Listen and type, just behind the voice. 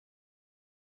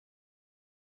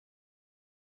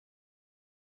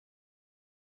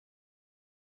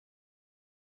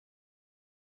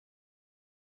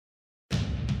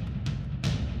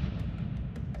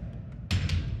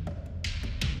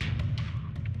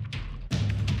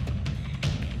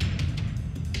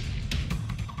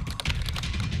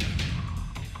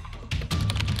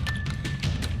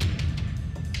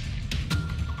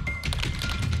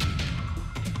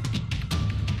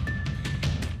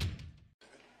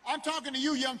I'm talking to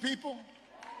you, young people.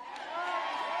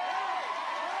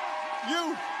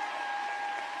 You,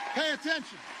 pay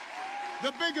attention.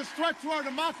 The biggest threat to our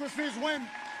democracy is when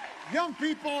young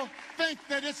people think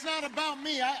that it's not about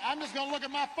me. I'm just going to look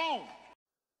at my phone.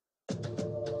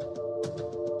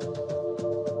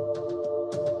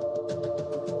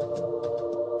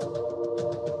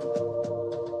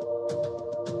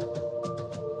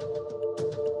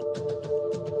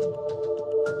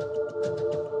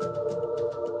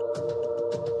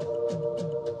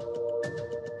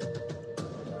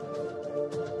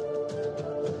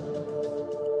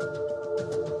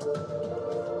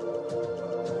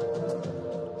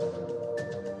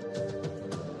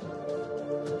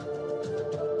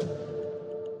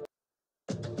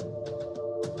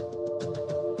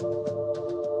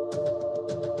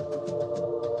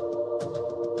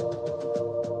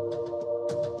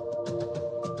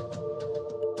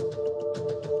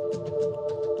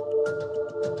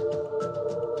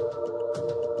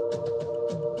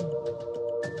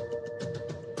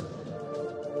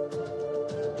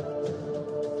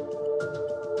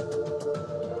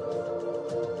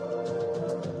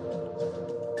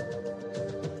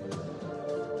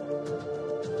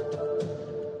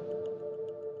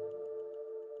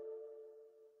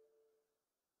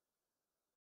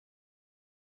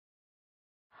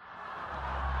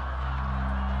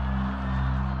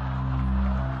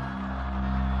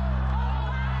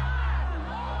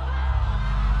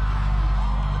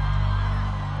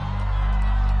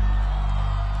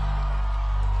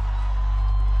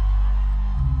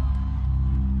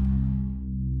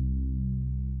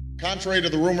 Contrary to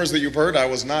the rumors that you've heard, I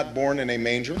was not born in a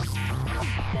manger.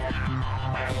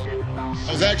 I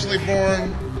was actually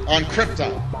born on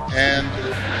Krypton and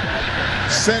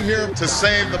sent here to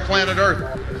save the planet Earth.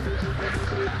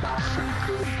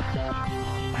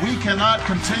 We cannot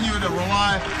continue to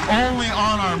rely only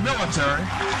on our military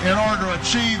in order to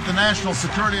achieve the national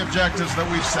security objectives that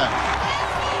we've set.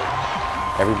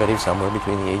 Everybody somewhere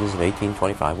between the ages of 18 and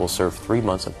 25 will serve 3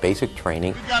 months of basic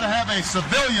training. We've got to have a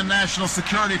civilian national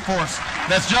security force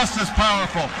that's just as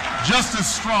powerful, just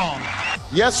as strong.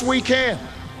 Yes, we can.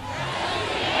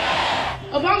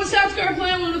 Obama's South Carolina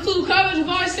plan will include coverage of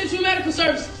all essential medical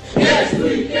services. Yes,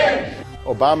 we can.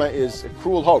 Obama is a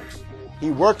cruel hoax.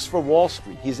 He works for Wall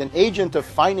Street. He's an agent of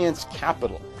finance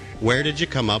capital. Where did you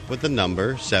come up with the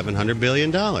number $700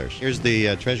 billion? Here's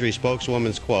the Treasury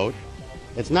spokeswoman's quote.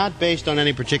 It's not based on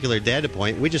any particular data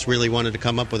point. We just really wanted to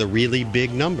come up with a really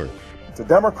big number. To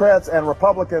Democrats and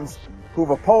Republicans who've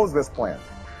opposed this plan,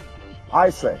 I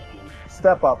say,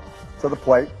 step up to the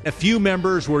plate. A few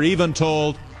members were even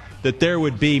told that there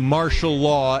would be martial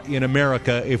law in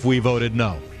America if we voted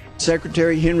no.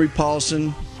 Secretary Henry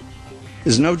Paulson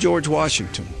is no George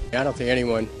Washington. I don't think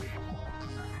anyone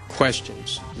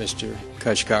questions, Mr.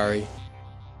 Kashgari,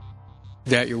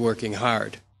 that you're working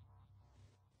hard.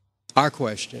 Our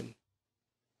question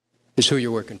is who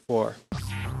you're working for.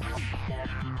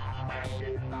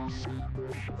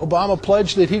 Obama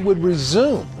pledged that he would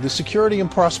resume the Security and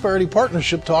Prosperity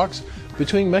Partnership talks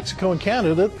between Mexico and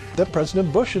Canada that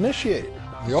President Bush initiated.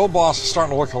 The old boss is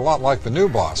starting to look a lot like the new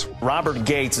boss. Robert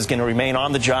Gates is going to remain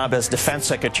on the job as defense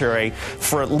secretary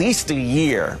for at least a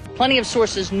year. Plenty of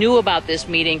sources knew about this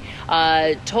meeting,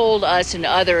 told us and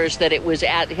others that it was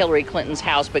at Hillary Clinton's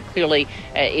house, but clearly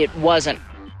it wasn't.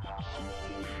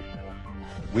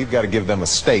 We've got to give them a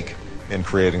stake in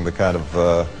creating the kind of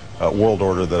world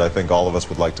order that I think all of us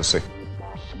would like to see.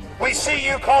 We see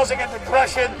you causing a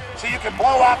depression so you can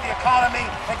blow out the economy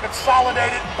and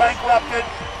consolidate it and bankrupt it.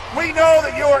 We know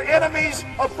that you are enemies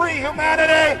of free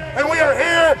humanity, and we are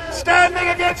here standing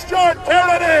against your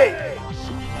tyranny.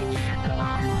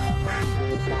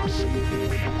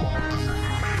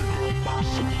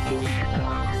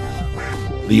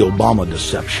 The Obama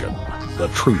deception. The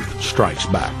truth strikes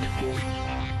back.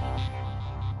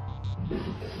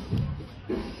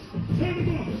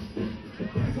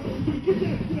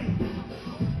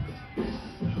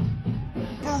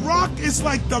 Barack is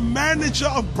like the manager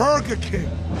of Burger King.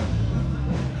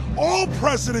 All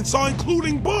presidents are,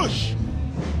 including Bush.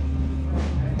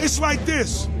 It's like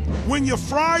this. When your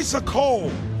fries are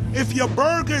cold, if your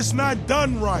burger is not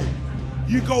done right,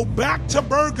 you go back to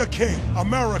Burger King,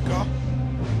 America,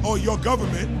 or your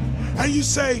government, and you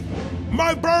say,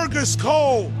 my burger's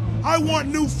cold. I want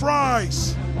new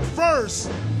fries.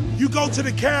 First, you go to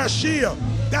the cashier.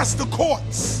 That's the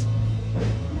courts.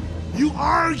 You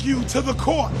argue to the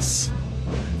courts.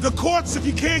 The courts, if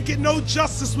you can't get no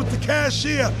justice with the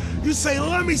cashier, you say,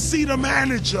 let me see the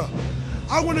manager.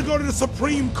 I want to go to the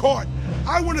Supreme Court.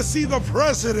 I want to see the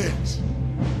president.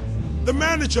 The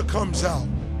manager comes out.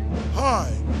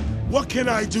 Hi, What can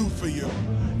I do for you?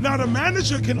 Now, the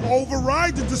manager can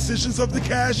override the decisions of the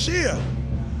cashier,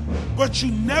 but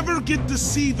you never get to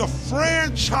see the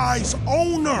franchise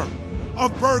owner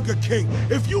of Burger King.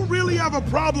 If you really have a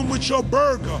problem with your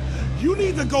burger, you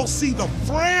need to go see the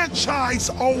franchise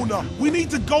owner. We need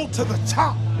to go to the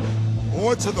top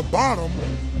or to the bottom.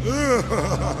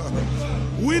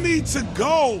 We need to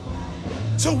go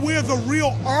to where the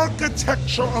real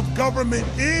architecture of government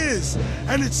is.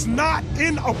 And it's not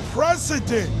in a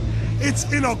president.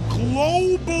 It's in a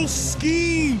global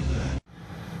scheme.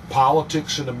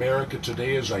 Politics in America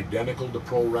today is identical to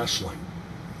pro wrestling.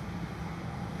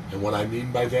 And what I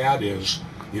mean by that is,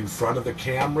 in front of the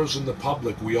cameras and the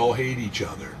public, we all hate each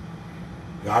other.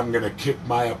 I'm going to kick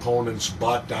my opponent's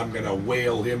butt. I'm going to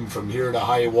whale him from here to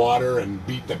high water and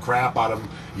beat the crap out of him.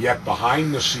 Yet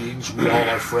behind the scenes, we all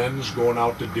are friends going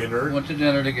out to dinner. Went to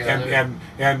dinner together.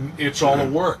 And it's all a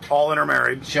work. All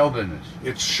intermarried. Show business.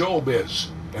 It's showbiz.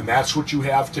 And that's what you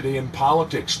have today in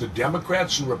politics. The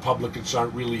Democrats and Republicans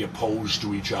aren't really opposed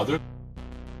to each other.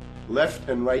 Left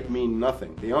and right mean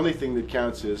nothing. The only thing that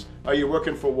counts is, are you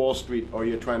working for Wall Street or are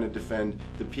you trying to defend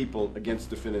the people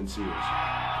against the financiers?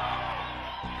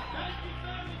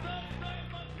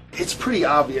 It's pretty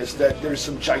obvious that there's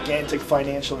some gigantic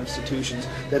financial institutions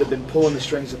that have been pulling the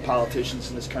strings of politicians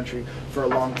in this country for a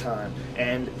long time.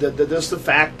 And just the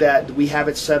fact that we have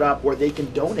it set up where they can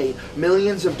donate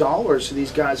millions of dollars to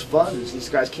these guys' funds, these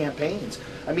guys' campaigns.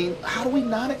 I mean, how do we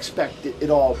not expect it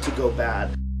all to go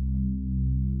bad?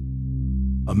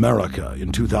 America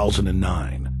in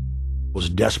 2009 was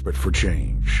desperate for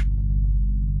change.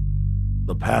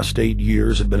 The past 8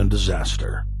 years had been a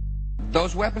disaster.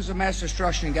 Those weapons of mass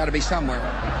destruction got to be somewhere.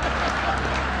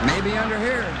 Maybe under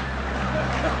here.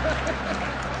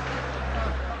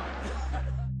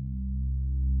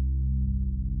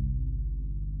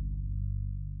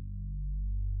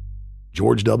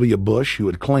 George W. Bush, who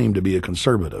had claimed to be a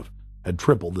conservative, had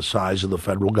tripled the size of the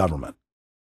federal government,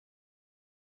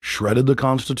 shredded the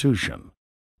Constitution,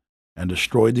 and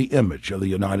destroyed the image of the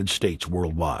United States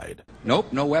worldwide.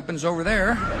 Nope, no weapons over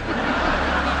there.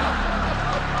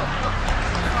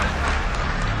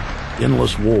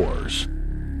 Endless wars,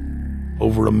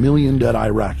 over 1 million dead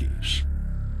Iraqis,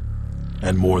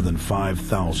 and more than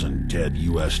 5,000 dead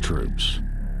U.S. troops.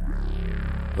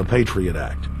 The Patriot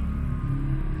Act,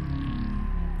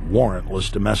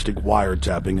 warrantless domestic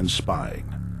wiretapping and spying,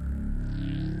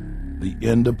 the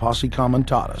end of Posse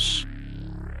Comitatus,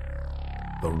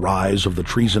 the rise of the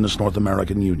treasonous North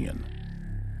American Union,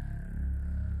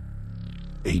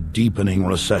 a deepening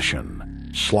recession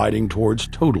sliding towards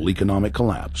total economic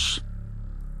collapse.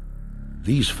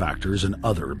 These factors and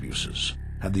other abuses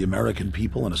had the American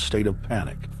people in a state of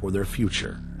panic for their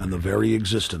future and the very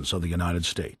existence of the United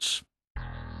States.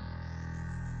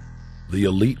 The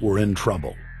elite were in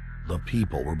trouble. The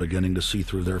people were beginning to see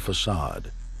through their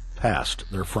facade, past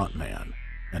their front man,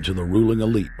 and to the ruling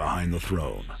elite behind the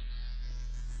throne.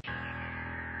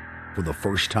 For the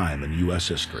first time in U.S.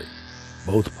 history,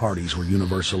 both parties were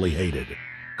universally hated.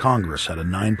 Congress had a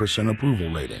 9%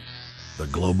 approval rating. The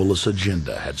globalist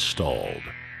agenda had stalled.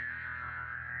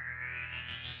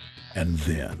 And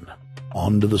then,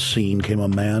 onto the scene came a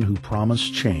man who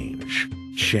promised change.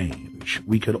 Change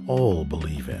we could all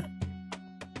believe in.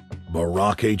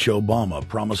 Barack H. Obama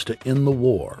promised to end the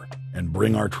war and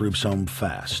bring our troops home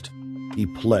fast. He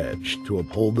pledged to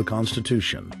uphold the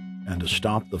Constitution and to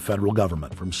stop the federal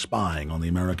government from spying on the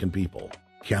American people.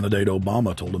 Candidate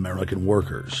Obama told American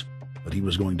workers that he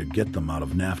was going to get them out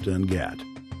of NAFTA and GATT.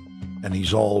 And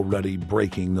he's already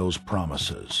breaking those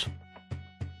promises.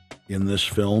 In this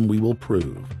film, we will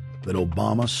prove that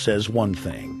Obama says one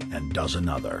thing and does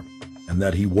another, and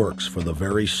that he works for the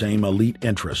very same elite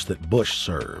interests that Bush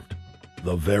served,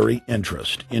 the very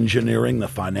interest engineering the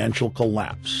financial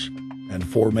collapse and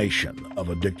formation of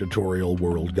a dictatorial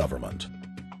world government.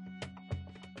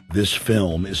 This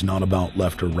film is not about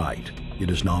left or right.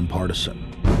 It is nonpartisan.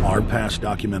 Our past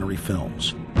documentary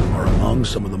films are among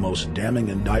some of the most damning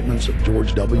indictments of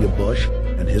George W. Bush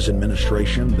and his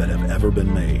administration that have ever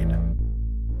been made.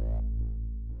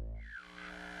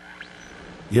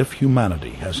 If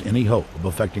humanity has any hope of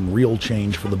effecting real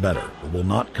change for the better, it will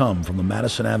not come from the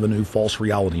Madison Avenue false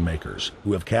reality makers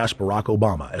who have cast Barack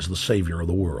Obama as the savior of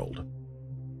the world.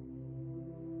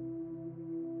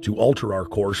 To alter our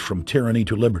course from tyranny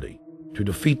to liberty, to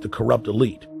defeat the corrupt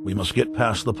elite, we must get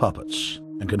past the puppets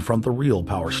and confront the real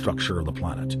power structure of the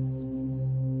planet.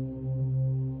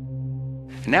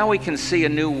 Now we can see a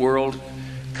new world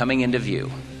coming into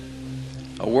view.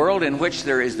 A world in which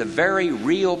there is the very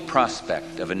real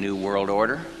prospect of a new world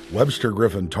order, Webster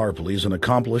Griffin Tarpley is an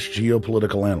accomplished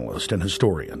geopolitical analyst and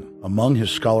historian. Among his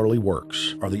scholarly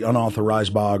works are the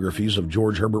unauthorized biographies of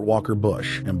George Herbert Walker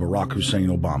Bush and Barack Hussein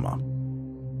Obama.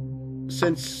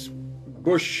 Since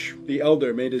Bush the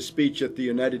elder made his speech at the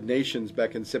United Nations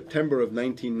back in September of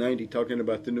 1990 talking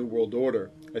about the New World Order,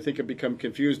 I think I've become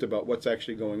confused about what's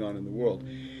actually going on in the world.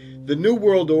 The New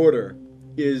World Order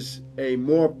is a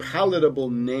more palatable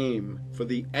name for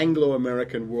the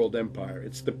Anglo-American world empire.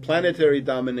 It's the planetary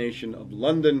domination of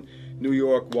London, New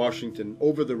York, Washington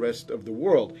over the rest of the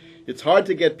world. It's hard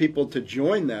to get people to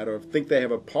join that or think they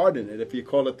have a part in it if you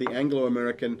call it the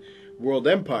Anglo-American world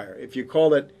empire. If you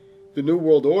call it the New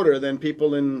World Order, then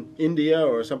people in India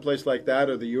or someplace like that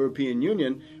or the European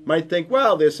Union might think,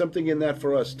 well, there's something in that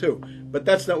for us too. But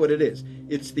that's not what it is.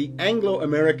 It's the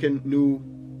Anglo-American New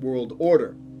World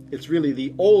Order. It's really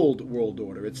the old world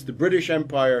order. It's the British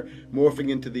Empire morphing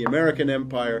into the American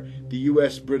Empire. The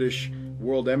U.S.-British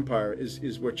world empire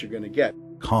is what you're going to get.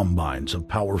 Combines of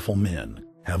powerful men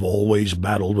have always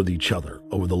battled with each other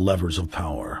over the levers of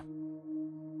power.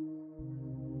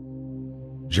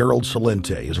 Gerald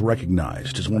Celente is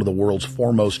recognized as one of the world's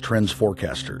foremost trends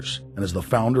forecasters and is the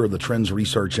founder of the Trends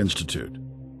Research Institute.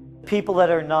 People that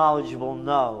are knowledgeable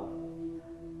know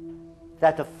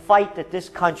that the fight that this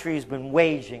country has been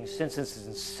waging since its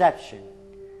inception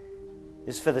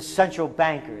is for the central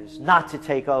bankers not to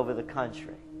take over the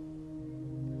country.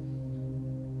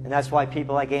 And that's why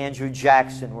people like Andrew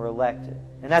Jackson were elected.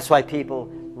 And that's why people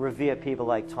revere people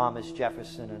like Thomas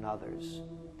Jefferson and others.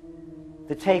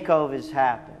 The takeover's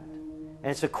happened, and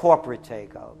it's a corporate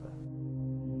takeover.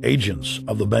 Agents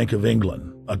of the Bank of England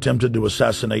attempted to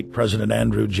assassinate President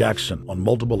Andrew Jackson on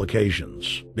multiple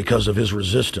occasions because of his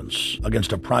resistance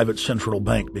against a private central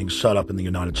bank being set up in the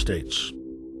United States.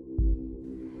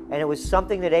 And it was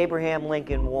something that Abraham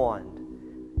Lincoln warned.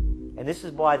 And this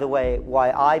is, by the way,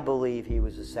 why I believe he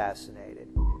was assassinated.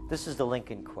 This is the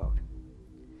Lincoln quote.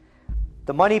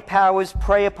 "The money powers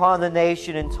prey upon the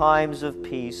nation in times of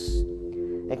peace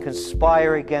and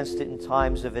conspire against it in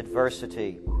times of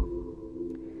adversity.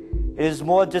 It is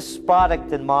more despotic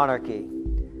than monarchy,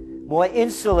 more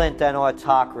insolent than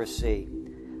autocracy,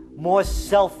 more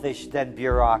selfish than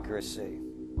bureaucracy.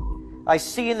 I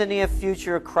see in the near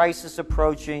future a crisis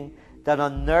approaching that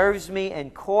unnerves me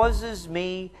and causes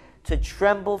me to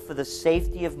tremble for the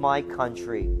safety of my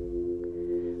country.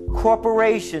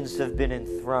 Corporations have been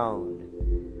enthroned.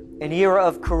 An era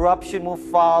of corruption will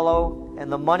follow,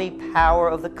 and the money power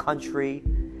of the country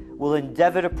will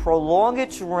endeavor to prolong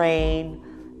its reign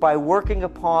by working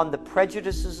upon the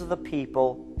prejudices of the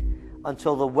people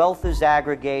until the wealth is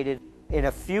aggregated in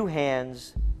a few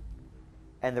hands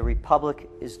and the republic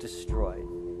is destroyed."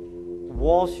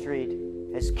 Wall Street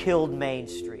has killed Main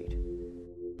Street.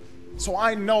 So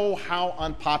I know how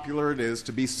unpopular it is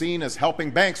to be seen as helping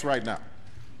banks right now,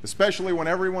 especially when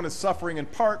everyone is suffering in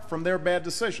part from their bad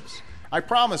decisions. I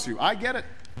promise you, I get it.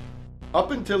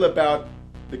 Up until about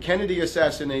the Kennedy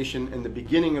assassination and the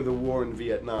beginning of the war in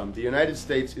Vietnam, the United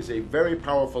States is a very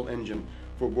powerful engine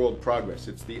for world progress.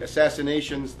 It's the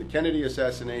assassinations, the Kennedy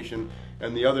assassination,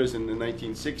 and the others in the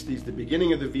 1960s, the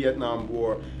beginning of the Vietnam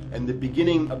War, and the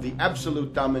beginning of the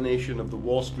absolute domination of the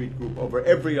Wall Street group over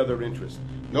every other interest.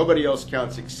 Nobody else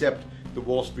counts except the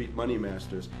Wall Street money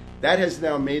masters. That has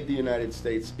now made the United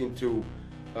States into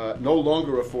no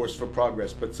longer a force for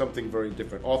progress, but something very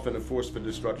different, often a force for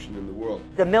destruction in the world.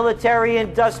 The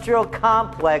military-industrial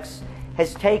complex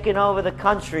has taken over the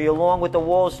country along with the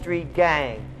Wall Street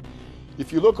gang.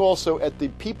 If you look also at the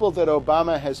people that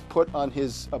Obama has put on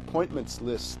his appointments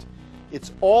list,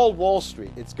 it's all Wall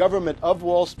Street. It's government of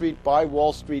Wall Street, by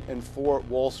Wall Street, and for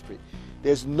Wall Street.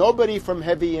 There's nobody from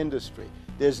heavy industry.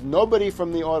 There's nobody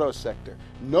from the auto sector,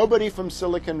 nobody from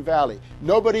Silicon Valley,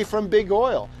 nobody from big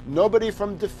oil, nobody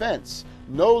from defense,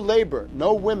 no labor,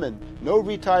 no women, no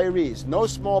retirees, no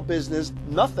small business,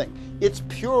 nothing. It's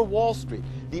pure Wall Street.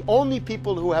 The only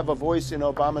people who have a voice in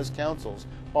Obama's councils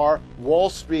are Wall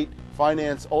Street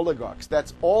finance oligarchs.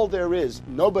 That's all there is.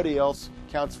 Nobody else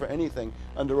counts for anything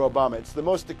under Obama. It's the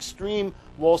most extreme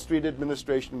Wall Street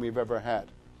administration we've ever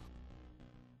had.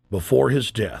 Before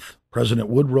his death, President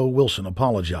Woodrow Wilson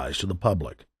apologized to the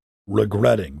public,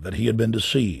 regretting that he had been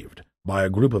deceived by a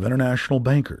group of international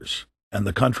bankers and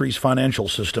the country's financial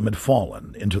system had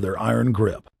fallen into their iron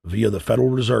grip via the Federal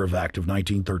Reserve Act of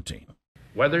 1913.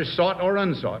 Whether sought or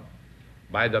unsought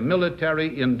by the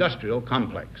military-industrial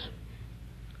complex,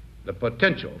 the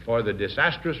potential for the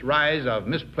disastrous rise of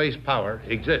misplaced power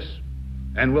exists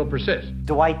and will persist.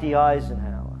 Dwight D.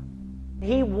 Eisenhower,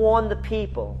 he warned the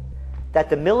people that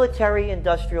the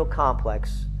military-industrial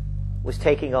complex was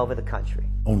taking over the country.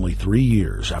 Only 3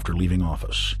 years after leaving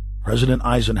office, President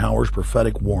Eisenhower's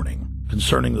prophetic warning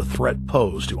concerning the threat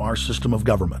posed to our system of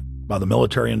government by the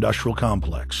military-industrial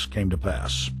complex came to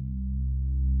pass.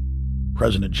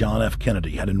 President John F.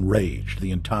 Kennedy had enraged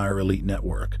the entire elite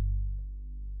network.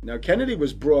 Now, Kennedy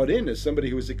was brought in as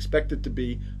somebody who was expected to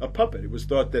be a puppet. It was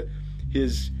thought that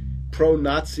his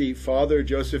pro-Nazi father,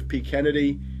 Joseph P.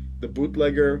 Kennedy, the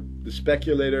bootlegger, the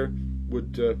speculator,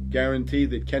 would guarantee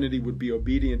that Kennedy would be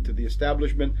obedient to the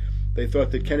establishment. They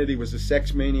thought that Kennedy was a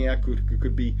sex maniac who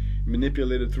could be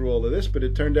manipulated through all of this, but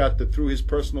it turned out that through his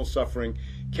personal suffering,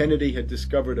 Kennedy had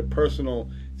discovered a personal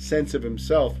sense of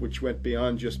himself which went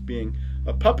beyond just being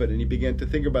a puppet, and he began to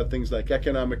think about things like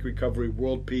economic recovery,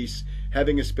 world peace,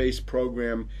 having a space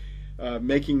program,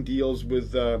 making deals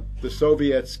with the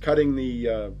Soviets, cutting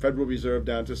the Federal Reserve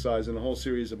down to size, and a whole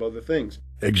series of other things.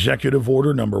 Executive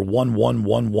Order number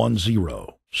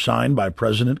 11110, signed by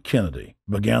President Kennedy,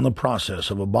 began the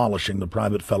process of abolishing the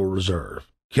private Federal Reserve.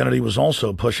 Kennedy was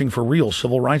also pushing for real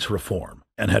civil rights reform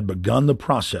and had begun the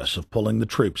process of pulling the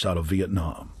troops out of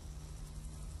Vietnam.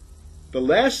 The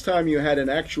last time you had an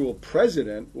actual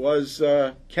president was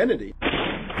Kennedy.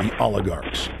 The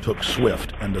oligarchs took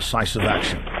swift and decisive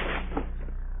action.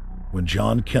 When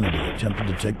John Kennedy attempted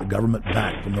to take the government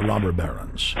back from the robber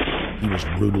barons, he was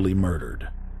brutally murdered.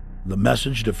 The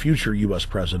message to future U.S.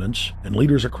 presidents and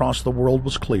leaders across the world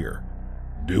was clear: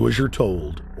 do as you're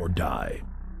told or die.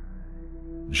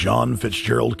 John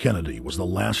Fitzgerald Kennedy was the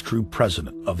last true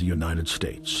president of the United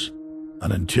States.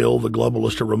 And until the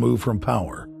globalists are removed from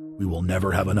power, we will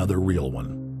never have another real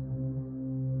one.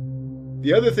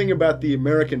 The other thing about the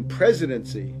American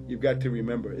presidency you've got to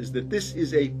remember is that this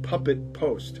is a puppet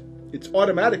post. It's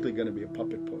automatically going to be a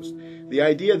puppet post. The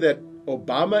idea that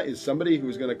Obama is somebody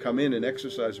who's going to come in and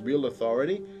exercise real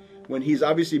authority when he's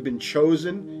obviously been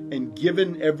chosen and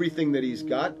given everything that he's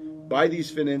got by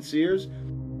these financiers.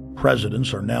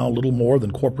 Presidents are now little more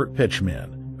than corporate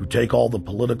pitchmen who take all the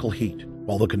political heat,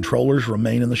 while the controllers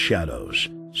remain in the shadows,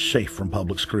 safe from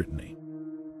public scrutiny.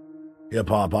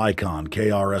 Hip-hop icon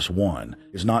KRS-One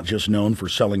is not just known for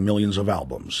selling millions of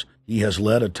albums. He has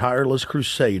led a tireless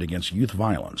crusade against youth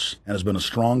violence and has been a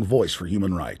strong voice for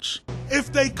human rights.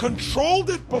 If they controlled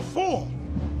it before,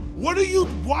 what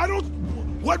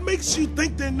makes you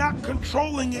think they're not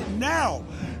controlling it now?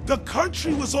 The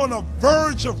country was on a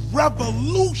verge of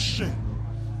revolution.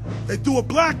 They threw a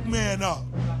black man up.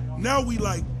 Now we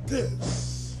like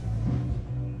this.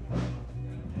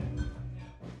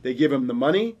 They give him the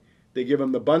money, they give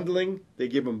him the bundling, they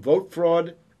give him vote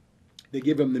fraud, they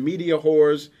give him the media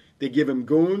whores, they give him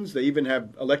goons, they even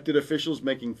have elected officials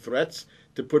making threats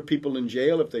to put people in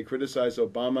jail if they criticize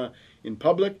Obama in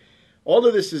public. All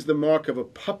of this is the mark of a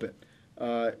puppet.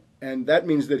 And that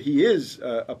means that he is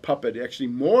a puppet, actually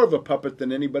more of a puppet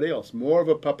than anybody else, more of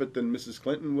a puppet than Mrs.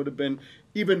 Clinton would have been,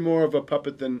 even more of a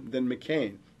puppet than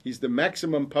McCain. He's the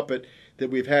maximum puppet that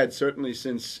we've had certainly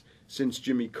since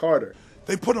Jimmy Carter.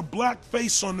 They put a black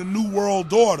face on the New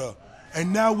World Order,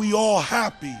 and now we all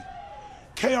happy.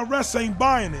 KRS ain't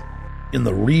buying it. In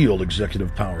the real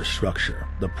executive power structure,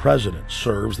 the president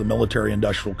serves the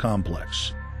military-industrial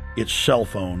complex,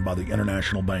 itself owned by the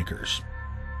international bankers.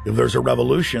 If there's a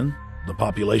revolution, the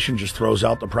population just throws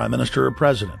out the prime minister or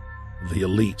president. The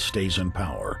elite stays in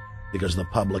power because the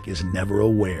public is never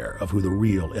aware of who the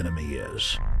real enemy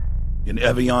is. In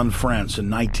Evian, France in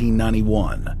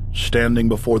 1991, standing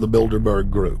before the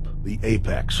Bilderberg Group, the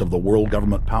apex of the world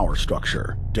government power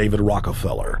structure, David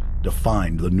Rockefeller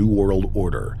defined the New World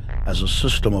Order as a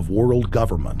system of world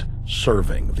government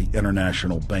serving the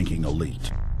international banking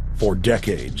elite. For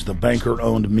decades, the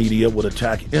banker-owned media would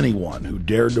attack anyone who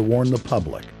dared to warn the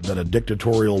public that a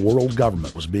dictatorial world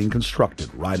government was being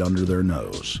constructed right under their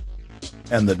nose,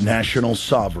 and that national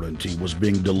sovereignty was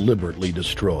being deliberately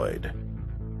destroyed.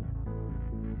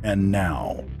 And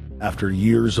now, after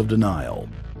years of denial,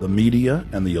 the media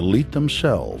and the elite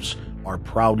themselves are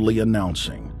proudly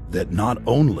announcing that not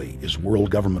only is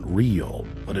world government real,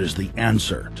 but it is the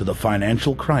answer to the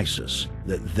financial crisis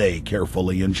that they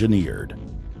carefully engineered.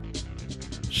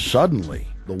 Suddenly,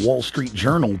 the Wall Street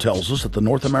Journal tells us that the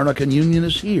North American Union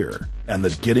is here, and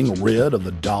that getting rid of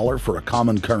the dollar for a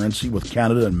common currency with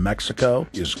Canada and Mexico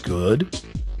is good.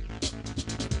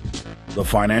 The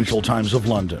Financial Times of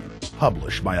London,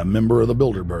 published by a member of the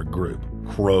Bilderberg Group,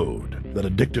 crowed that a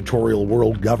dictatorial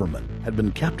world government had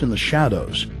been kept in the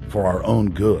shadows for our own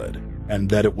good, and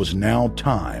that it was now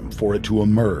time for it to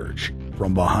emerge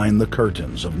from behind the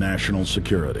curtains of national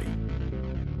security.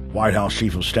 White House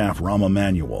Chief of Staff Rahm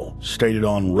Emanuel stated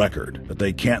on record that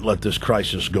they can't let this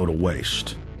crisis go to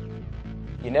waste.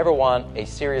 You never want a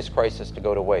serious crisis to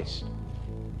go to waste.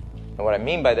 And what I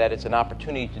mean by that, it's an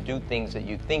opportunity to do things that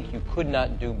you think you could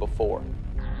not do before.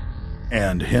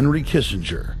 And Henry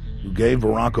Kissinger, who gave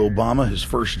Barack Obama his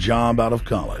first job out of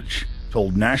college,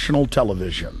 told national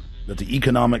television that the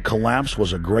economic collapse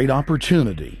was a great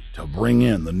opportunity to bring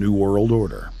in the New World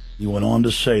Order. He went on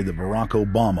to say that Barack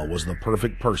Obama was the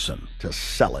perfect person to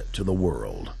sell it to the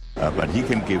world. But he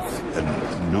can give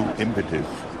a new impetus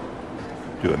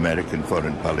to American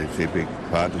foreign policy,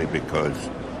 partly because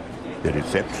the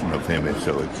reception of him is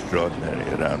so extraordinary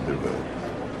around the world.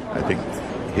 I think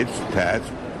his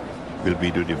task will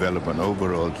be to develop an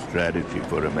overall strategy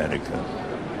for America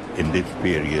in this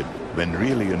period when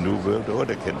really a new world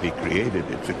order can be created.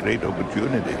 It's a great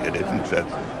opportunity. It isn't just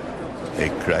a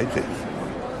crisis.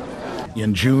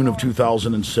 In June of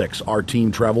 2006, our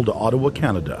team traveled to Ottawa,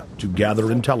 Canada, to gather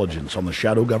intelligence on the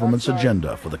shadow government's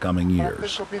agenda for the coming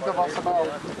years. I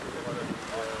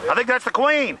think that's the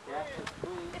Queen.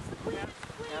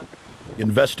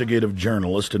 Investigative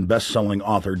journalist and best-selling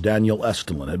author Daniel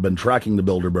Estulin had been tracking the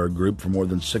Bilderberg Group for more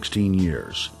than 16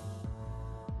 years.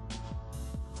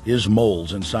 His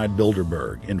moles inside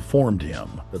Bilderberg informed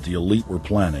him that the elite were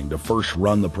planning to first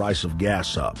run the price of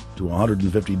gas up to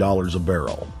 $150 a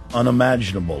barrel,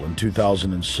 unimaginable in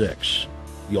 2006.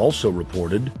 He also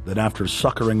reported that after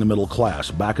suckering the middle class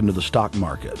back into the stock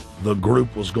market, the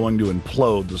group was going to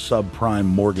implode the subprime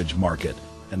mortgage market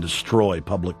and destroy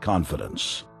public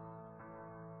confidence.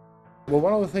 Well,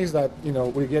 one of the things that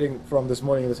we're getting from this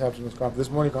morning and this afternoon's conference, this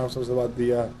morning conference was about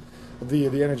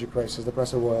the energy crisis, the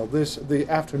price of oil. The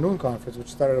afternoon conference, which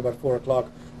started about 4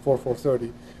 o'clock,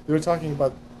 4:30, they were talking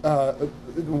about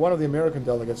one of the American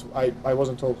delegates. I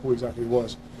wasn't told who exactly it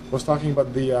was talking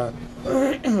about the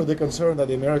the concern that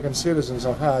the American citizens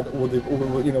have had with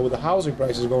the housing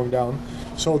prices going down,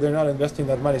 so they're not investing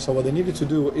that money. So what they needed to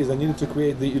do is they needed to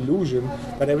create the illusion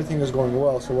that everything is going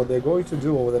well. So what they're going to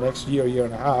do over the next year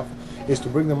and a half is to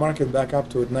bring the market back up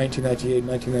to 1998,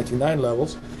 1999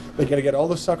 levels. They're going to get all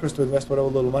the suckers to invest whatever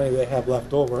little money they have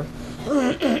left over,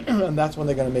 and that's when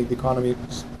they're going to make the economy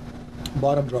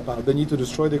bottom drop out. They need to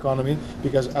destroy the economy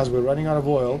because as we're running out of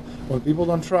oil, when people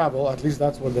don't travel, at least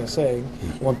that's what they're saying,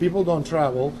 when people don't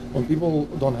travel, when people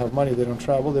don't have money, they don't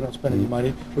travel, they don't spend any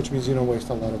money, which means you don't waste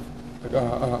a lot of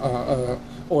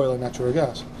oil and natural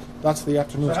gas. That's the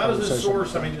afternoon. So how does this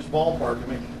source, just ballpark,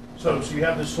 so you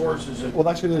have the sources. Well,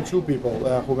 actually, there are two people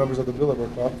who are members of the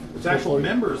Bilderberg Club. It's actual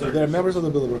members. They're members of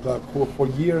the Bilderberg Club who for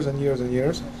years and years and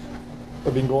years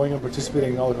have been going and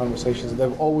participating in all the conversations.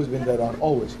 They've always been dead on,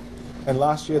 always. And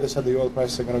last year they said the oil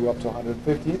prices are going to go up to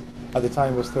 150. At the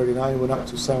time it was 39, went up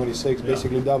to 76,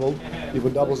 basically doubled. If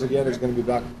it doubles again, it's going to be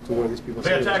back to where these people say.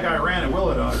 They attack Iran, it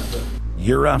will it?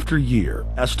 Year after year,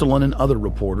 Estulin and other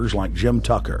reporters like Jim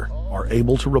Tucker are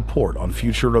able to report on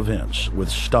future events with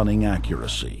stunning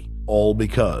accuracy, all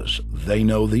because they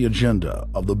know the agenda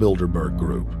of the Bilderberg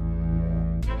Group.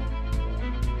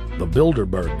 The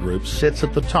Bilderberg Group sits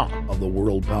at the top of the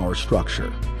world power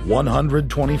structure.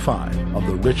 125 of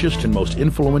the richest and most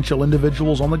influential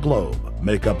individuals on the globe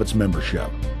make up its membership.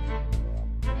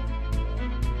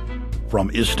 From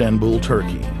Istanbul,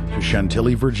 Turkey to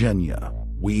Chantilly, Virginia,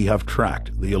 we have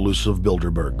tracked the elusive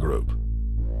Bilderberg Group.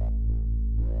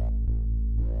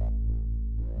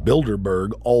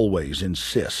 Bilderberg always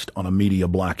insist on a media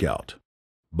blackout.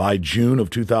 By June of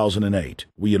 2008,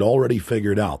 we had already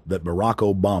figured out that Barack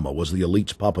Obama was the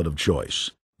elite's puppet of choice.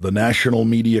 The national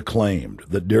media claimed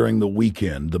that during the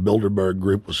weekend the Bilderberg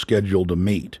Group was scheduled to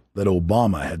meet, that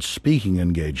Obama had speaking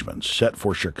engagements set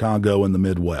for Chicago and the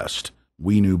Midwest.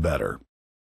 We knew better.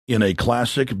 In a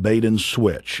classic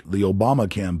bait-and-switch, the Obama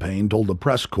campaign told the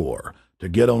press corps to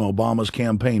get on Obama's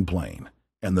campaign plane,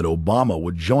 and that Obama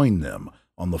would join them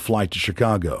on the flight to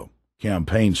Chicago.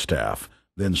 Campaign staff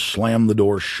then slammed the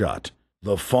door shut.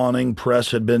 The fawning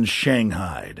press had been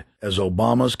shanghaied as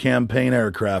Obama's campaign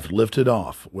aircraft lifted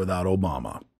off without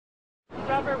Obama.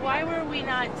 Robert, why were we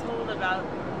not told about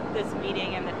this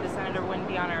meeting and that the senator wouldn't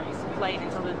be on our flight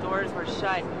until the doors were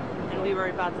shut and we were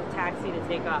about to taxi to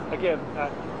take off? Again,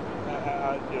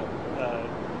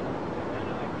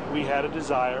 we had a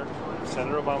desire,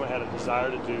 Senator Obama had a desire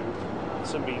to do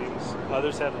some meetings.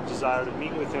 Others had a desire to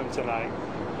meet with him tonight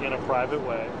in a private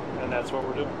way, and that's what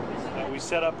we're doing. We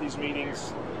set up these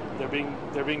meetings. They're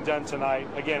being done tonight.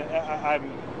 Again,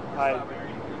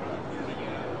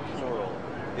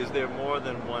 Is there more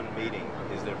than one meeting?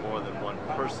 Is there more than one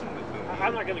person with whom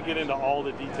I'm not going to get into all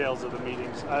the details of the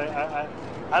meetings. I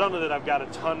don't know that I've got a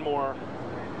ton more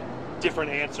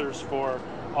different answers for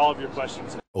all of your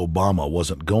questions. Obama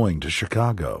wasn't going to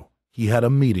Chicago. He had a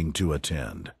meeting to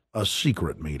attend, a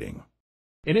secret meeting.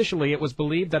 Initially, it was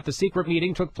believed that the secret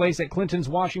meeting took place at Clinton's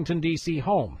Washington, D.C.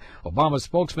 home. Obama's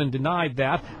spokesman denied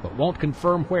that, but won't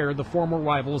confirm where the former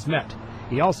rivals met.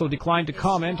 He also declined to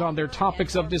comment on their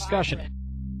topics of discussion.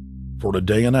 For a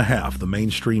day and a half, the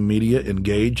mainstream media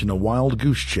engaged in a wild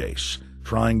goose chase,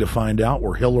 trying to find out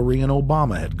where Hillary and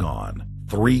Obama had gone.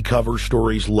 3 cover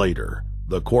stories later,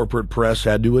 the corporate press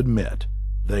had to admit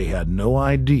they had no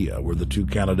idea where the 2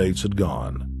 candidates had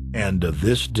gone. And to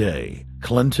this day,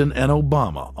 Clinton and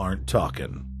Obama aren't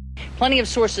talking. Plenty of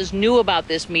sources knew about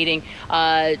this meeting,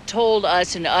 told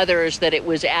us and others that it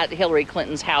was at Hillary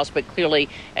Clinton's house, but clearly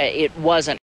it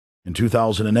wasn't. In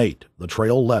 2008, the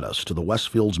trail led us to the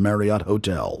Westfields Marriott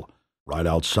Hotel, right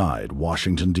outside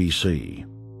Washington, D.C.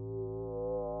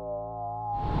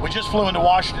 We just flew into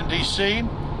Washington, D.C.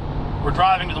 We're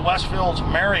driving to the Westfields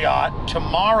Marriott.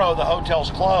 Tomorrow, the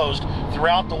hotel's closed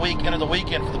throughout the week into the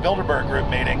weekend for the Bilderberg Group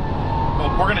meeting.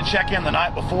 We're going to check in the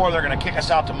night before. They're going to kick us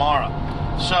out tomorrow.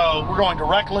 So we're going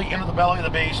directly into the belly of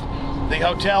the beast. The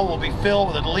hotel will be filled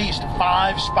with at least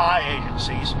 5 spy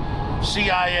agencies: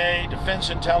 CIA,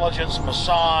 Defense Intelligence,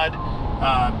 Mossad,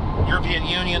 European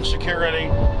Union Security.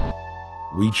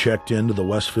 We checked into the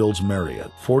Westfields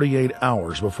Marriott 48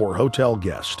 hours before hotel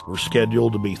guests were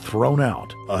scheduled to be thrown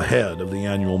out ahead of the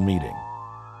annual meeting.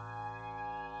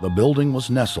 The building was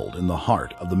nestled in the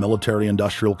heart of the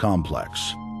military-industrial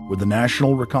complex, with the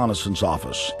National Reconnaissance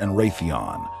Office and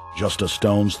Raytheon just a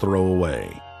stone's throw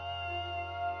away.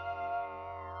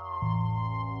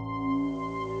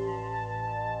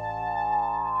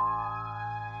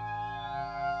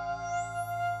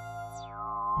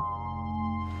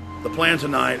 The plan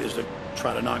tonight is to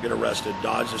try to not get arrested,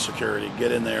 dodge the security,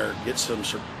 get in there, get some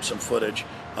footage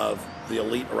of the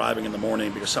elite arriving in the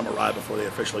morning, because some arrive before they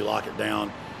officially lock it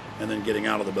down, and then getting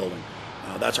out of the building.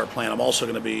 That's our plan. I'm also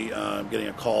going to be getting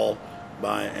a call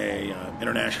by a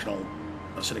international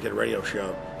syndicated radio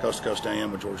show, Coast to Coast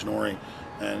AM with George Norrie,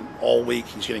 and all week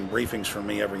he's getting briefings from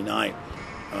me every night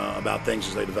about things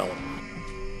as they develop.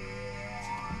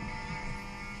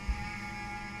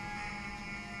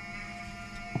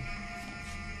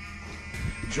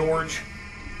 George,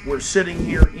 we're sitting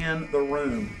here in the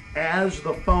room. As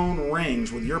the phone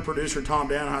rings with your producer, Tom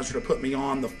Danheiser, to put me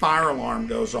on, the fire alarm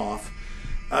goes off.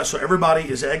 So everybody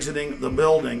is exiting the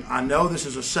building. I know this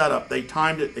is a setup. They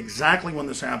timed it exactly when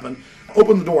this happened.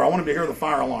 Open the door. I want them to hear the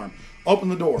fire alarm. Open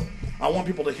the door. I want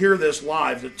people to hear this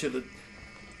live to the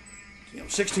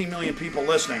 16 million people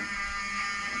listening.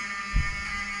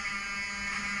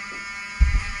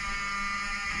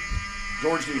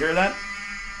 George, do you hear that?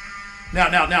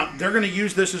 Now, they're going to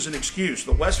use this as an excuse.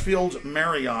 The Westfields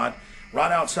Marriott, right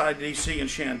outside D.C. in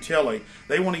Chantilly,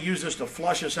 they want to use this to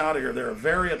flush us out of here. They're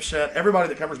very upset. Everybody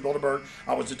that covers Bilderberg,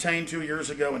 I was detained 2 years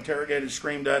ago, interrogated,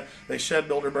 screamed at. They said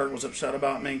Bilderberg was upset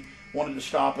about me, wanted to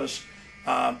stop us.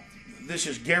 This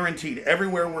is guaranteed.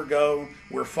 Everywhere we go,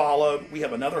 we're followed. We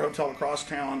have another hotel across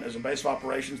town as a base of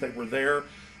operations. They were there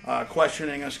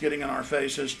questioning us, getting in our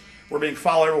faces. We're being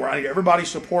followed everywhere. I need everybody's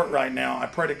support right now. I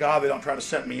pray to God they don't try to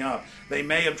set me up. They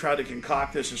may have tried to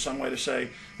concoct this as some way to say,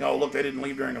 look, they didn't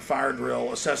leave during a fire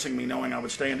drill, assessing me, knowing I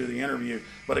would stay and do the interview.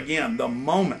 But again, the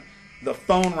moment the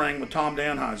phone rang with Tom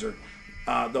Danheiser,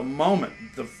 the moment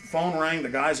the phone rang, the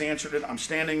guys answered it, I'm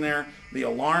standing there, the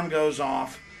alarm goes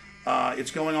off.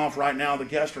 It's going off right now. The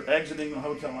guests are exiting the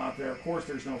hotel out there. Of course,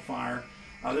 there's no fire.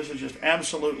 This is just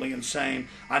absolutely insane.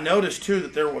 I noticed, too,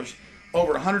 that there was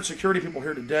over 100 security people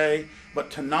here today, but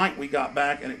tonight we got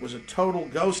back and it was a total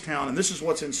ghost town, and this is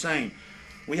what's insane.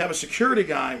 We have a security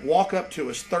guy walk up to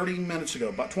us 30 minutes ago,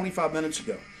 about 25 minutes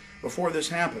ago, before this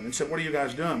happened, and said, "What are you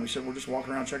guys doing?" We said, "We're just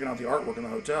walking around checking out the artwork in the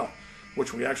hotel,"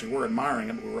 which we actually were admiring,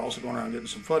 but we were also going around getting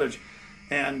some footage.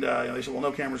 And they said, "Well,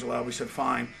 no cameras allowed." We said,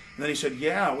 "Fine." And then he said,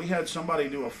 "Yeah, we had somebody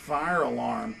do a fire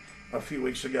alarm a few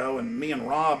weeks ago, and me and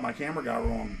Rob, my camera guy,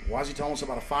 were on. Why is he telling us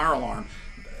about a fire alarm?"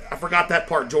 I forgot that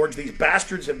part, George. These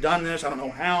bastards have done this. I don't know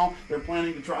how. They're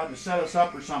planning to try to set us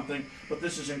up or something, but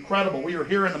this is incredible. We are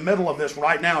here in the middle of this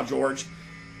right now, George.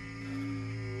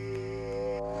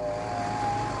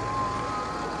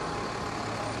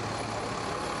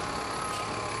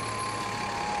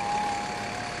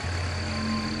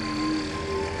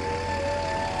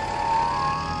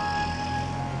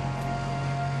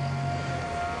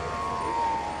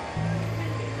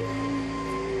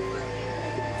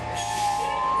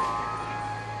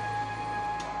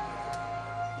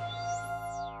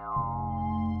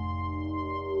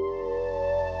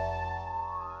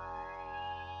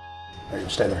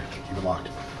 Stay there. Keep it locked.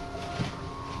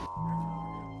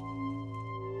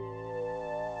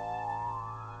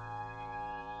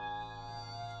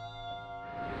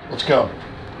 Let's go.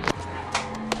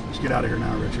 Let's get out of here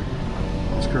now, Richard.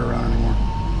 this curve around anymore.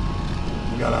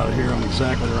 We got out of here on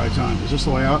exactly the right time. Is this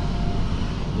the way out?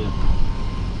 Yeah.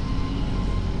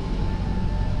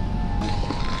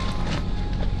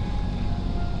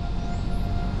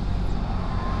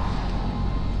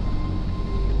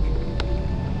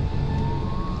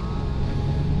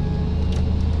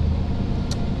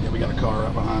 Yeah, we got a car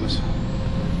right behind us.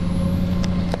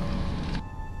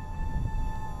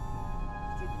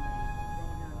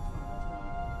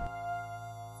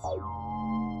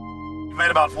 We made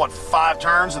about, what, 5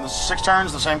 turns and 6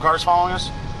 turns, the same car's following us.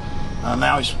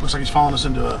 Now looks like he's following us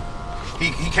into a...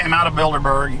 He came out of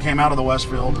Bilderberg, he came out of the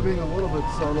Westfield. Being a little bit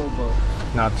solo,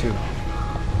 but... Not too.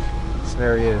 So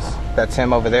there he is. That's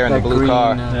him over there in the blue green,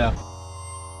 car. Yeah.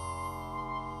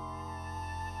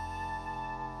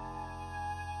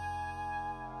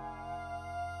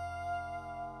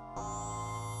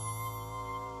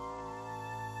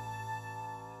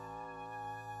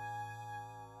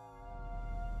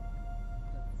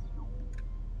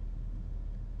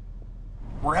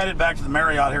 We're headed back to the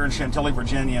Marriott here in Chantilly,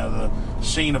 Virginia, the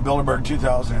scene of Bilderberg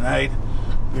 2008.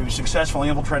 We successfully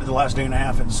infiltrated the last day and a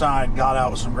half inside, got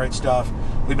out with some great stuff.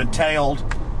 We've been tailed,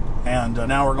 and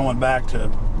now we're going back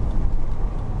to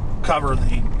cover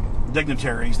the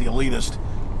dignitaries, the elitists,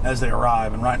 as they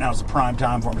arrive. And right now is the prime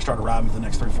time for them to start arriving for the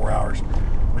next 3 or 4 hours.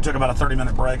 We took about a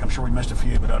 30-minute break. I'm sure we missed a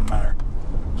few, but it doesn't matter.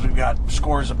 Because we've got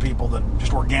scores of people that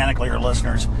just organically are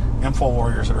listeners, info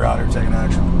warriors that are out here taking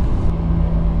action.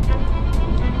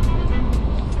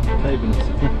 And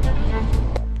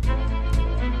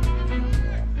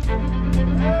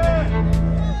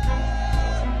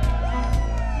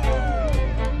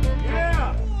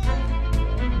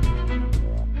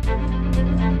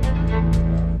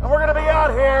we're going to be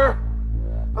out here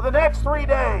for the next 3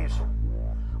 days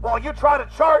while you try to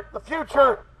chart the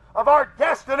future of our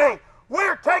destiny.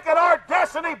 We're taking our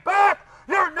destiny back.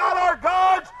 You're not our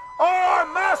gods or our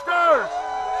masters.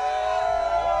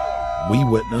 We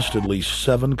witnessed at least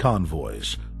 7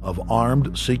 convoys of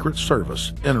armed Secret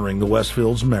Service entering the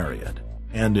Westfield's Marriott,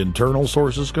 and internal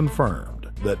sources confirmed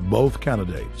that both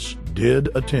candidates did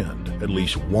attend at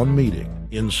least one meeting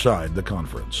inside the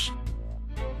conference.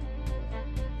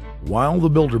 While the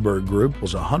Bilderberg Group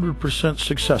was 100%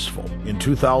 successful in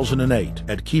 2008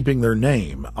 at keeping their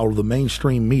name out of the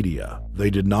mainstream media, they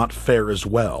did not fare as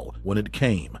well when it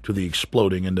came to the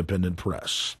exploding independent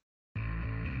press.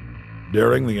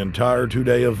 During the entire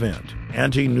 2-day event,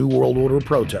 anti-New World Order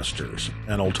protesters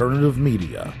and alternative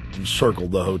media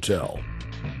encircled the hotel.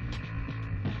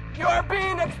 You are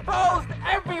being exposed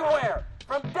everywhere!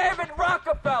 From David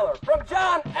Rockefeller, from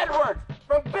John Edwards,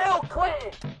 from Bill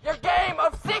Clinton! Your game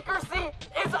of secrecy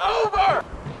is over!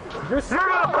 You're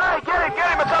gonna pay! Get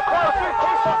him! It's up close! You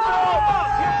piece of filth!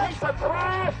 You piece of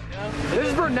trash! This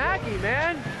is Bernanke,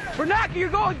 man! Bernanke, you're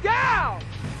going down!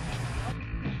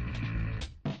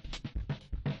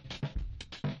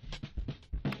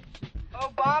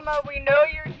 Obama, we know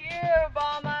you're here,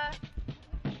 Obama.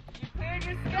 You cleared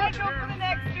your schedule for the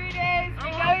next 3 days. We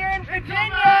know you're in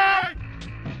Virginia.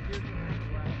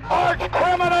 Arch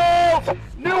criminals!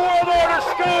 New World Order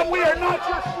scum! We are not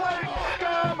your slave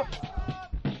scum!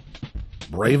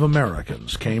 Brave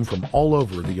Americans came from all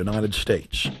over the United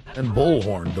States and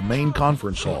bullhorned the main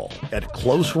conference hall at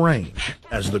close range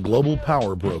as the global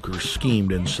power brokers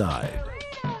schemed inside.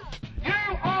 You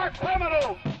are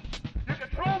criminals! You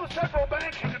control the central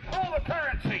bank, you control the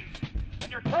currency,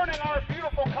 and you're turning our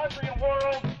beautiful country and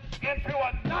world into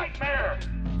a nightmare!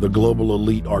 The global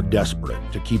elite are desperate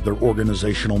to keep their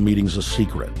organizational meetings a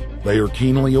secret. They are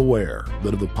keenly aware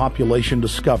that if the population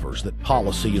discovers that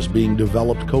policy is being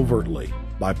developed covertly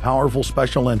by powerful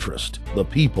special interest, the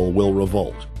people will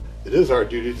revolt. It is our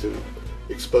duty to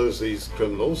expose these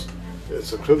criminals.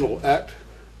 It's a criminal act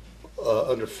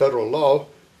under federal law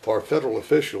for federal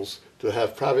officials to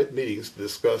have private meetings to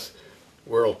discuss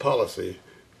world policy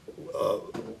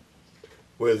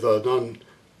with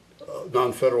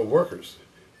non-federal workers.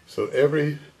 So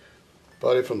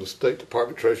everybody from the State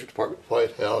Department, Treasury Department,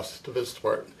 White House, Defense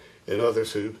Department, and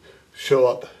others who show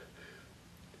up,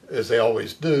 as they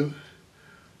always do,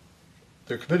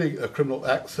 they're committing a criminal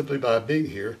act simply by being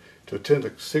here to attend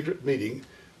a secret meeting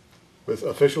with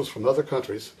officials from other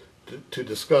countries to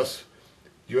discuss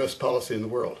U.S. policy in the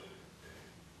world.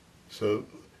 So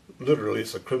literally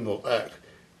it's a criminal act.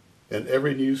 And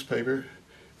every newspaper,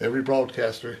 every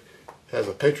broadcaster has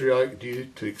a patriotic duty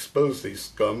to expose these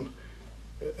scum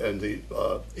and the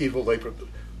evil they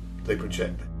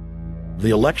project. The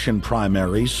election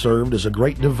primaries served as a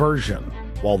great diversion,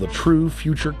 while the true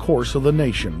future course of the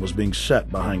nation was being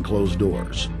set behind closed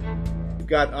doors. You've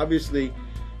got, obviously,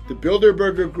 the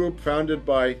Bilderberger Group, founded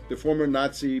by the former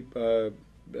Nazi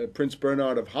Prince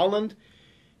Bernhard of Holland.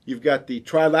 You've got the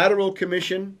Trilateral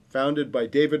Commission, founded by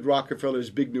David Rockefeller's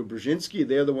Zbigniew Brzezinski.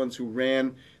 They're the ones who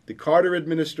ran the Carter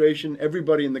administration.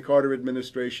 Everybody in the Carter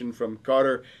administration, from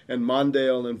Carter and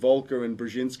Mondale and Volcker and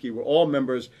Brzezinski, were all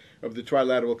members of the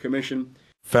Trilateral Commission.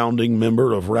 Founding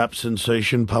member of rap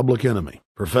sensation Public Enemy,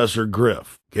 Professor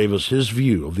Griff, gave us his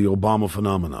view of the Obama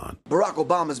phenomenon. Barack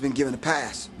Obama's been given a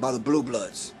pass by the Blue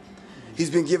Bloods.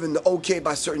 He's been given the okay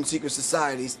by certain secret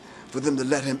societies for them to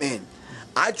let him in.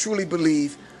 I truly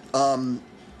believe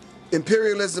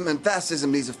imperialism and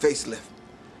fascism needs a facelift.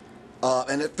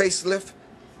 And that facelift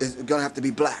is going to have to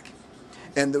be black.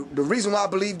 And the reason why I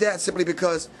believe that, simply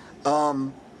because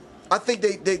I think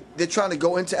they're trying to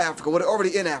go into Africa. Well, they're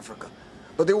already in Africa.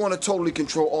 But they want to totally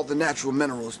control all the natural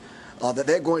minerals that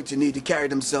they're going to need to carry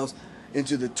themselves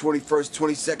into the 21st,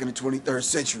 22nd, and 23rd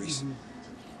centuries.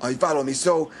 You follow me?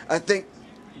 So I think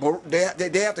they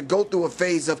have to go through a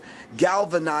phase of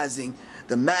galvanizing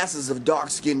the masses of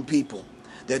dark-skinned people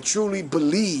that truly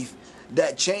believe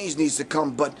that change needs to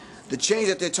come, but the change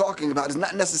that they're talking about is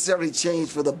not necessarily change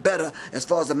for the better as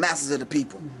far as the masses of the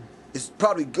people. It's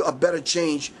probably a better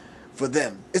change for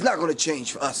them. It's not going to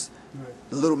change for us,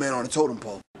 the little man on the totem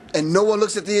pole. And no one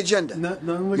looks at the agenda.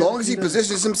 Long as he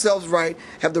positions himself right,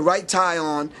 have the right tie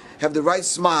on, have the right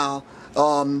smile,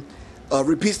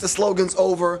 repeats the slogans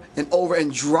over and over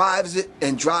and drives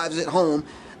it home,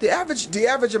 the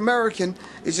average American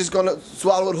is just going to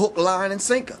swallow it hook, line, and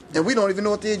sinker. And we don't even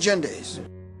know what the agenda is.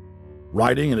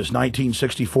 Writing in his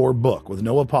 1964 book, With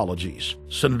No Apologies,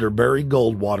 Senator Barry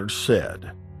Goldwater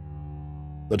said,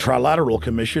 "The Trilateral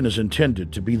Commission is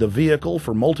intended to be the vehicle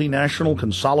for multinational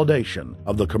consolidation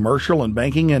of the commercial and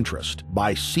banking interest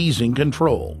by seizing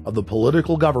control of the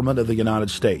political government of the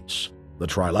United States. The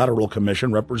Trilateral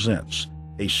Commission represents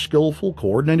a skillful,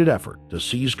 coordinated effort to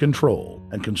seize control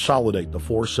and consolidate the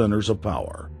four centers of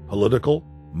power: political,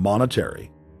 monetary,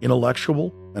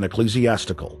 intellectual, and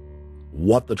ecclesiastical.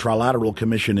 What the Trilateral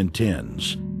Commission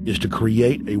intends is to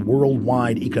create a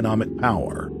worldwide economic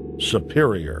power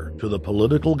superior to the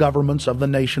political governments of the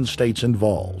nation-states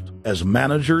involved. As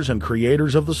managers and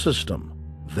creators of the system,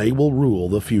 they will rule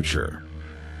the future."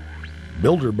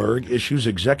 Bilderberg issues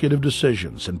executive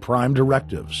decisions and prime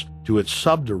directives to its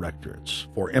subdirectorates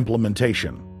for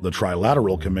implementation. The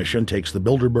Trilateral Commission takes the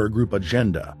Bilderberg Group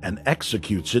agenda and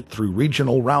executes it through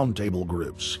regional roundtable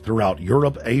groups throughout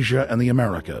Europe, Asia, and the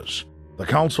Americas. The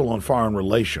Council on Foreign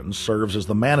Relations serves as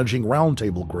the managing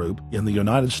roundtable group in the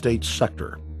United States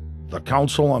sector. The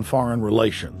Council on Foreign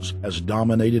Relations has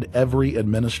dominated every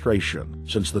administration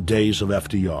since the days of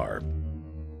FDR.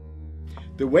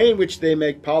 The way in which they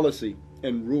make policy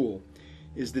and rule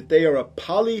is that they are a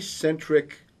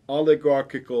polycentric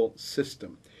oligarchical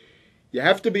system. You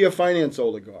have to be a finance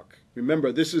oligarch.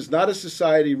 Remember, this is not a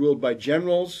society ruled by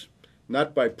generals,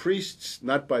 not by priests,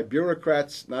 not by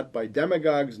bureaucrats, not by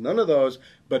demagogues, none of those,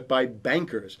 but by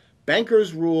bankers.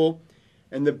 Bankers rule,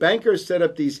 and the bankers set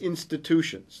up these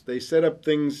institutions. They set up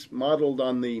things modeled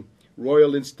on the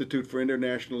Royal Institute for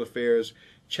International Affairs,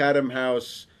 Chatham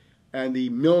House, and the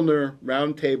Milner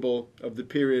Round Table of the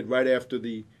period right after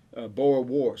the Boer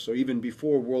War, so even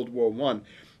before World War I.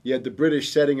 You had the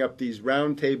British setting up these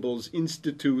round tables,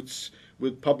 institutes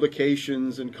with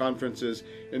publications and conferences,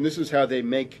 and this is how they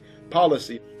make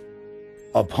policy.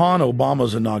 Upon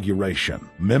Obama's inauguration,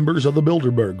 members of the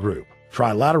Bilderberg Group,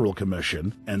 Trilateral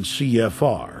Commission, and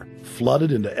CFR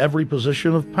flooded into every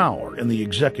position of power in the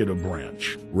executive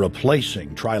branch,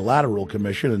 replacing Trilateral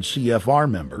Commission and CFR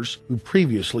members who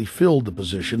previously filled the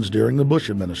positions during the Bush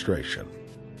administration.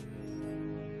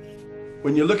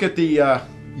 When you look at the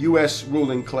U.S.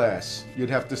 ruling class, you'd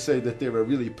have to say that they're a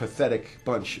really pathetic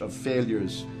bunch of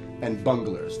failures and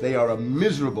bunglers. They are a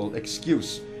miserable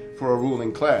excuse for a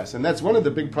ruling class. And that's one of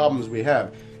the big problems we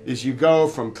have, is you go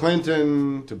from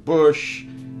Clinton to Bush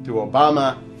to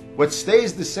Obama. What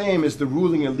stays the same is the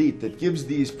ruling elite that gives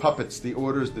these puppets the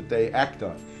orders that they act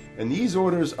on. And these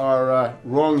orders are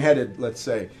wrong-headed, let's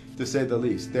say, to say the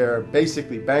least. They're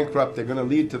basically bankrupt. They're going to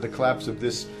lead to the collapse of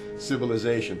this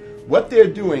civilization. What they're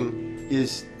doing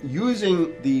is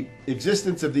using the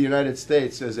existence of the United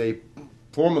States as a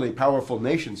formerly powerful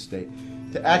nation state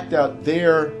to act out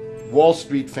their Wall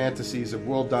Street fantasies of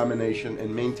world domination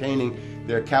and maintaining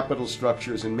their capital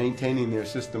structures and maintaining their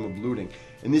system of looting.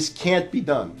 And this can't be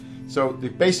done. So the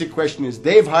basic question is,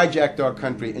 they've hijacked our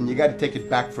country and you got to take it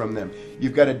back from them.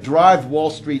 You've got to drive Wall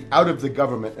Street out of the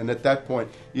government, and at that point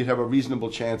you'd have a reasonable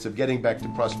chance of getting back to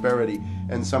prosperity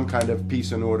and some kind of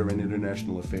peace and order in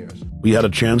international affairs. We had a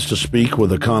chance to speak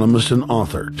with economist and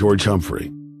author George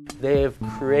Humphrey. They have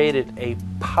created a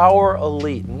power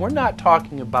elite, and we're not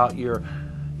talking about your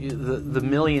the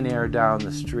millionaire down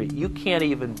the street. You can't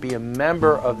even be a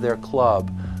member of their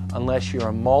club unless you're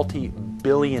a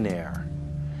multi-billionaire.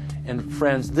 And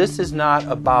friends, this is not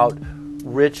about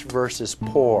rich versus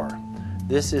poor.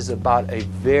 This is about a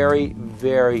very,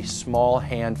 very small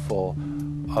handful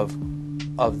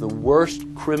of the worst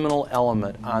criminal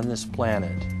element on this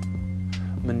planet,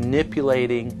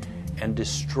 manipulating and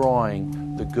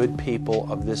destroying the good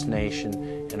people of this nation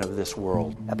and of this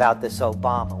world. About this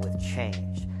Obama with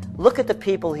change. Look at the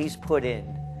people he's put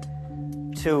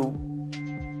in to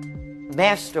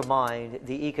mastermind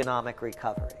the economic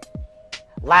recovery.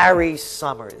 Larry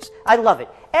Summers. I love it.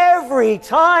 Every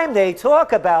time they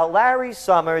talk about Larry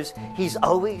Summers, he's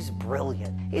always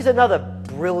brilliant. He's another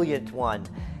brilliant one.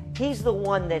 He's the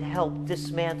one that helped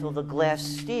dismantle the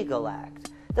Glass-Steagall Act,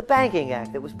 the banking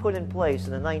act that was put in place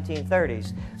in the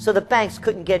 1930s, so the banks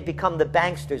couldn't become the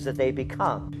banksters that they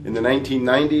become. In the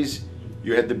 1990s,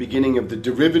 you had the beginning of the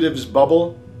derivatives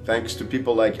bubble, thanks to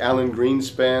people like Alan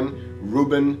Greenspan,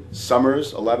 Rubin,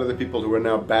 Summers, a lot of the people who are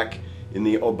now back in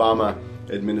the Obama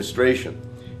administration.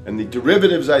 And the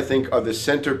derivatives, I think, are the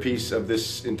centerpiece of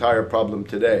this entire problem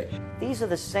today. These are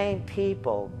the same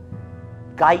people,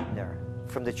 Geithner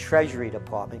from the Treasury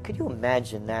Department. Could you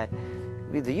imagine that?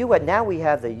 Now we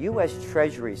have the U.S.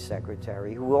 Treasury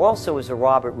Secretary, who also is a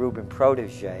Robert Rubin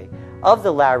protege of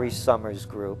the Larry Summers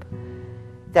group,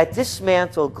 that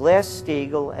dismantled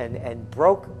Glass-Steagall and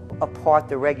broke apart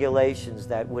the regulations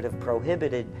that would have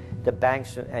prohibited the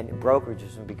banks and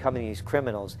brokerages from becoming these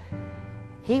criminals.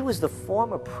 He was the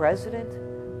former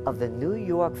president of the New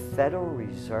York Federal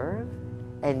Reserve,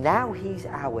 and now he's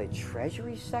our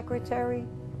Treasury Secretary.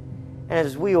 And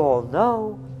as we all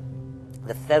know,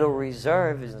 the Federal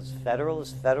Reserve is as federal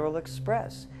as Federal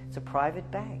Express. It's a private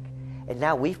bank. And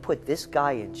now we've put this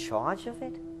guy in charge of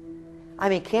it? I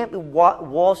mean,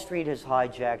 Wall Street has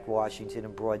hijacked Washington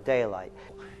in broad daylight.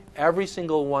 Every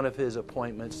single one of his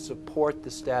appointments support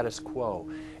the status quo.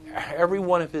 Every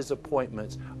one of his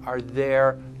appointments are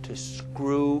there to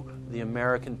screw the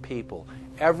American people.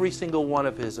 Every single one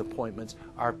of his appointments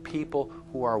are people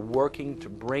who are working to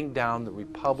bring down the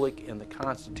Republic and the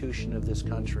Constitution of this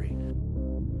country.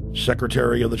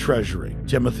 Secretary of the Treasury,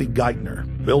 Timothy Geithner,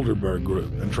 Bilderberg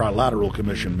Group and Trilateral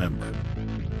Commission member.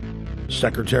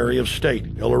 Secretary of State,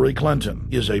 Hillary Clinton,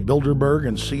 is a Bilderberg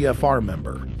and CFR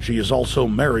member. She is also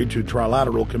married to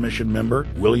Trilateral Commission member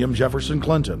William Jefferson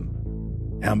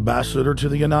Clinton. Ambassador to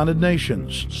the United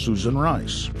Nations, Susan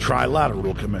Rice,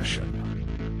 Trilateral Commission.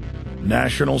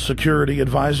 National Security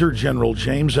Advisor General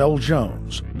James L.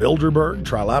 Jones, Bilderberg,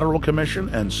 Trilateral Commission,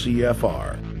 and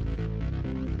CFR.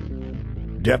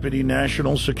 Deputy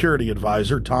National Security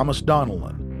Advisor Thomas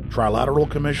Donilon, Trilateral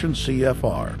Commission,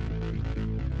 CFR.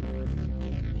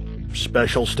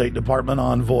 Special State Department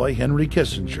Envoy Henry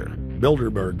Kissinger,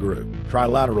 Bilderberg Group,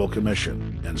 Trilateral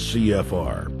Commission, and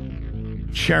CFR.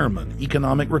 Chairman,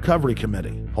 Economic Recovery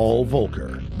Committee, Paul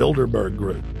Volcker, Bilderberg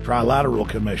Group, Trilateral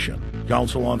Commission,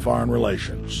 Council on Foreign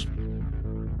Relations.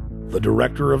 The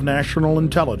Director of National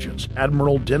Intelligence,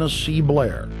 Admiral Dennis C.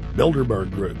 Blair,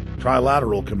 Bilderberg Group,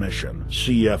 Trilateral Commission,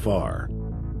 CFR.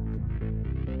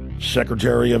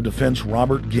 Secretary of Defense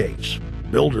Robert Gates,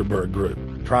 Bilderberg Group,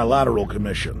 Trilateral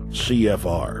Commission,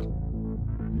 CFR.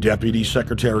 Deputy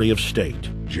Secretary of State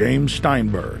James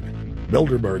Steinberg,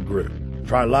 Bilderberg Group,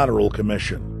 Trilateral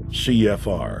Commission,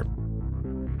 CFR.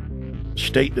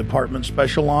 State Department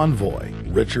Special Envoy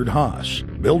Richard Haas,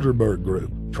 Bilderberg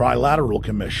Group, Trilateral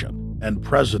Commission, and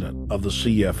President of the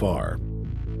CFR.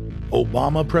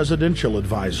 Obama Presidential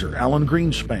Advisor Alan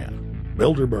Greenspan,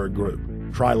 Bilderberg Group,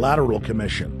 Trilateral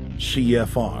Commission,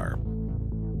 CFR.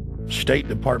 State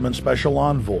Department Special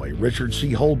Envoy Richard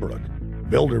C. Holbrooke,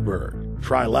 Bilderberg,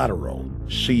 Trilateral,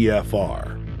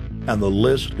 CFR. And the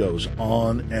list goes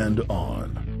on and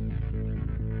on.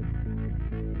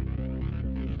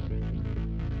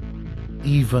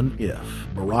 Even if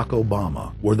Barack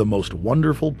Obama were the most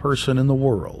wonderful person in the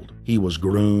world, he was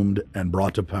groomed and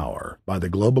brought to power by the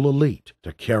global elite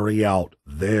to carry out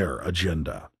their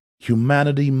agenda.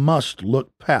 Humanity must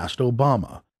look past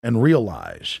Obama and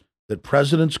realize that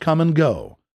presidents come and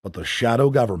go, but the shadow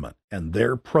government and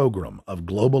their program of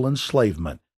global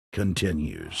enslavement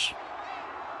continues.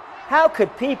 How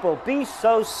could people be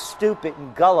so stupid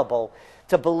and gullible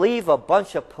to believe a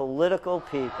bunch of political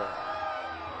people?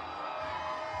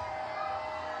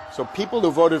 So people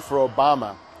who voted for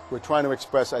Obama were trying to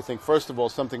express, I think, first of all,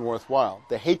 something worthwhile.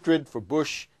 The hatred for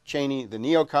Bush, Cheney, the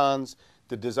neocons,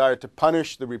 the desire to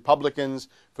punish the Republicans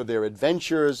for their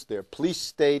adventures, their police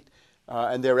state,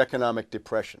 and their economic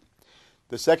depression.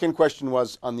 The second question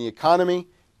was on the economy.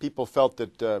 people felt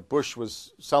that Bush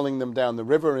was selling them down the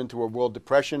river into a world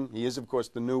depression. He is, of course,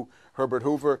 the new Herbert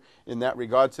Hoover in that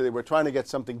regard, so they were trying to get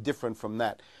something different from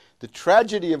that. The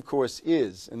tragedy, of course,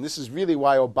 is, and this is really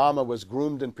why Obama was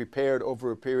groomed and prepared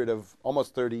over a period of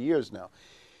almost 30 years now,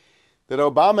 that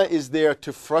Obama is there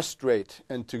to frustrate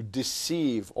and to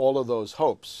deceive all of those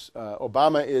hopes.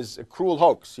 Obama is a cruel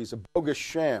hoax. He's a bogus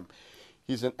sham.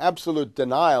 He's an absolute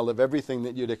denial of everything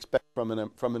that you'd expect from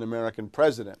an American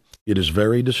president. It is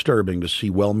very disturbing to see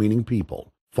well-meaning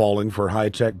people falling for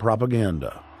high-tech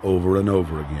propaganda over and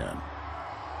over again.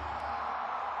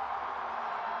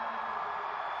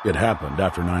 It happened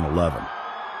after 9/11.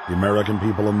 The American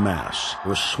people en masse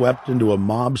were swept into a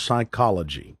mob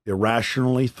psychology,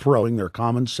 irrationally throwing their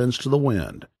common sense to the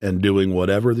wind and doing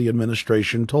whatever the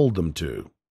administration told them to.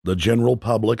 The general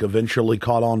public eventually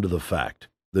caught on to the fact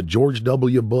that George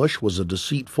W. Bush was a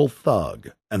deceitful thug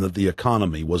and that the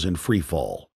economy was in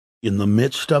freefall. In the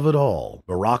midst of it all,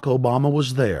 Barack Obama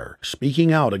was there,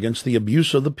 speaking out against the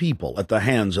abuse of the people at the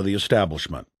hands of the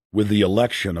establishment. With the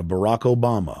election of Barack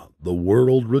Obama, the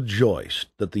world rejoiced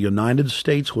that the United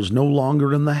States was no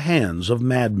longer in the hands of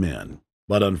madmen.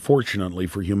 But unfortunately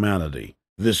for humanity,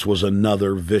 this was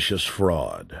another vicious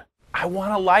fraud. I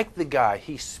want to like the guy.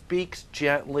 He speaks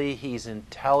gently, he's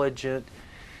intelligent,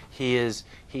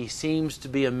 he seems to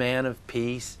be a man of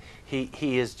peace.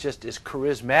 He is just as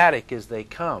charismatic as they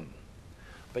come.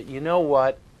 But you know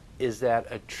what? Is that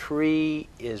a tree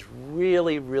is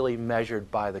really, really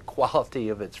measured by the quality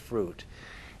of its fruit.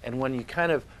 And when you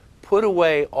kind of put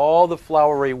away all the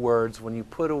flowery words, when you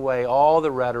put away all the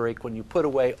rhetoric, when you put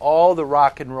away all the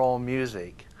rock and roll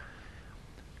music,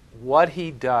 what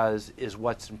he does is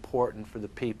what's important for the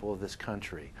people of this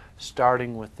country,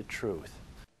 starting with the truth.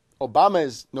 Obama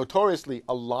is notoriously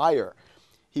a liar.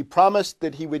 He promised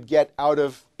that he would get out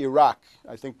of Iraq,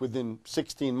 I think within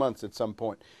 16 months at some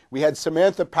point. We had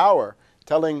Samantha Power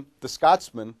telling the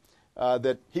Scotsman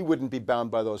that he wouldn't be bound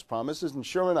by those promises, and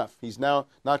sure enough, he's now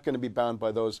not going to be bound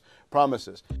by those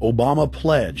promises. Obama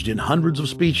pledged in hundreds of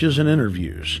speeches and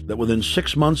interviews that within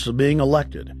 6 months of being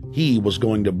elected, he was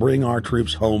going to bring our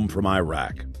troops home from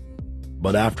Iraq.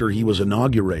 But after he was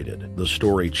inaugurated, the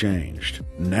story changed.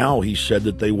 Now he said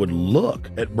that they would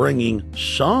look at bringing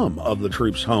some of the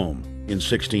troops home in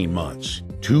 16 months.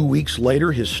 2 weeks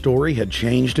later, his story had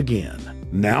changed again.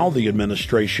 Now the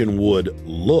administration would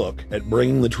look at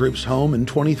bringing the troops home in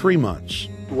 23 months.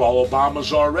 Well,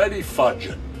 Obama's already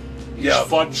fudging. He's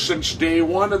fudged since day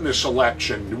one in this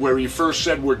election, where he first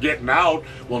said we're getting out.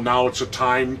 Well, now it's a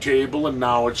timetable, and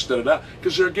now it's da-da-da,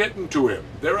 because they're getting to him.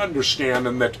 They're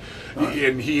understanding that,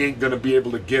 and he ain't going to be able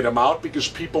to get him out because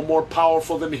people more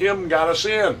powerful than him got us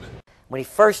in. When he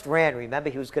first ran,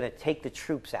 remember, he was going to take the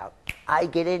troops out. I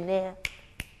get in there,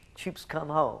 troops come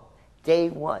home. Day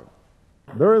one.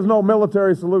 There is no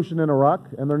military solution in Iraq,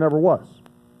 and there never was.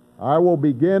 I will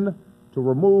begin to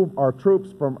remove our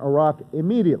troops from Iraq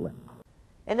immediately.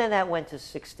 And then that went to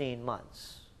 16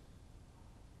 months.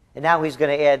 And now he's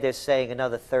going to add, they're saying,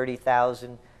 another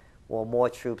 30,000 or more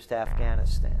troops to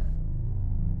Afghanistan.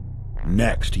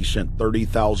 Next, he sent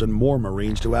 30,000 more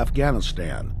Marines to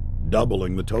Afghanistan,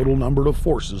 doubling the total number of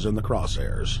forces in the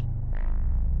crosshairs.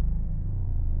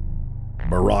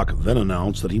 Barack then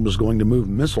announced that he was going to move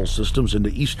missile systems into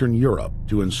Eastern Europe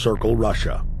to encircle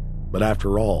Russia. But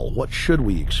after all, what should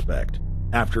we expect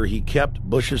after he kept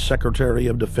Bush's Secretary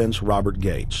of Defense Robert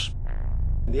Gates?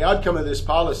 The outcome of this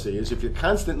policy is if you're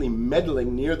constantly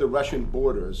meddling near the Russian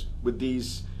borders with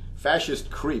these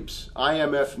fascist creeps,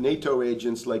 IMF NATO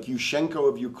agents like Yushchenko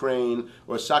of Ukraine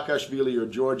or Saakashvili or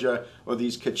Georgia, or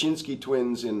these Kaczynski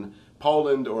twins in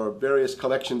Poland, or various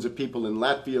collections of people in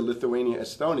Latvia, Lithuania,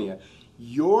 Estonia,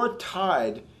 you're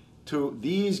tied to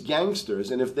these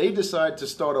gangsters, and if they decide to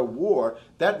start a war,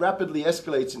 that rapidly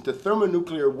escalates into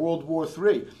thermonuclear World War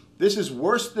III. This is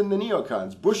worse than the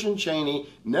neocons. Bush and Cheney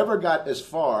never got as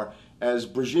far as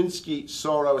Brzezinski,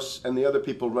 Soros, and the other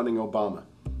people running Obama.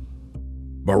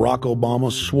 Barack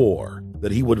Obama swore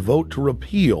that he would vote to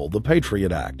repeal the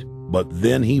Patriot Act, but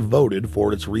then he voted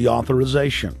for its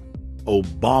reauthorization.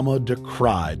 Obama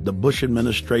decried the Bush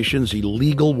administration's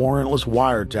illegal warrantless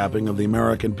wiretapping of the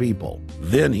American people.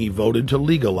 Then he voted to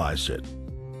legalize it.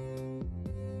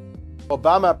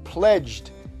 Obama pledged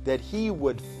that he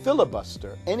would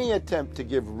filibuster any attempt to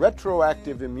give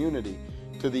retroactive immunity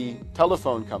to the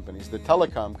telephone companies, the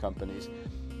telecom companies,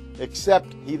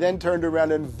 except he then turned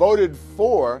around and voted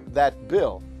for that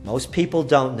bill. Most people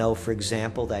don't know, for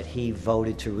example, that he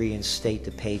voted to reinstate the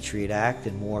Patriot Act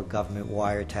and more government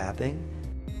wiretapping.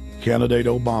 Candidate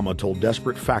Obama told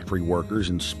desperate factory workers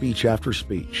in speech after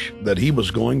speech that he was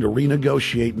going to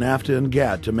renegotiate NAFTA and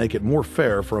GATT to make it more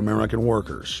fair for American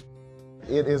workers.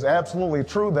 It is absolutely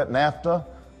true that NAFTA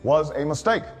was a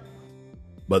mistake.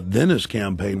 But then his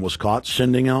campaign was caught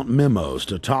sending out memos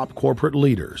to top corporate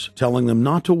leaders, telling them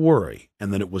not to worry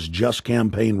and that it was just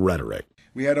campaign rhetoric.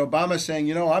 We had Obama saying,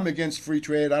 you know, I'm against free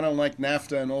trade. I don't like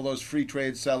NAFTA and all those free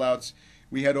trade sellouts.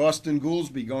 We had Austin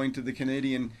Goolsbee going to the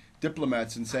Canadian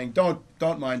diplomats and saying,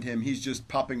 don't mind him. He's just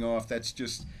popping off. That's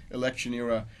just election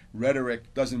era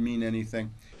rhetoric. Doesn't mean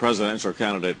anything. Presidential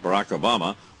candidate Barack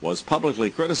Obama was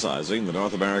publicly criticizing the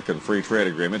North American Free Trade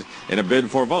Agreement in a bid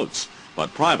for votes,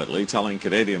 but privately telling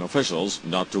Canadian officials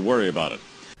not to worry about it.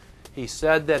 He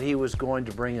said that he was going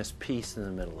to bring us peace in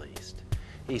the Middle East.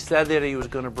 He said that he was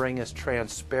going to bring us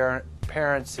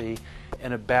transparency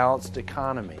and a balanced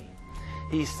economy.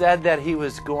 He said that he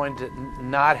was going to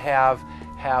not have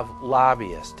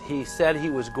lobbyists. He said he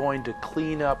was going to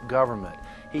clean up government.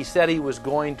 He said he was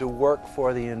going to work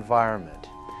for the environment.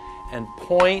 And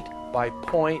point by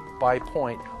point by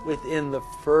point, within the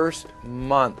first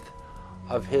month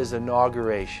of his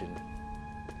inauguration,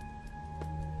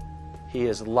 he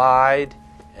has lied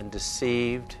and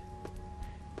deceived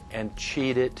and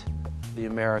cheated the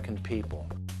American people.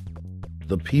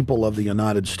 The people of the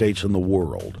United States and the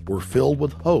world were filled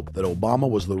with hope that Obama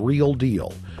was the real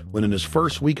deal when in his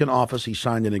first week in office he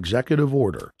signed an executive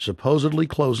order supposedly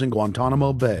closing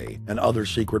Guantanamo Bay and other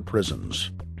secret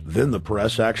prisons. Then the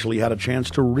press actually had a chance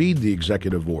to read the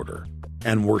executive order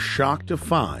and were shocked to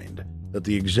find that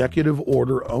the executive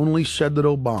order only said that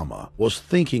Obama was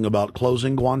thinking about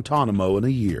closing Guantanamo in a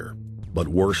year. But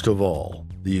worst of all,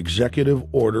 the executive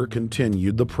order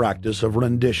continued the practice of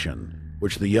rendition,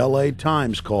 which the LA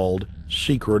Times called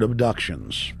secret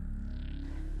abductions.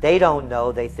 They don't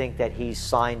know. They think that he's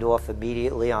signed off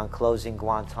immediately on closing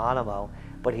Guantanamo,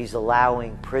 but he's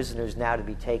allowing prisoners now to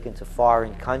be taken to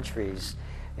foreign countries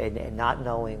and not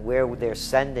knowing where they're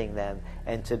sending them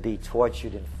and to be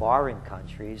tortured in foreign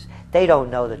countries. They don't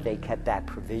know that they kept that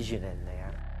provision in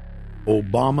there.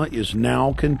 Obama is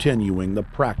now continuing the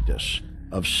practice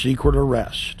of secret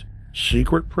arrest,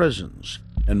 secret prisons,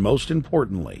 and most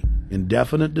importantly,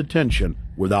 indefinite detention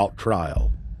without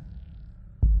trial.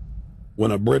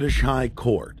 When a British High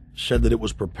Court said that it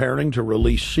was preparing to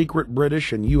release secret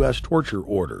British and U.S. torture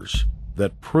orders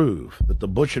that prove that the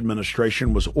Bush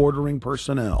administration was ordering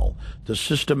personnel to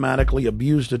systematically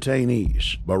abuse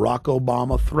detainees, Barack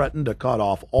Obama threatened to cut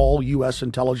off all U.S.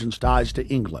 intelligence ties to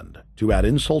England. To add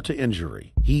insult to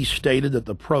injury, he stated that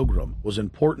the program was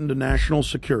important to national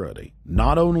security,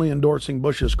 not only endorsing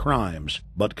Bush's crimes,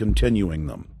 but continuing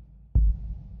them.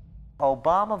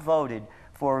 Obama voted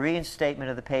for a reinstatement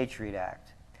of the Patriot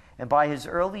Act. And by his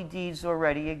early deeds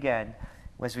already, again,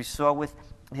 as we saw with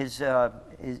the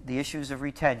issues of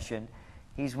retention,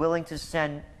 he's willing to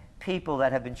send people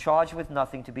that have been charged with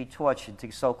nothing to be tortured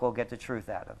to so-called get the truth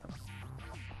out of them.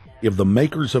 If the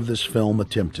makers of this film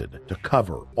attempted to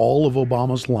cover all of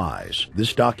Obama's lies,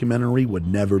 this documentary would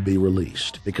never be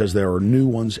released because there are new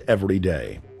ones every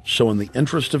day. So in the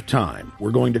interest of time,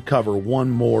 we're going to cover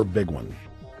one more big one.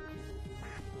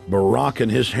 Barack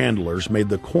and his handlers made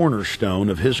the cornerstone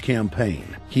of his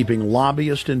campaign, keeping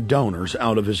lobbyists and donors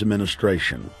out of his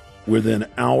administration. Within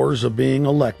hours of being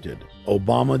elected,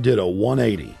 Obama did a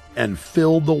 180 and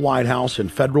filled the White House and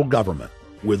federal government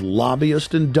with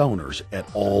lobbyists and donors at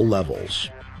all levels.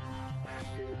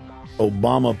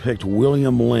 Obama picked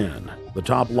William Lynn, the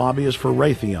top lobbyist for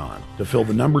Raytheon, to fill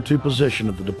the number 2 position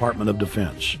at the Department of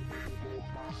Defense.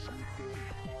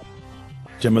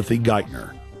 Timothy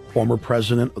Geithner, former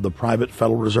president of the private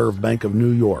Federal Reserve Bank of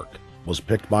New York, was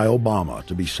picked by Obama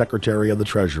to be Secretary of the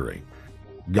Treasury.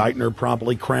 Geithner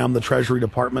promptly crammed the Treasury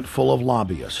Department full of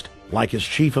lobbyists, like his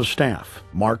chief of staff,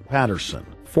 Mark Patterson,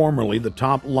 formerly the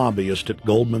top lobbyist at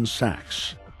Goldman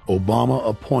Sachs. Obama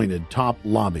appointed top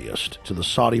lobbyist to the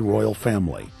Saudi royal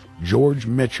family, George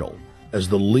Mitchell, as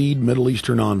the lead Middle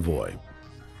Eastern envoy.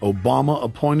 Obama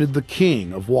appointed the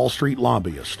king of Wall Street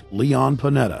lobbyists, Leon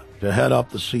Panetta, to head up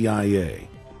the CIA.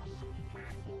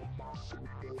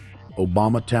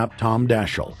 Obama tapped Tom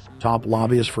Daschle, top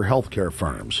lobbyist for healthcare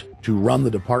firms, to run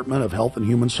the Department of Health and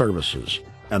Human Services,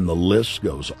 and the list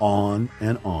goes on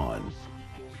and on.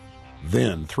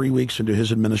 Then, 3 weeks into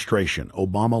his administration,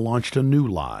 Obama launched a new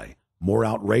lie, more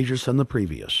outrageous than the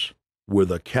previous.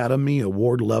 With Academy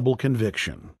Award-level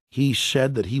conviction, he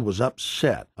said that he was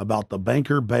upset about the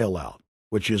banker bailout,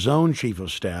 which his own chief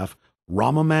of staff,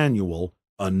 Rahm Emanuel,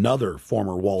 another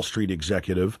former Wall Street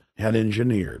executive, had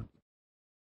engineered.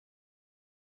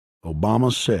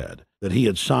 Obama said that he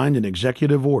had signed an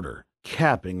executive order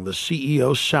capping the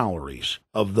CEO salaries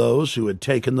of those who had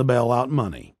taken the bailout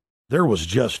money. There was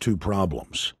just two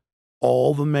problems.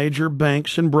 All the major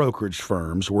banks and brokerage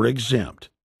firms were exempt,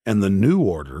 and the new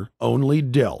order only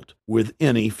dealt with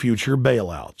any future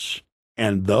bailouts.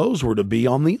 And those were to be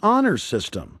on the honor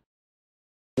system.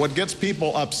 What gets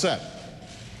people upset,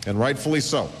 and rightfully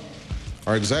so,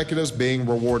 are executives being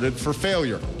rewarded for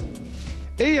failure.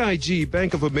 AIG,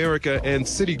 Bank of America, and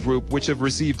Citigroup, which have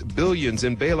received billions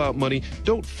in bailout money,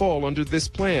 don't fall under this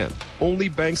plan. Only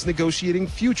banks negotiating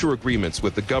future agreements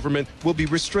with the government will be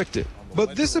restricted.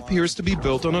 But this appears to be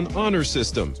built on an honor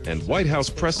system, and White House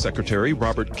Press Secretary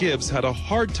Robert Gibbs had a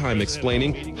hard time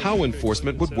explaining how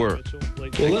enforcement would work.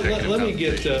 Well, let me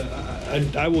get,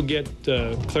 I will get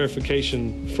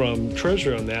clarification from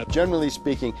Treasury on that. Generally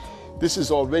speaking, this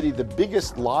is already the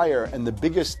biggest liar and the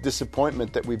biggest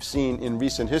disappointment that we've seen in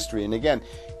recent history. And again,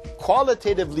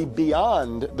 qualitatively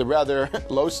beyond the rather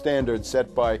low standards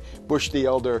set by Bush the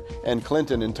Elder and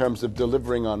Clinton in terms of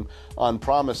delivering on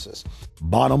promises.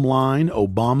 Bottom line,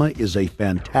 Obama is a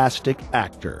fantastic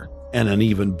actor and an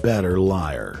even better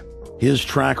liar. His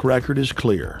track record is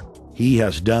clear. He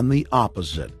has done the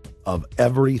opposite of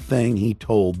everything he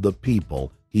told the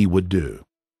people he would do.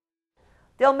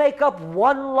 They'll make up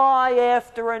one lie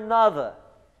after another.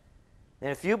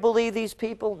 And if you believe these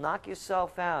people, knock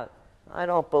yourself out. I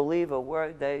don't believe a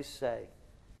word they say.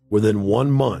 Within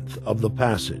 1 month of the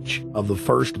passage of the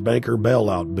first banker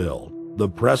bailout bill, the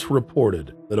press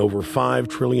reported that over $5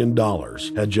 trillion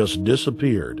had just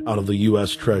disappeared out of the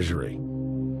U.S. Treasury.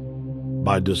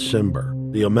 By December,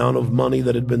 the amount of money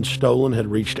that had been stolen had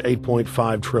reached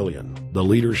 $8.5 trillion. The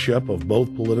leadership of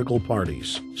both political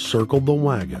parties circled the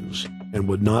wagons and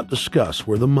would not discuss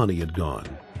where the money had gone.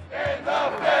 In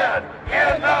the Fed!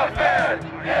 In the Fed!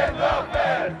 In the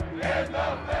Fed! In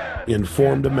the Fed!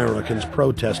 Informed Americans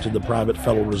protested the private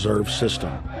Federal Reserve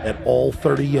System at all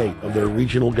 38 of their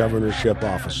regional governorship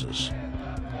offices.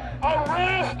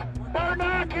 Arrest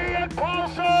Bernanke and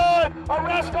Paulson!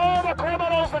 Arrest all the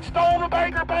criminals that stole the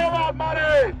banker bailout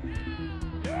money!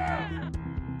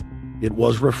 It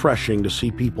was refreshing to see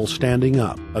people standing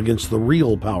up against the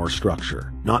real power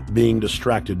structure, not being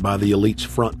distracted by the elite's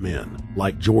frontmen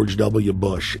like George W.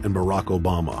 Bush and Barack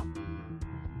Obama.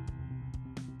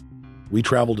 We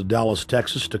traveled to Dallas,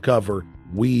 Texas to cover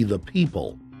We the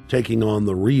People taking on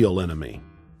the real enemy.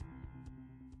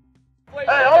 Hey,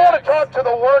 I want to talk to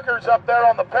the workers up there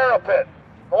on the parapet.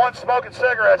 The ones smoking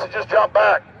cigarettes that just jumped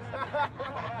back.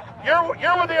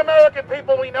 You're with the American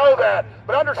people, we know that.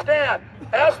 But understand,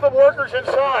 ask the workers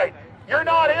inside. You're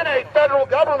not in a federal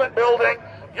government building.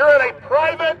 You're in a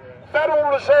private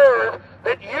Federal Reserve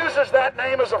that uses that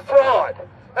name as a fraud.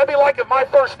 That'd be like if my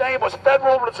first name was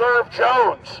Federal Reserve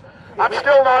Jones. I'm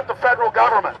still not the federal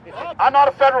government. I'm not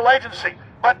a federal agency.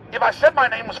 But if I said my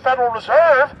name was Federal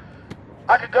Reserve,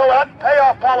 I could go out and pay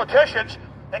off politicians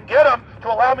and get them to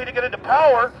allow me to get into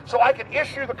power so I could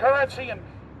issue the currency and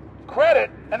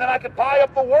credit, and then I could buy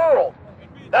up the world.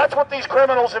 That's what these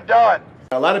criminals have done.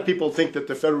 A lot of people think that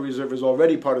the Federal Reserve is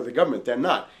already part of the government. They're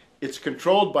not. It's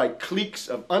controlled by cliques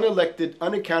of unelected,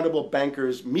 unaccountable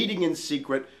bankers meeting in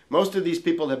secret. Most of these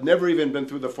people have never even been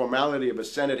through the formality of a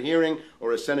Senate hearing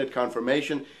or a Senate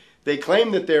confirmation. They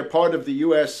claim that they're part of the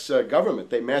U.S. government.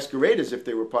 They masquerade as if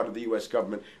they were part of the U.S.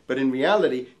 government. But in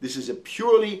reality, this is a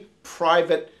purely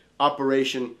private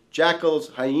operation. Jackals,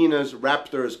 hyenas,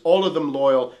 raptors, all of them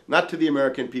loyal, not to the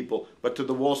American people, but to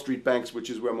the Wall Street banks, which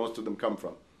is where most of them come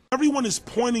from. Everyone is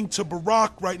pointing to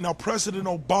Barack right now, President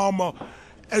Obama,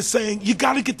 as saying, you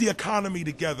got to get the economy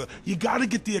together. You got to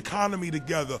get the economy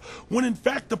together. When in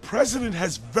fact, the president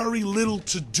has very little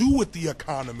to do with the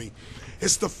economy.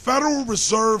 It's the Federal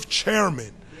Reserve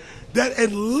chairman that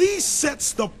at least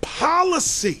sets the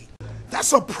policy.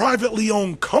 That's a privately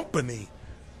owned company,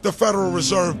 the Federal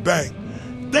Reserve Bank.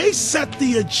 They set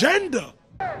the agenda.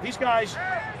 These guys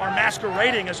are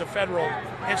masquerading as a federal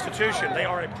institution. They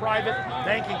are a private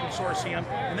banking consortium,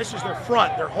 and this is their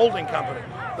front, their holding company.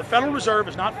 The Federal Reserve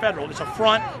is not federal. It's a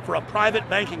front for a private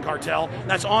banking cartel.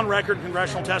 That's on record in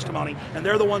congressional testimony, and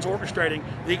they're the ones orchestrating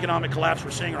the economic collapse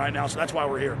we're seeing right now, so that's why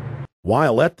we're here.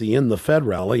 While at the End the Fed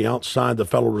rally outside the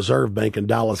Federal Reserve Bank in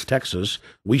Dallas, Texas,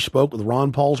 we spoke with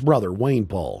Ron Paul's brother, Wayne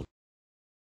Paul.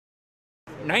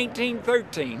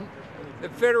 1913, the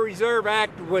Federal Reserve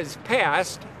Act was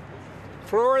passed,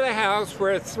 floor of the House,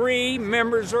 where 3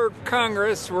 members of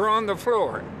Congress were on the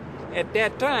floor. At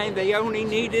that time, they only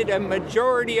needed a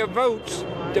majority of votes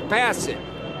to pass it.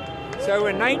 So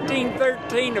in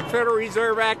 1913, the Federal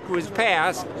Reserve Act was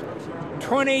passed.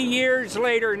 20 years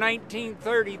later,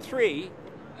 1933,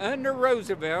 under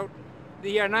Roosevelt,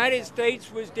 the United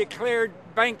States was declared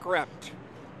bankrupt.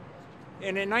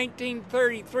 And in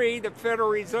 1933, the Federal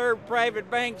Reserve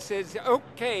private bank says,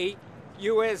 okay,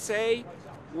 USA,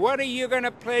 what are you going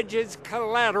to pledge as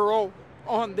collateral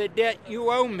on the debt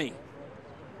you owe me?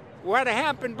 What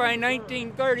happened by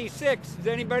 1936? Does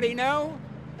anybody know?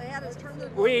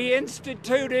 We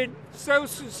instituted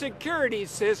Social Security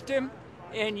system,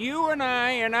 and you and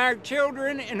I and our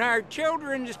children and our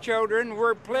children's children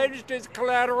were pledged as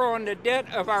collateral on the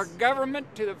debt of our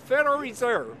government to the Federal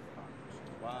Reserve.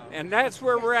 And that's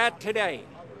where we're at today.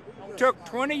 It took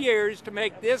 20 years to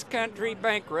make this country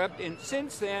bankrupt, and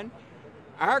since then,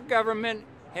 our government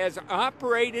has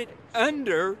operated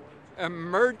under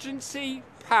emergency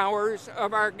powers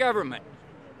of our government.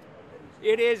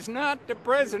 It is not the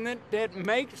president that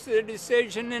makes the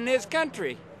decision in this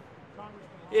country.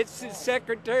 It's the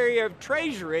Secretary of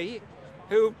Treasury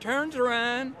who turns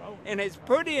around and is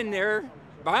put in there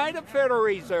by the Federal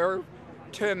Reserve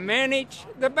to manage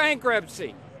the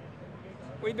bankruptcy.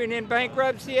 We've been in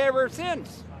bankruptcy ever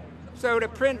since. So to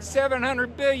print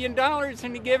 $700 billion and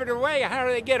to give it away, how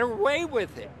do they get away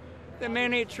with it? The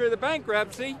manager of the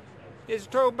bankruptcy is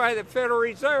told by the Federal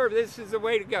Reserve this is the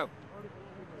way to go.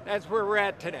 That's where we're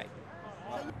at today.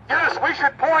 Yes, we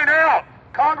should point out,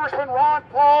 Congressman Ron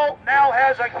Paul now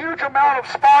has a huge amount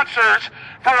of sponsors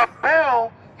for a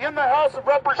bill in the House of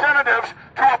Representatives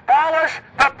to abolish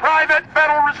the private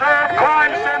Federal Reserve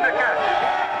crime syndicate.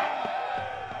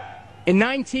 In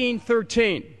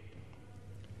 1913,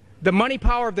 the money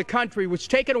power of the country was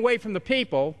taken away from the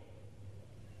people.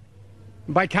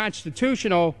 By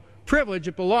constitutional privilege,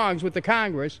 it belongs with the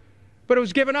Congress, but it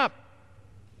was given up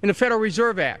in the Federal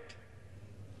Reserve Act.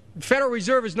 The Federal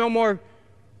Reserve is no more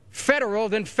federal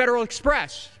than Federal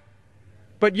Express,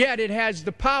 but yet it has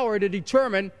the power to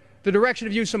determine the direction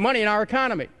of use of money in our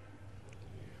economy.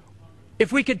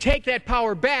 If we could take that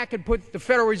power back and put the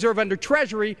Federal Reserve under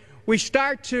Treasury, we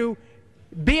start to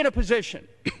be in a position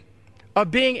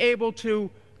of being able to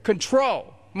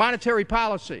control monetary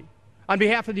policy on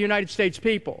behalf of the United States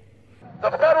people.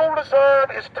 The Federal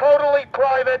Reserve is totally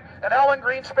private, and Alan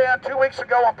Greenspan 2 weeks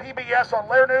ago on PBS on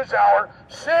Lair NewsHour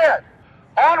said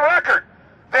on record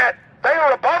that they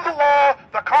are above the law,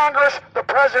 the Congress, the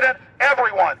President,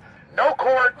 everyone. No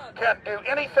court can do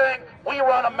anything. We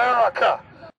run America.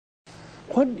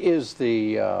 What is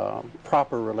the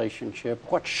proper relationship,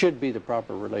 what should be the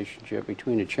proper relationship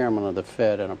between a chairman of the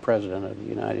Fed and a president of the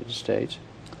United States?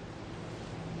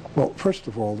 Well, first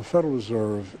of all, the Federal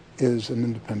Reserve is an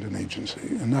independent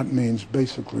agency, and that means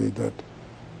basically that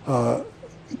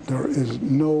there is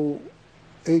no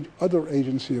other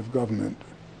agency of government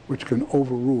which can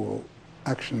overrule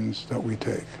actions that we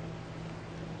take.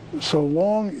 So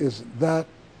long as that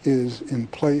is in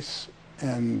place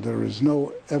and there is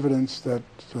no evidence that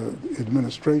the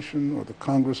administration or the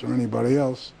Congress or anybody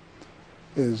else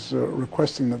is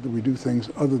requesting that we do things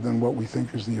other than what we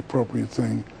think is the appropriate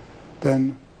thing,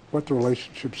 then what the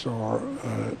relationships are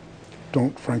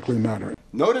don't frankly matter.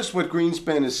 Notice what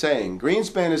Greenspan is saying.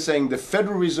 Greenspan is saying the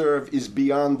Federal Reserve is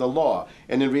beyond the law.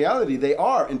 And in reality, they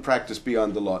are in practice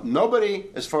beyond the law. Nobody,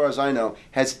 as far as I know,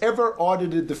 has ever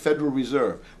audited the Federal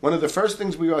Reserve. One of the first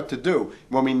things we ought to do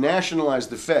when we nationalize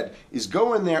the Fed is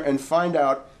go in there and find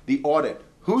out the audit.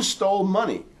 Who stole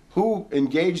money? Who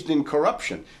engaged in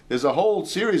corruption? There's a whole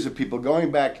series of people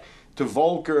going back to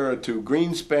Volcker, to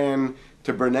Greenspan,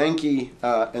 to Bernanke,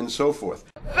 and so forth.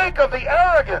 Think of the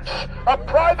arrogance of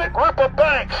private group of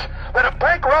banks that have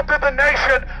bankrupted the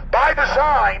nation by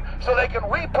design so they can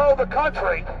repo the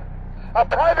country. A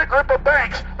private group of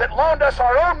banks that loaned us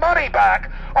our own money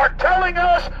back are telling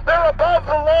us they're above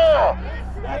the law.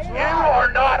 You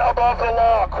are not above the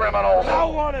law, criminals. No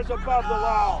one is above the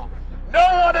law.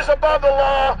 No one is above the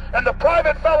law, and the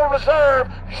private Federal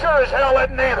Reserve sure as hell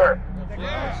isn't either.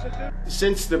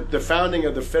 Since the founding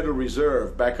of the Federal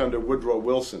Reserve back under Woodrow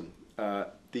Wilson,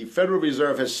 the Federal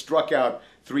Reserve has struck out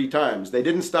 3 times. They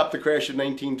didn't stop the crash of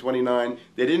 1929.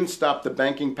 They didn't stop the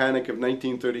banking panic of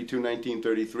 1932,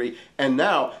 1933. And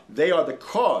now they are the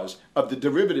cause of the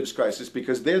derivatives crisis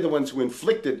because they're the ones who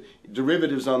inflicted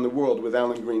derivatives on the world with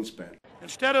Alan Greenspan.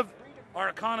 Instead of our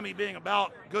economy being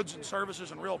about goods and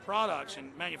services and real products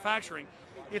and manufacturing,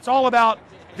 it's all about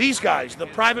these guys, the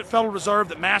private Federal Reserve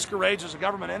that masquerades as a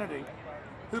government entity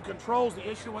who controls the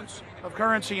issuance of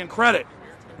currency and credit.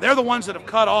 They're the ones that have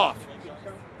cut off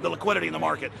the liquidity in the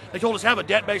market. They told us have a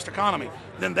debt-based economy.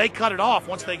 Then they cut it off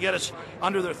once they get us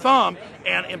under their thumb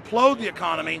and implode the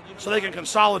economy so they can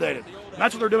consolidate it. And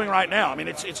that's what they're doing right now. I mean,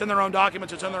 it's in their own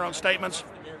documents, it's in their own statements.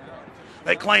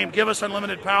 They claim, give us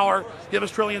unlimited power, give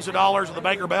us trillions of dollars with the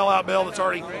banker bailout bill that's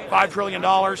already $5 trillion,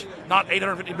 not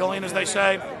 $850 billion as they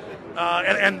say.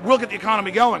 And we'll get the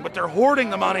economy going, but they're hoarding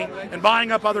the money and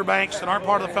buying up other banks that aren't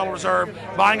part of the Federal Reserve,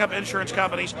 buying up insurance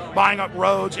companies, buying up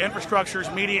roads,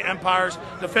 infrastructures, media empires,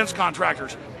 defense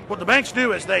contractors. What the banks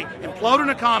do is they implode an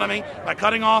economy by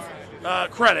cutting off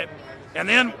credit, and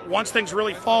then once things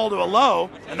really fall to a low,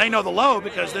 and they know the low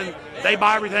because then they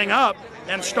buy everything up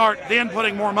and start then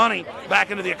putting more money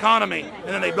back into the economy, and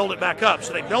then they build it back up.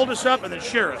 So they build us up and then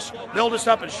shear us, build us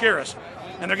up and shear us.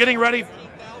 And they're getting ready.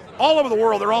 All over the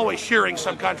world, they're always shearing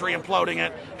some country, imploding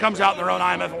it. Comes out in their own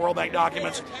IMF and World Bank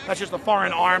documents. That's just the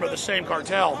foreign arm of the same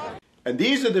cartel. And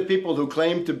these are the people who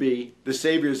claim to be the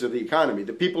saviors of the economy,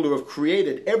 the people who have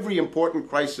created every important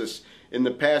crisis in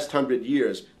the past 100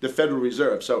 years, the Federal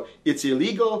Reserve. So it's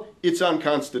illegal, it's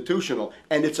unconstitutional,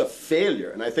 and it's a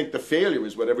failure. And I think the failure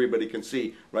is what everybody can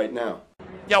see right now.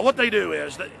 Yeah, what they do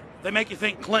is they make you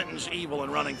think Clinton's evil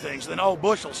in running things. Then, oh,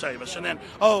 Bush will save us. And then,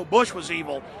 oh, Bush was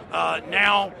evil.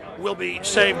 Now we'll be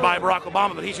saved by Barack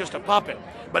Obama, but he's just a puppet.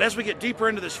 But as we get deeper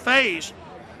into this phase,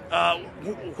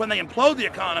 when they implode the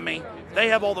economy, they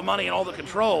have all the money and all the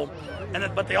control.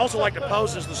 But they also like to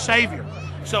pose as the savior.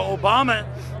 So Obama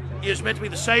is meant to be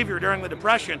the savior during the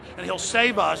Depression, and he'll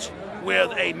save us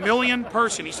with a 1 million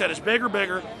person, he said, is bigger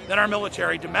than our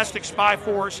military, domestic spy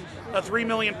force, a 3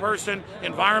 million person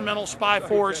environmental spy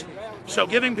force. So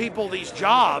giving people these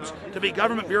jobs to be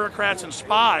government bureaucrats and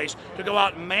spies to go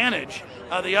out and manage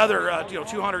the other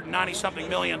 290-something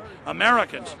million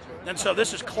Americans. And so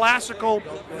this is classical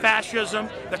fascism.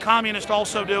 The communists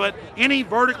also do it. Any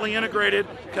vertically integrated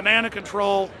command and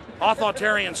control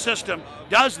authoritarian system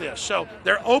does this. So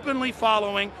they're openly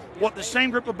following what the same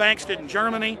group of banks did in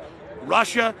Germany,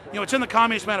 Russia. It's in the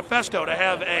Communist Manifesto to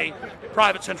have a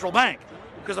private central bank,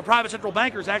 because the private central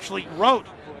bankers actually wrote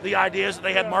the ideas that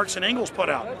they had Marx and Engels put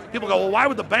out. People go, well, why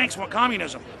would the banks want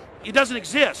communism? It doesn't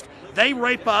exist. They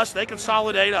rape us, they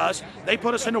consolidate us, they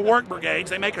put us into work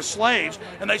brigades, they make us slaves,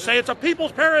 and they say it's a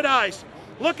people's paradise.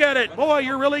 Look at it, boy,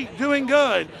 you're really doing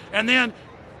good. And then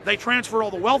they transfer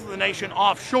all the wealth of the nation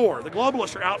offshore. The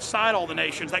globalists are outside all the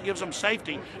nations. That gives them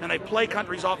safety, and they play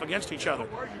countries off against each other.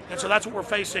 And so that's what we're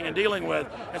facing and dealing with.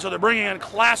 And so they're bringing in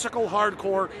classical,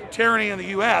 hardcore tyranny in the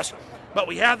U.S., but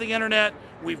we have the internet.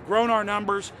 We've grown our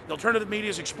numbers. The alternative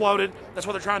media's exploded. That's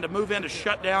why they're trying to move in to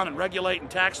shut down and regulate and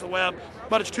tax the web,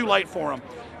 but it's too late for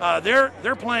them.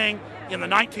 They're playing in the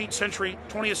 19th century,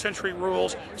 20th century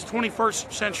rules. It's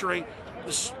 21st century,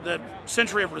 the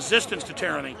century of resistance to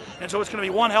tyranny. And so it's going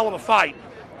to be one hell of a fight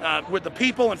with the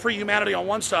people and free humanity on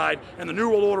one side and the New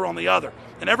World Order on the other.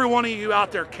 And every one of you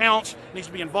out there counts, needs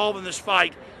to be involved in this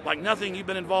fight like nothing you've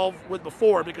been involved with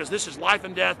before, because this is life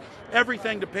and death.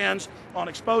 Everything depends on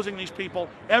exposing these people.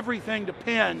 Everything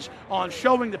depends on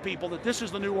showing the people that this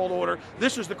is the New World Order,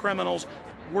 this is the criminals.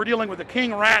 We're dealing with the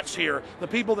king rats here, the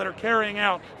people that are carrying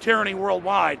out tyranny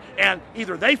worldwide. And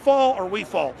either they fall or we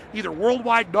fall. Either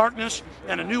worldwide darkness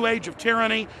and a new age of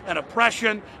tyranny and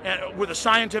oppression and with a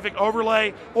scientific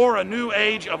overlay, or a new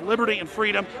age of liberty and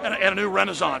freedom and a new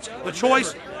renaissance. The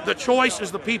choice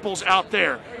is the people's out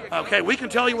there. Okay, we can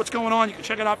tell you what's going on. You can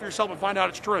check it out for yourself and find out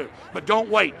it's true. But don't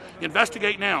wait.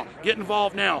 Investigate now. Get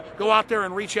involved now. Go out there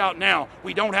and reach out now.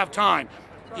 We don't have time.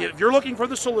 If you're looking for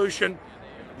the solution,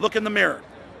 look in the mirror.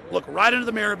 Look right into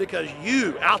the mirror, because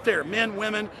you out there, men,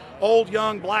 women, old,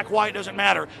 young, black, white, doesn't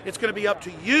matter. It's going to be up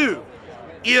to you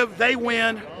if they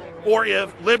win or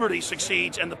if liberty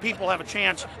succeeds and the people have a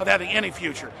chance of having any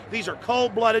future. These are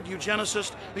cold-blooded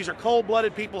eugenicists. These are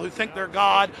cold-blooded people who think they're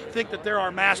God, think that they're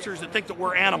our masters, that think that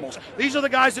we're animals. These are the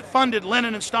guys that funded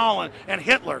Lenin and Stalin and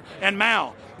Hitler and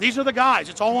Mao. These are the guys,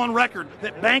 it's all on record,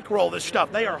 that bankroll this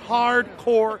stuff. They are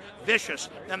hardcore vicious,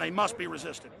 and they must be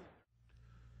resisted.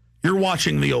 You're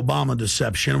watching the Obama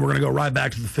deception. We're going to go right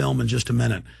back to the film in just a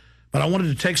minute. But I wanted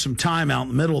to take some time out in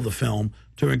the middle of the film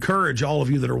to encourage all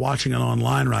of you that are watching it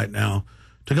online right now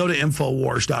to go to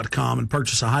Infowars.com and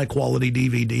purchase a high-quality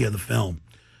DVD of the film.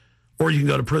 Or you can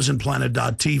go to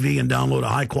prisonplanet.tv and download a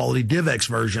high-quality DivX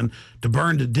version to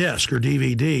burn to disc or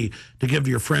DVD to give to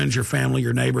your friends, your family,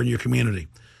 your neighbor, and your community.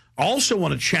 I also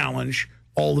want to challenge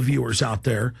all the viewers out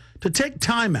there to take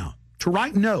time out, to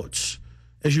write notes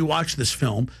as you watch this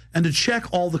film, and to check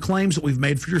all the claims that we've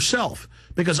made for yourself,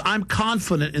 because I'm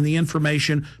confident in the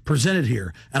information presented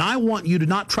here. And I want you to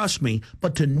not trust me,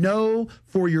 but to know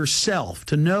for yourself,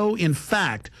 to know in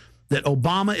fact that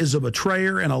Obama is a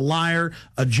betrayer and a liar,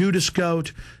 a Judas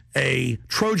goat, a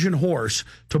Trojan horse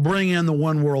to bring in the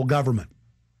one world government.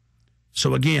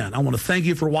 So again, I want to thank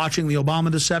you for watching The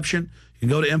Obama Deception. You can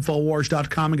go to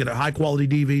Infowars.com and get a high-quality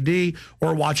DVD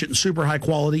or watch it in super high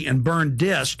quality and burn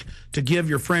disc to give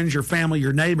your friends, your family,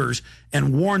 your neighbors,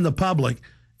 and warn the public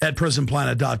at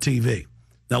prisonplanet.tv.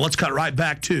 Now let's cut right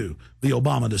back to The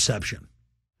Obama Deception.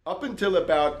 Up until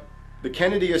about the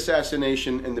Kennedy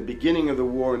assassination and the beginning of the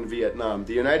war in Vietnam,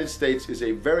 the United States is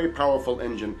a very powerful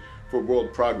engine for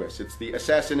world progress. It's the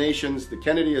assassinations, the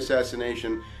Kennedy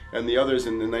assassination, and the others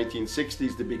in the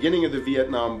 1960s, the beginning of the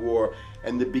Vietnam War,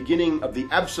 and the beginning of the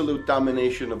absolute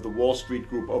domination of the Wall Street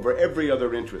Group over every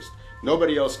other interest.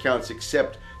 Nobody else counts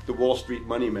except the Wall Street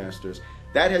money masters.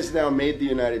 That has now made the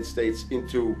United States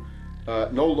into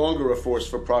no longer a force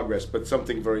for progress, but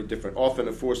something very different, often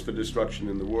a force for destruction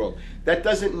in the world. That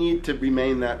doesn't need to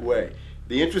remain that way.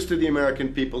 The interest of the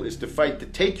American people is to fight to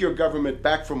take your government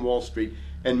back from Wall Street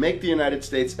and make the United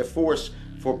States a force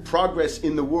for progress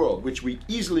in the world, which we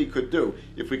easily could do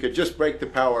if we could just break the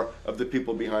power of the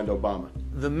people behind Obama.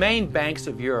 The main banks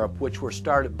of Europe, which were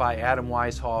started by Adam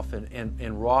Weishaupt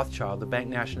and Rothschild, the Banque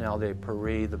Nationale de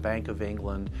Paris, the Bank of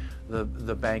England,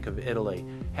 the Bank of Italy,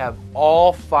 have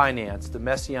all financed the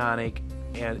messianic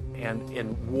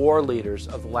and war leaders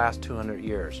of the last 200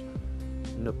 years.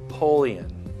 Napoleon,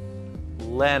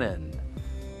 Lenin,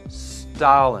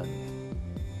 Stalin.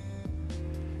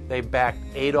 They backed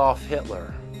Adolf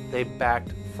Hitler. They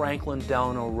backed Franklin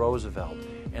Delano Roosevelt.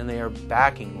 And they are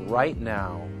backing right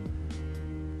now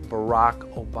Barack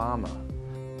Obama.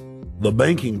 The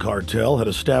banking cartel had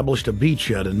established a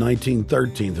beachhead in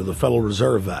 1913 through the Federal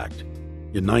Reserve Act.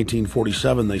 In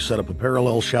 1947, they set up a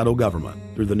parallel shadow government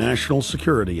through the National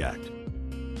Security Act.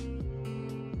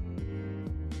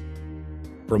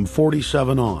 From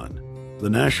 47 on, the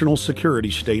national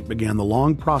security state began the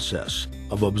long process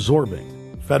of absorbing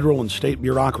federal and state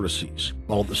bureaucracies,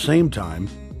 while at the same time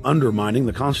undermining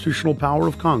the constitutional power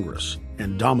of Congress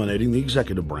and dominating the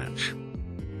executive branch.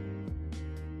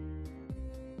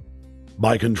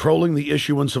 By controlling the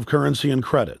issuance of currency and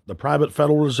credit, the private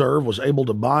Federal Reserve was able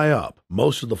to buy up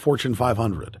most of the Fortune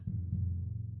 500.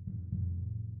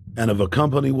 And if a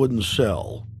company wouldn't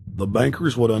sell, the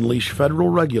bankers would unleash federal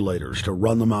regulators to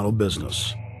run them out of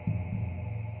business.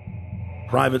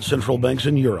 Private central banks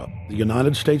in Europe, the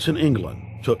United States, and England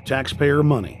took taxpayer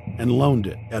money and loaned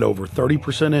it at over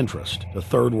 30% interest to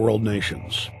third world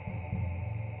nations.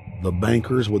 The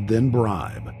bankers would then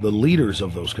bribe the leaders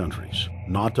of those countries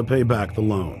not to pay back the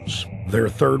loans. Their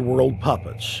third world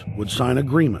puppets would sign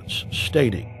agreements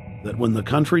stating that when the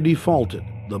country defaulted,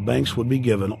 the banks would be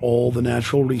given all the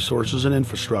natural resources and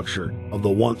infrastructure of the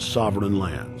once sovereign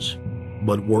lands.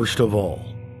 But worst of all,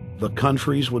 the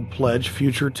countries would pledge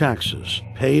future taxes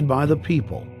paid by the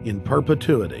people in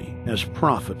perpetuity as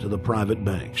profit to the private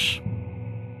banks.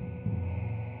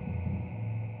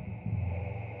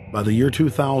 By the year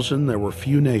 2000, there were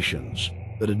few nations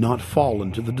that had not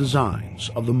fallen to the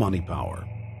designs of the money power.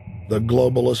 The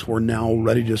globalists were now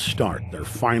ready to start their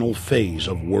final phase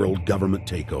of world government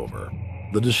takeover,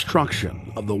 the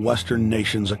destruction of the Western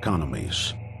nations'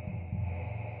 economies.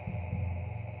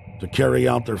 To carry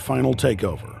out their final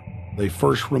takeover, they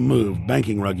first removed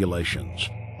banking regulations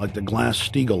like the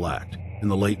Glass-Steagall Act in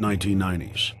the late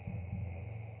 1990s.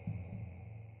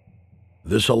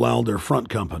 This allowed their front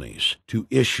companies to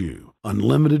issue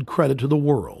unlimited credit to the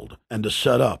world and to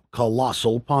set up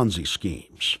colossal Ponzi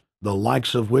schemes, the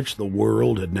likes of which the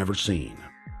world had never seen.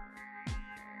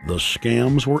 The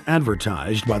scams were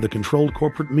advertised by the controlled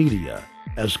corporate media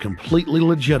as completely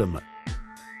legitimate.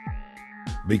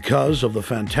 Because of the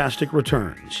fantastic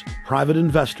returns, private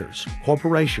investors,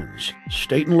 corporations,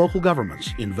 state and local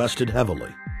governments invested heavily.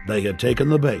 They had taken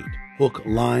the bait, hook,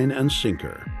 line, and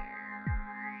sinker.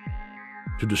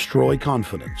 To destroy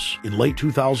confidence, in late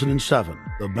 2007,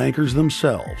 the bankers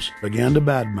themselves began to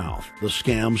badmouth the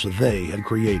scams they had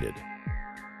created.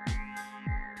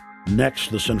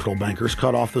 Next, the central bankers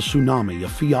cut off the tsunami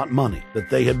of fiat money that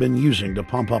they had been using to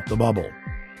pump up the bubble.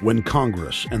 When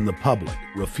Congress and the public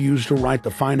refused to write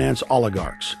the finance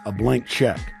oligarchs a blank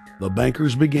check, the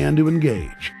bankers began to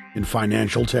engage in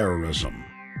financial terrorism.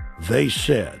 They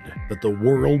said that the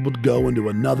world would go into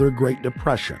another Great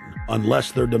Depression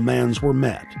unless their demands were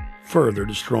met, further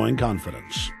destroying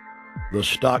confidence. The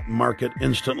stock market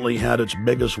instantly had its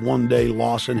biggest one-day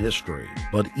loss in history,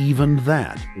 but even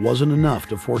that wasn't enough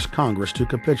to force Congress to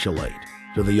capitulate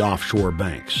to the offshore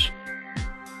banks.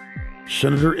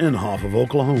 Senator Inhofe of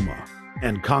Oklahoma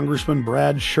and Congressman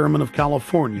Brad Sherman of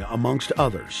California, amongst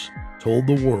others, told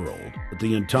the world that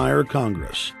the entire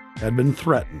Congress had been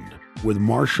threatened with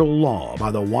martial law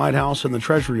by the White House and the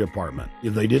Treasury Department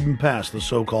if they didn't pass the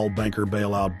so-called banker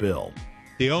bailout bill.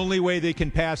 The only way they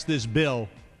can pass this bill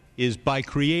is by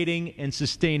creating and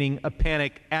sustaining a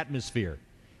panic atmosphere.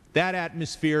 That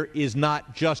atmosphere is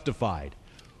not justified.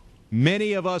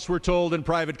 Many of us were told in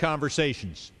private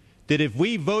conversations that if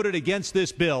we voted against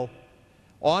this bill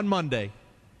on Monday,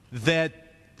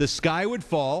 that the sky would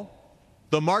fall,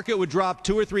 the market would drop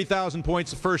 2,000 or 3,000 points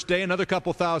the first day, another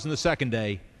couple thousand the second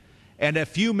day, and a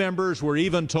few members were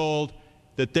even told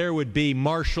that there would be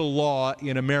martial law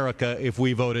in America if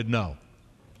we voted no.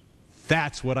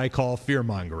 That's what I call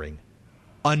fear-mongering.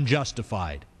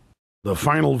 Unjustified. The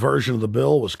final version of the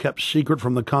bill was kept secret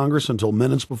from the Congress until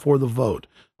minutes before the vote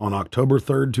on October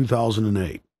 3,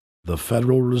 2008. The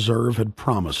Federal Reserve had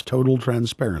promised total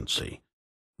transparency,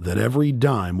 that every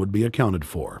dime would be accounted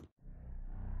for.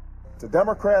 To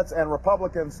Democrats and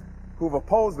Republicans who've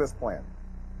opposed this plan,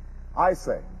 I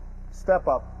say, step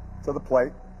up to the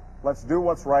plate. Let's do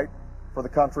what's right for the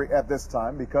country at this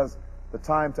time, because the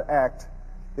time to act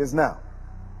is now.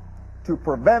 To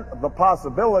prevent the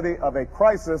possibility of a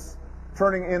crisis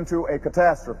turning into a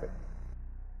catastrophe.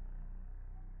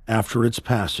 After its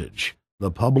passage, the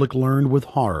public learned with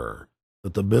horror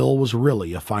that the bill was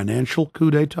really a financial coup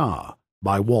d'etat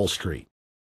by Wall Street.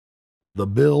 The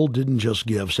bill didn't just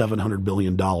give $700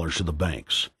 billion to the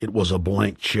banks. It was a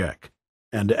blank check.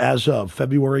 And as of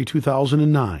February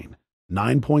 2009,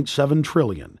 $9.7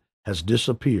 trillion has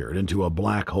disappeared into a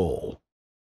black hole.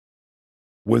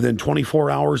 Within 24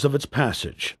 hours of its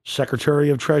passage, Secretary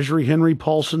of Treasury Henry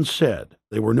Paulson said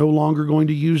they were no longer going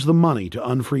to use the money to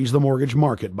unfreeze the mortgage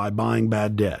market by buying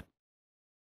bad debt.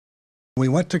 We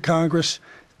went to Congress.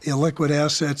 Illiquid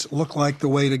assets look like the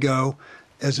way to go.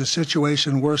 As the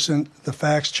situation worsened, the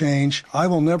facts change. I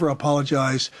will never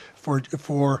apologize for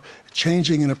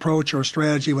changing an approach or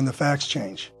strategy when the facts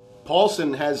change.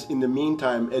 Paulson has, in the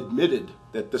meantime, admitted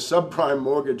that the subprime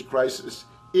mortgage crisis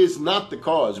is not the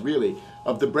cause, really,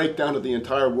 of the breakdown of the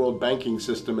entire world banking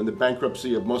system and the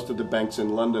bankruptcy of most of the banks in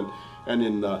London and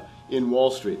in Wall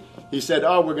Street. He said,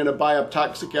 we're going to buy up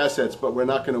toxic assets, but we're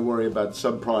not going to worry about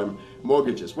subprime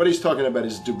mortgages. What he's talking about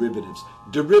is derivatives.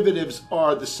 Derivatives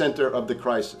are the center of the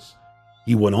crisis.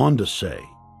 He went on to say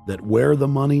that where the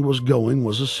money was going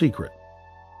was a secret.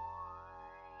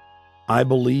 I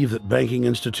believe that banking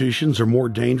institutions are more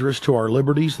dangerous to our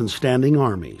liberties than standing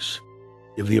armies.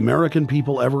 If the American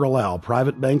people ever allow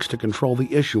private banks to control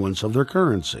the issuance of their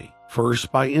currency, first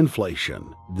by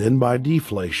inflation, then by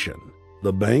deflation,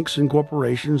 the banks and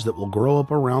corporations that will grow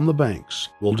up around the banks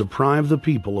will deprive the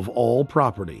people of all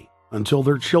property until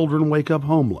their children wake up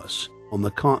homeless on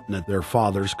the continent their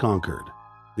fathers conquered.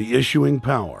 The issuing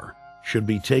power should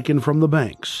be taken from the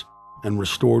banks and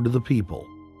restored to the people,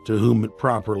 to whom it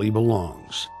properly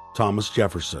belongs. Thomas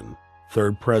Jefferson,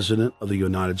 3rd President of the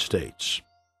United States.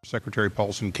 Secretary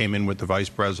Paulson came in with the Vice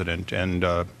President and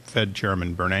Fed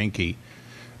Chairman Bernanke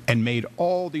and made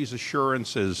all these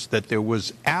assurances that there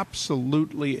was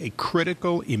absolutely a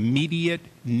critical, immediate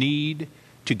need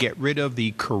to get rid of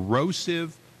the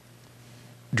corrosive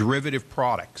derivative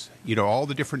products, all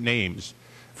the different names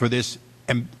for this,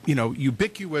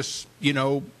 ubiquitous,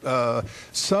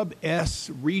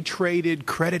 sub-S retraded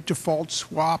credit default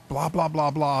swap, blah, blah, blah,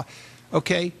 blah.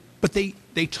 Okay? But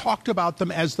they talked about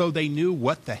them as though they knew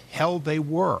what the hell they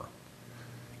were.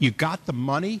 You got the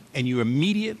money and you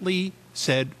immediately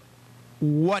said,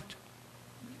 what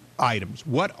items,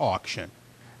 what auction?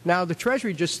 Now, the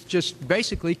Treasury just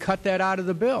basically cut that out of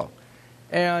the bill.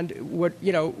 And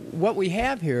what we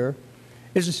have here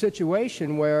is a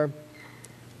situation where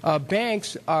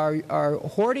banks are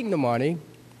hoarding the money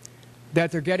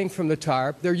that they're getting from the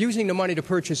TARP. They're using the money to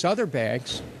purchase other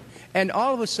banks. And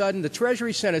all of a sudden, the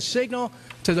Treasury sent a signal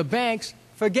to the banks,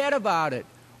 forget about it.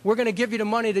 We're going to give you the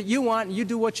money that you want, and you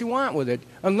do what you want with it.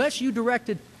 Unless you direct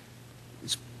it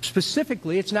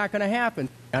specifically, it's not going to happen.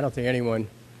 I don't think anyone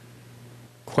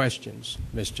questions,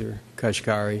 Mr.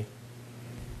 Kashkari,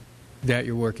 that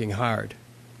you're working hard.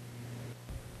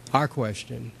 Our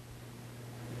question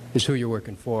is who you're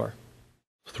working for.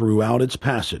 Throughout its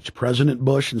passage, President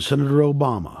Bush and Senator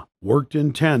Obama worked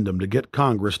in tandem to get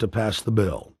Congress to pass the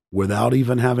bill, without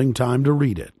even having time to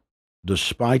read it,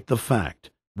 despite the fact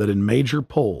that in major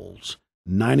polls,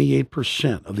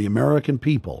 98% of the American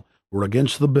people were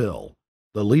against the bill.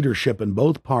 The leadership in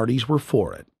both parties were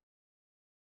for it.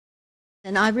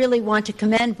 And I really want to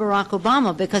commend Barack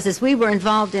Obama, because as we were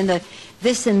involved in the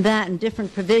this and that and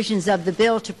different provisions of the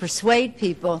bill to persuade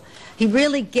people, he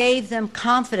really gave them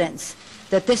confidence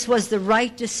that this was the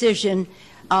right decision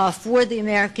for the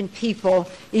American people,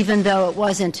 even though it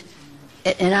wasn't,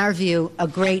 in our view, a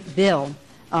great bill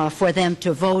for them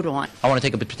to vote on. I want to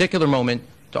take a particular moment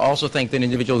to also thank an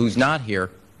individual who's not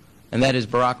here, and that is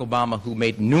Barack Obama, who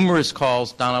made numerous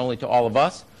calls not only to all of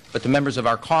us, but to members of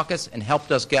our caucus and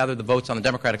helped us gather the votes on the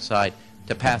Democratic side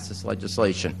to pass this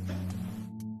legislation.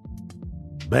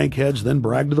 Bankheads then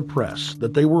bragged to the press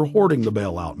that they were hoarding the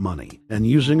bailout money and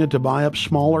using it to buy up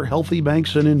smaller, healthy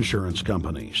banks and insurance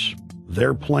companies.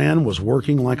 Their plan was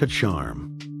working like a charm.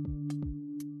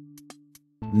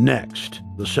 Next,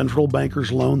 the central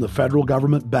bankers loaned the federal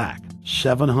government back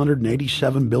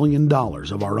 $787 billion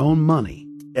of our own money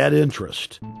at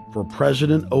interest for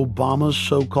President Obama's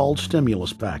so-called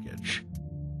stimulus package.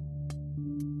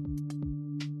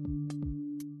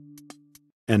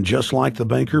 And just like the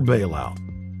banker bailout,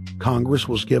 Congress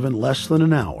was given less than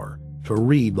an hour to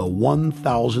read the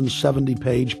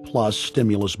 1,070-page-plus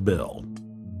stimulus bill.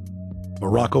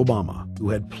 Barack Obama, who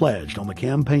had pledged on the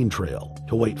campaign trail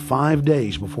to wait 5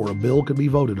 days before a bill could be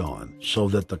voted on so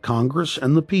that the Congress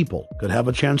and the people could have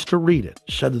a chance to read it,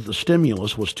 said that the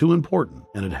stimulus was too important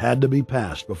and it had to be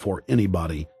passed before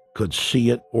anybody could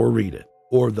see it or read it,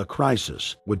 or the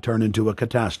crisis would turn into a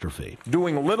catastrophe.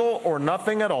 Doing little or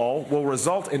nothing at all will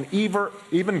result in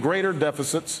even greater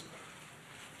deficits,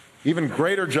 even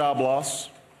greater job loss,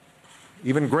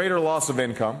 even greater loss of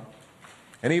income,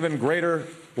 and even greater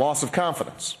loss of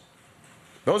confidence.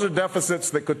 Those are deficits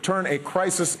that could turn a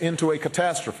crisis into a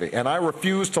catastrophe, and I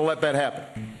refuse to let that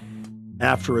happen.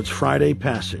 After its Friday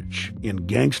passage, in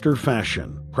gangster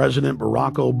fashion, President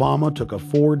Barack Obama took a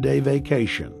 4-day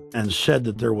vacation and said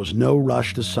that there was no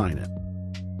rush to sign it.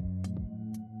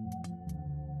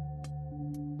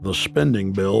 The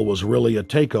spending bill was really a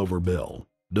takeover bill,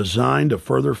 designed to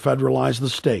further federalize the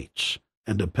states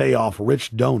and to pay off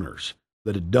rich donors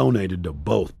that had donated to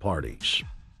both parties.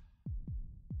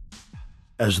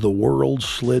 As the world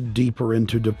slid deeper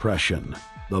into depression,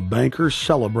 the bankers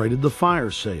celebrated the fire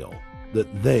sale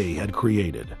that they had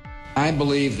created. I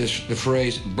believe the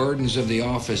phrase burdens of the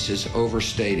office is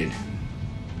overstated.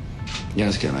 Yeah,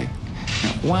 it's kind of like,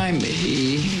 why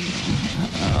me?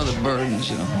 Oh, the burdens,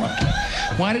 you know.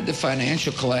 Why did the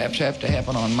financial collapse have to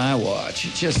happen on my watch?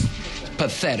 It's just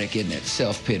pathetic, isn't it?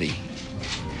 Self-pity.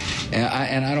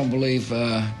 And I don't believe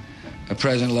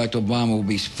President-elect Obama will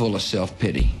be full of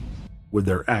self-pity. With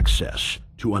their access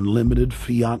to unlimited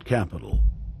fiat capital,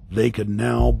 they could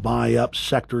now buy up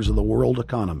sectors of the world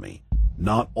economy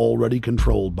not already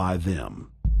controlled by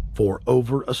them. For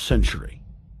over a century,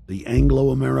 the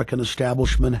Anglo-American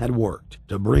establishment had worked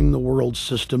to bring the world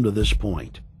system to this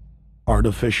point: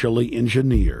 artificially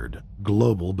engineered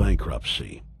global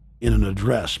bankruptcy. In an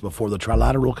address before the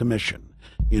Trilateral Commission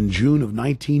in June of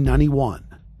 1991,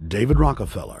 David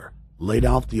Rockefeller laid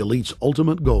out the elite's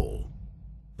ultimate goal.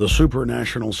 The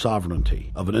supranational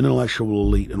sovereignty of an intellectual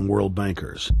elite and world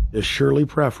bankers is surely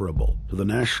preferable to the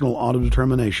national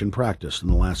autodetermination practiced in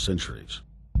the last centuries.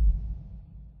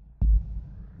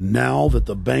 Now that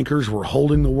the bankers were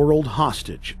holding the world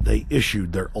hostage, they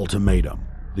issued their ultimatum.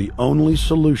 The only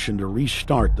solution to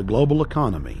restart the global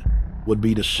economy would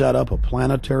be to set up a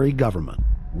planetary government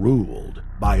ruled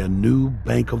by a new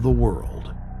Bank of the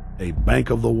World, a Bank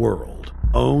of the World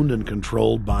owned and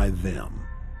controlled by them.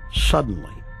 Suddenly,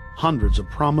 hundreds of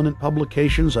prominent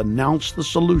publications announced the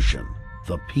solution: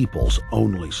 the people's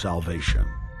only salvation.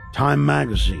 Time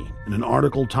magazine, in an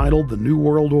article titled "The New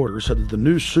World Order," said that the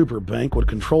new super bank would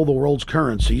control the world's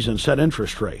currencies and set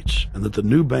interest rates, and that the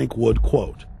new bank would,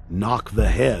 quote, knock the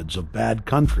heads of bad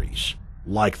countries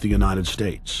like the United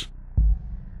States.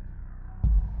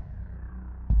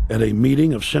 At a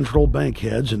meeting of central bank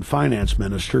heads and finance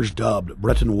ministers dubbed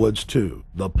Bretton Woods II,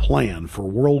 the plan for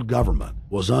world government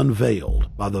was unveiled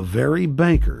by the very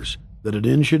bankers that had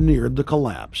engineered the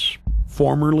collapse.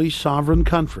 Formerly sovereign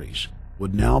countries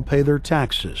would now pay their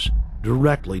taxes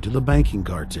directly to the banking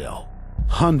cartel.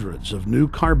 Hundreds of new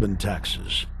carbon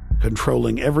taxes,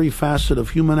 controlling every facet of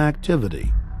human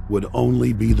activity, would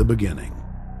only be the beginning.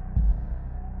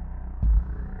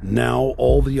 Now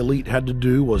all the elite had to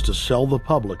do was to sell the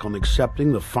public on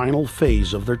accepting the final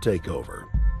phase of their takeover.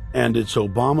 And it's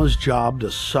Obama's job to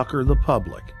sucker the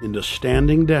public into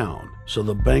standing down so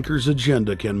the bankers'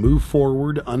 agenda can move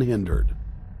forward unhindered.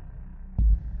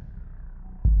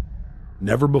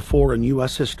 Never before in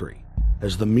U.S. history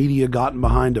has the media gotten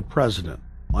behind a president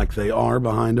like they are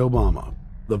behind Obama.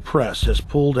 The press has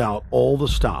pulled out all the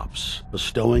stops,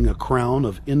 bestowing a crown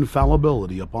of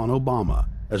infallibility upon Obama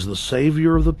as the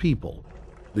savior of the people.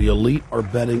 The elite are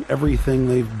betting everything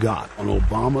they've got on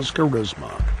Obama's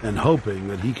charisma and hoping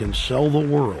that he can sell the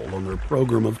world on their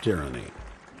program of tyranny.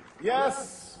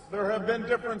 Yes, there have been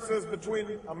differences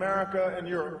between America and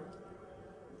Europe.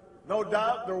 No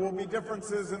doubt there will be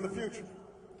differences in the future.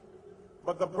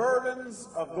 But the burdens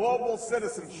of global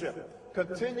citizenship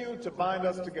continue to bind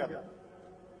us together.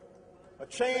 A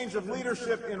change of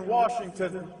leadership in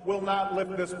Washington will not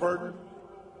lift this burden.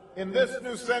 In this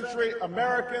new century,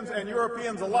 Americans and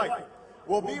Europeans alike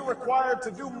will be required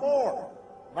to do more,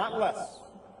 not less.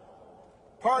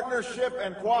 Partnership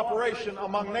and cooperation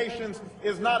among nations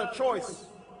is not a choice.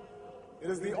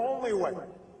 It is the only way.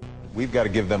 We've got to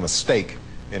give them a stake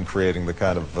in creating the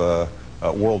kind of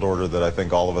world order that I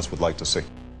think all of us would like to see.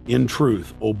 In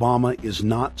truth, Obama is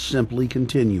not simply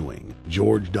continuing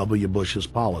George W. Bush's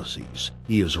policies.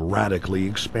 He is radically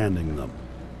expanding them.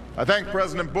 I thank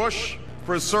President Bush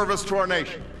for his service to our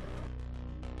nation.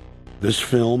 This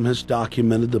film has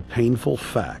documented the painful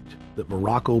fact that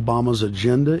Barack Obama's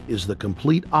agenda is the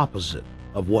complete opposite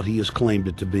of what he has claimed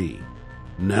it to be.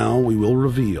 Now we will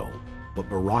reveal what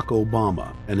Barack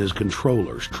Obama and his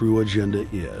controllers' true agenda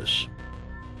is.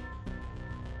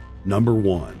 Number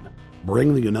 1.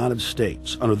 Bring the United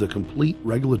States under the complete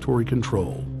regulatory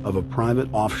control of a private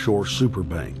offshore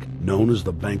superbank known as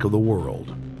the Bank of the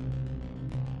World.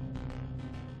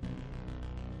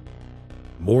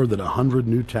 More than 100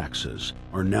 new taxes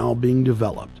are now being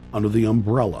developed under the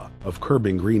umbrella of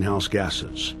curbing greenhouse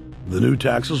gases. The new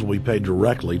taxes will be paid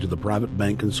directly to the private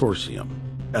bank consortium.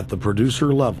 At the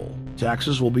producer level,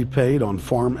 taxes will be paid on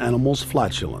farm animals'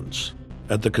 flatulence.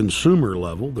 At the consumer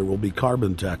level, there will be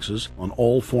carbon taxes on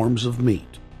all forms of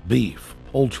meat, beef,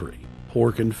 poultry,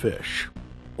 pork, and fish.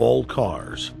 All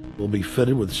cars will be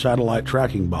fitted with satellite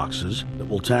tracking boxes that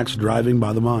will tax driving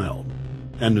by the mile.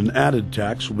 And an added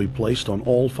tax will be placed on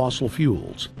all fossil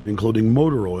fuels, including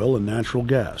motor oil and natural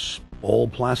gas. All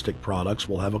plastic products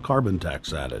will have a carbon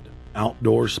tax added.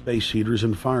 Outdoor space heaters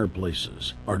and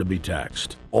fireplaces are to be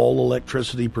taxed. All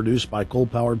electricity produced by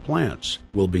coal-powered plants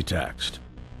will be taxed.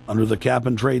 Under the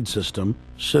cap-and-trade system,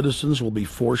 citizens will be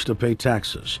forced to pay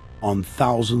taxes on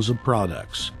thousands of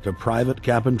products to private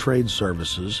cap-and-trade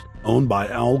services owned by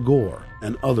Al Gore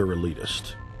and other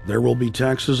elitists. There will be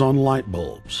taxes on light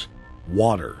bulbs,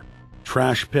 water,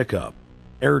 trash pickup,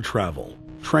 air travel,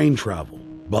 train travel,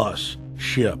 bus,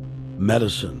 ship,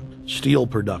 medicine, steel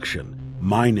production,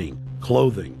 mining,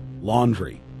 clothing,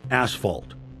 laundry,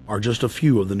 asphalt are just a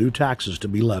few of the new taxes to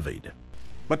be levied.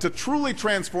 But to truly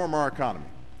transform our economy,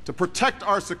 to protect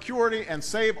our security and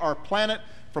save our planet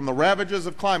from the ravages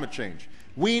of climate change,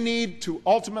 we need to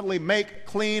ultimately make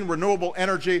clean, renewable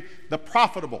energy the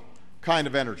profitable kind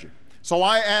of energy. So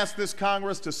I ask this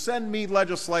Congress to send me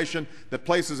legislation that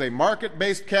places a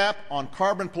market-based cap on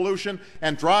carbon pollution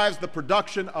and drives the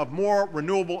production of more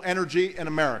renewable energy in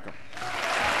America.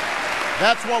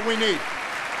 That's what we need.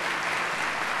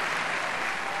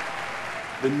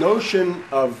 The notion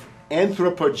of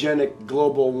anthropogenic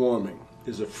global warming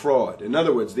is a fraud. In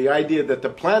other words, the idea that the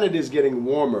planet is getting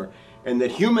warmer and that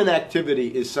human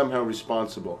activity is somehow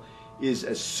responsible is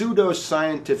a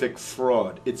pseudo-scientific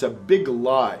fraud. It's a big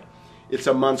lie. It's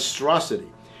a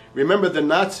monstrosity. Remember the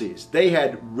Nazis, they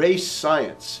had race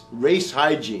science, race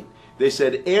hygiene. They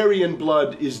said Aryan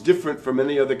blood is different from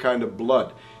any other kind of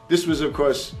blood. This was, of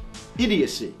course,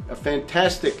 idiocy, a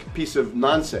fantastic piece of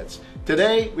nonsense.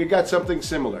 Today, we got something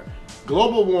similar.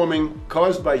 Global warming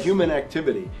caused by human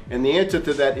activity, and the answer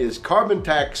to that is carbon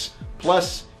tax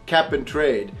plus cap and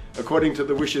trade, according to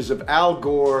the wishes of Al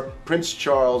Gore, Prince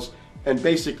Charles, and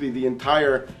basically the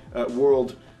entire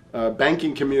world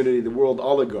banking community, the world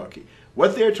oligarchy.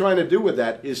 What they're trying to do with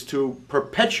that is to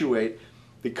perpetuate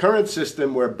the current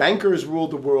system where bankers rule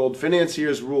the world,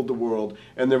 financiers rule the world,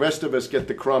 and the rest of us get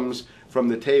the crumbs from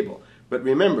the table. But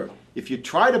remember, if you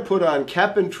try to put on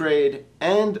cap and trade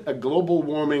and a global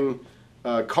warming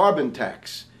carbon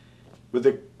tax with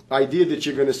the idea that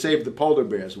you're going to save the polar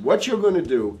bears, what you're going to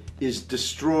do is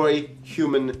destroy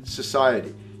human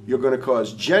society. You're going to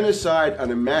cause genocide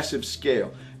on a massive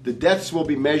scale. The deaths will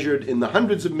be measured in the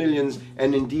hundreds of millions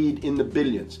and indeed in the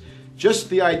billions. Just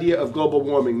the idea of global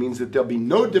warming means that there'll be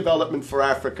no development for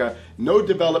Africa, no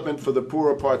development for the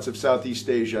poorer parts of Southeast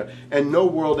Asia, and no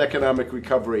world economic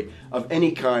recovery of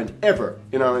any kind ever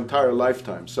in our entire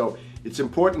lifetime. So it's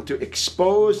important to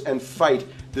expose and fight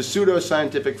the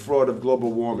pseudo-scientific fraud of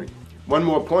global warming. One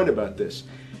more point about this.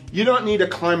 You don't need a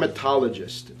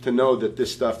climatologist to know that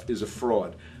this stuff is a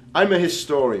fraud. I'm a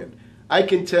historian. I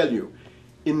can tell you,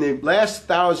 in the last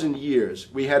 1,000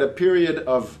 years, we had a period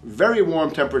of very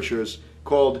warm temperatures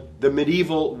called the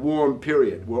medieval warm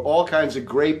period, where all kinds of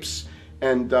grapes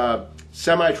and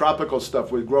semi-tropical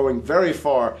stuff was growing very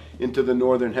far into the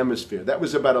northern hemisphere. That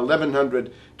was about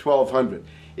 1100, 1200.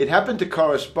 It happened to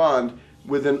correspond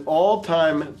with an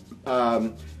all-time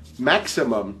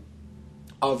maximum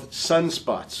of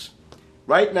sunspots.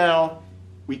 Right now,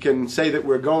 we can say that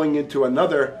we're going into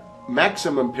another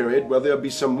maximum period where there'll be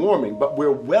some warming, but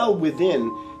we're well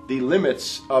within the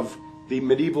limits of the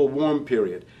medieval warm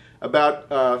period. About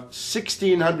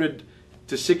 1600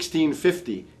 to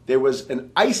 1650, there was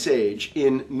an ice age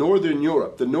in northern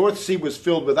Europe. The North Sea was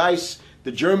filled with ice.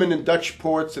 The German and Dutch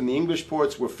ports and the English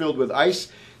ports were filled with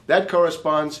ice. That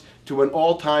corresponds to an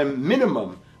all-time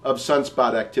minimum of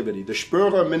sunspot activity, the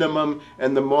Spörer minimum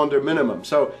and the Maunder minimum.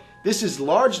 So this is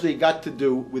largely got to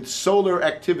do with solar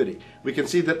activity. We can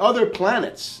see that other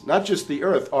planets, not just the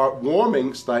Earth, are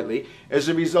warming slightly as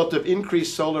a result of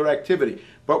increased solar activity.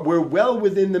 But we're well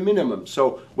within the minimum.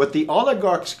 So what the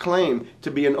oligarchs claim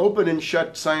to be an open and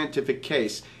shut scientific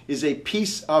case is a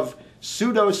piece of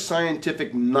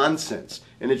pseudo-scientific nonsense,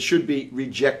 and it should be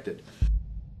rejected.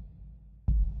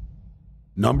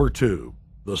 Number 2.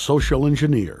 The social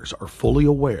engineers are fully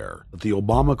aware that the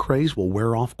Obama craze will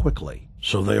wear off quickly,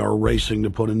 so they are racing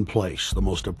to put in place the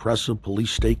most oppressive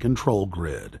police state control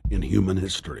grid in human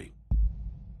history.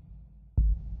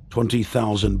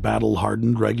 20,000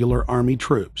 battle-hardened regular Army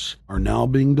troops are now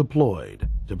being deployed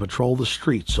to patrol the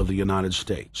streets of the United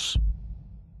States.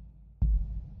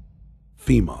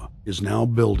 FEMA is now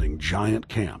building giant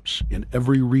camps in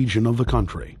every region of the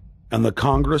country, and the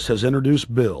Congress has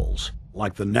introduced bills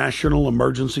like the National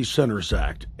Emergency Centers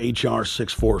Act, H.R.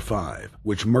 645,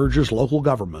 which merges local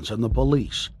governments and the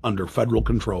police under federal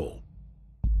control.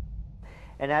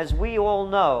 And as we all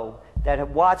know that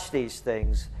have watched these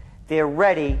things, they're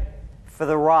ready for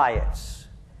the riots.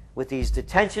 With these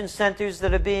detention centers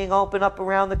that are being opened up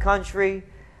around the country,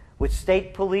 with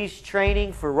state police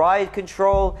training for riot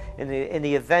control in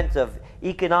the event of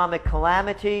economic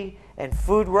calamity and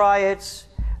food riots,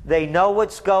 they know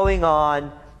what's going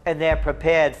on and they're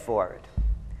prepared for it.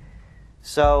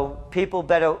 So people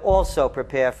better also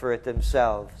prepare for it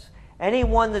themselves.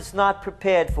 Anyone that's not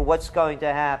prepared for what's going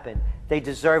to happen, they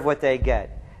deserve what they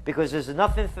get, because there's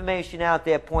enough information out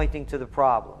there pointing to the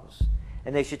problems,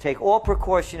 and they should take all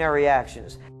precautionary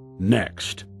actions.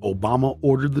 Next, Obama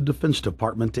ordered the Defense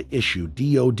Department to issue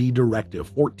DoD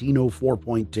Directive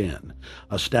 1404.10,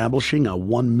 establishing a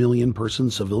 1 million person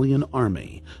civilian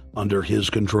army under his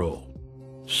control.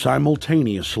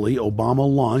 Simultaneously, Obama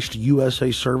launched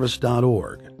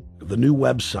USAService.org. The new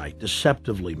website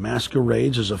deceptively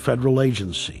masquerades as a federal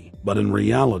agency, but in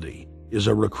reality is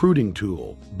a recruiting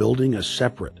tool building a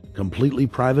separate, completely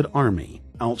private army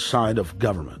outside of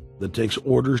government that takes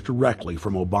orders directly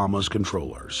from Obama's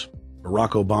controllers.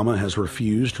 Barack Obama has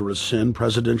refused to rescind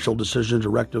Presidential Decision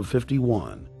Directive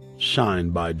 51,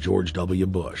 signed by George W.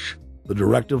 Bush. The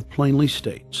directive plainly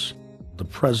states the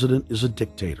president is a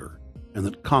dictator and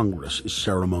that Congress is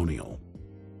ceremonial.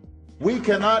 We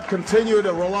cannot continue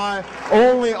to rely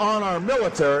only on our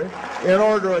military in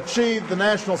order to achieve the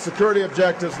national security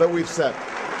objectives that we've set.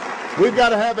 We've got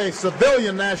to have a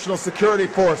civilian national security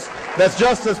force that's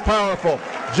just as powerful,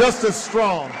 just as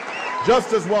strong,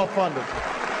 just as well funded.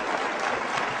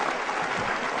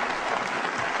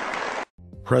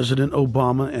 President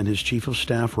Obama and his Chief of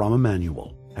Staff, Rahm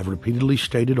Emanuel, have repeatedly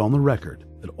stated on the record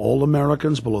that all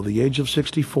Americans below the age of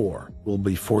 64 will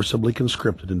be forcibly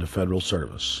conscripted into federal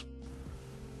service.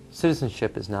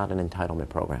 Citizenship is not an entitlement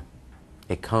program.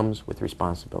 It comes with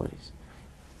responsibilities.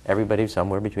 Everybody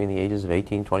somewhere between the ages of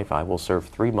 18 and 25 will serve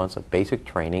 3 months of basic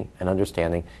training and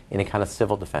understanding in a kind of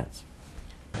civil defense.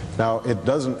 Now, it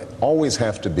doesn't always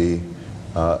have to be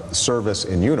service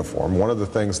in uniform. One of the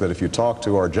things that if you talk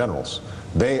to our generals,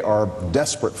 they are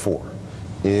desperate for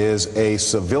is a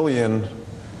civilian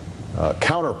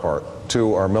counterpart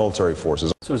to our military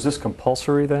forces. So is this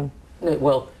compulsory then?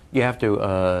 Well, you have to,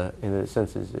 in a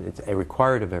sense, it's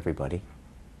required of everybody,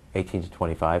 18 to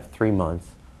 25, 3 months,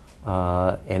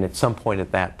 and at some point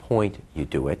at that point you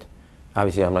do it.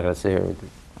 Obviously, I'm not going to say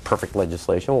perfect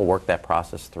legislation. We'll work that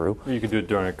process through. You could do it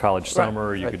during a college summer,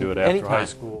 or you could do it after high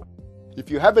school. If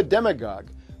you have a demagogue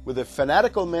with a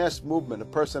fanatical mass movement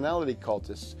of personality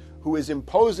cultists who is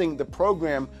imposing the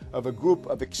program of a group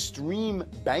of extreme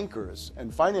bankers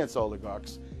and finance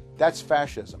oligarchs, that's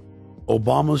fascism.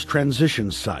 Obama's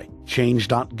transition site,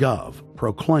 change.gov,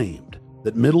 proclaimed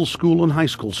that middle school and high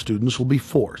school students will be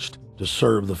forced to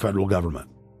serve the federal government.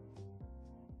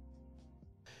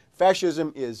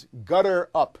 Fascism is gutter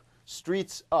up,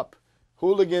 streets up,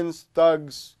 hooligans,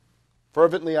 thugs,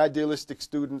 fervently idealistic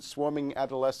students, swarming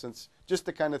adolescents, just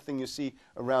the kind of thing you see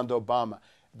around Obama.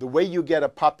 The way you get a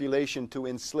population to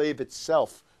enslave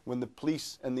itself when the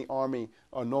police and the army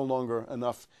are no longer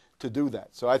enough to do that.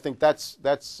 So I think that's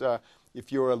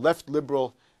if you're a left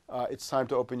liberal, it's time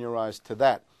to open your eyes to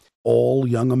that. All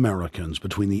young Americans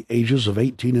between the ages of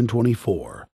 18 and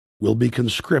 24 will be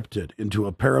conscripted into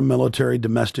a paramilitary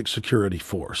domestic security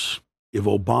force. If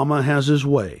Obama has his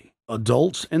way,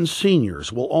 Adults and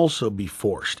seniors will also be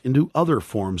forced into other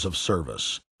forms of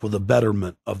service for the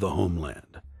betterment of the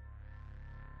homeland.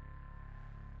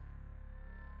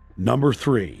 Number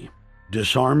 3,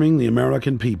 disarming the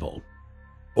American people.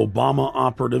 Obama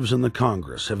operatives in the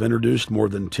Congress have introduced more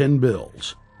than 10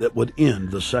 bills that would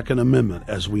end the Second Amendment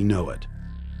as we know it.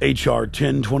 H.R.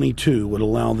 1022 would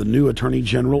allow the new Attorney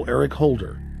General Eric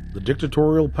Holder the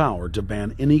dictatorial power to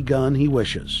ban any gun he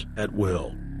wishes at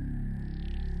will.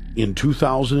 In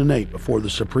 2008, before the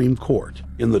Supreme Court,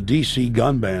 in the D.C.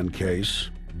 gun ban case,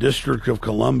 District of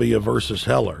Columbia versus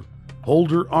Heller,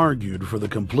 Holder argued for the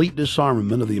complete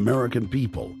disarmament of the American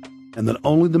people and that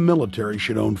only the military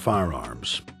should own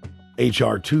firearms.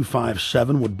 H.R.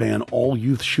 257 would ban all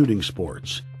youth shooting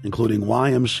sports, including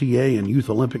YMCA and Youth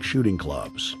Olympic shooting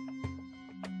clubs.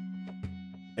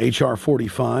 H.R.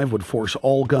 45 would force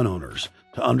all gun owners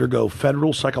to undergo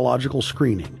federal psychological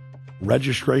screening,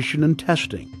 registration, and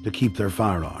testing to keep their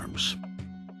firearms.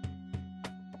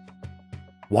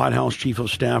 White House Chief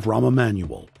of Staff Rahm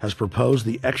Emanuel has proposed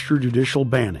the extrajudicial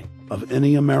banning of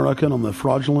any American on the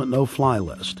fraudulent no-fly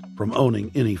list from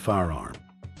owning any firearm.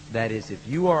 That is, if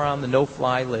you are on the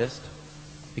no-fly list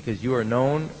because you are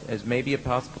known as maybe a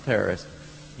possible terrorist,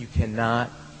 you cannot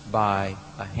buy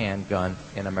a handgun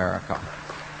in America.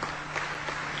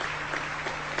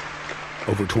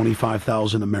 Over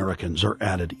 25,000 Americans are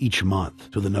added each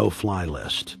month to the no-fly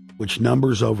list, which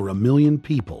numbers over 1 million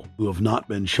people who have not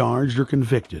been charged or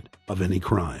convicted of any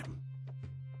crime.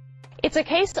 It's a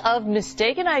case of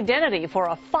mistaken identity for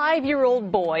a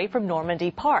 5-year-old boy from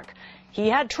Normandy Park. He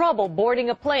had trouble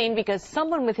boarding a plane because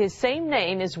someone with his same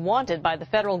name is wanted by the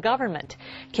federal government.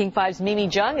 King 5's Mimi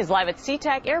Jung is live at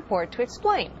SeaTac Airport to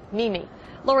explain. Mimi.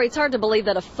 Lori, it's hard to believe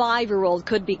that a 5-year-old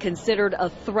could be considered a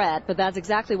threat, but that's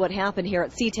exactly what happened here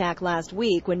at SeaTac last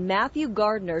week when Matthew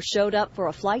Gardner showed up for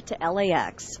a flight to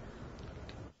LAX.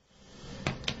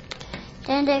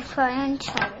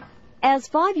 As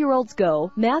 5-year-olds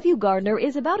go, Matthew Gardner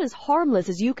is about as harmless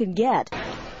as you can get.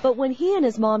 But when he and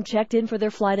his mom checked in for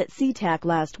their flight at SeaTac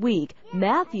last week,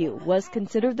 Matthew was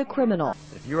considered the criminal.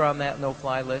 If you're on that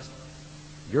no-fly list,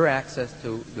 your access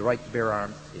to the right to bear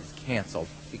arms is canceled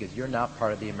because you're not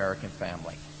part of the American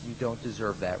family. You don't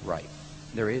deserve that right.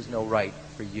 There is no right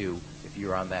for you if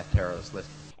you're on that terrorist list.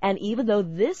 And even though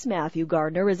this Matthew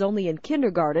Gardner is only in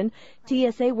kindergarten,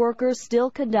 TSA workers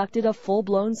still conducted a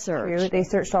full-blown search. They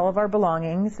searched all of our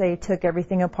belongings. They took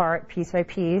everything apart piece by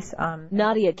piece.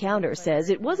 Nadia Counter says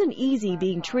it wasn't easy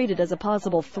being treated as a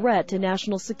possible threat to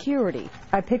national security.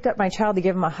 I picked up my child to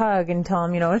give him a hug and tell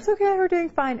him, it's okay, we're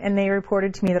doing fine. And they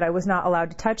reported to me that I was not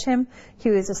allowed to touch him. He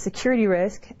was a security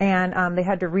risk, and they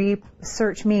had to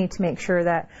re-search me to make sure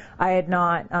that I had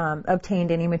not obtained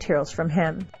any materials from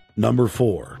him. Number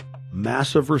 4,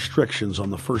 massive restrictions on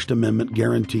the First Amendment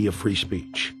guarantee of free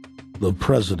speech. The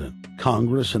President,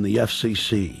 Congress, and the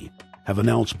FCC have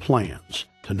announced plans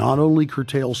to not only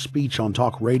curtail speech on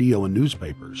talk radio and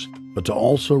newspapers, but to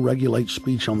also regulate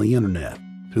speech on the Internet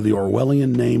through the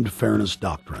Orwellian-named Fairness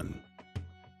Doctrine.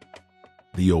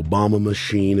 The Obama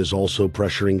machine is also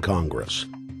pressuring Congress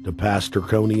to pass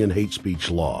draconian hate speech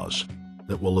laws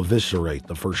that will eviscerate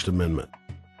the First Amendment.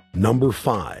 Number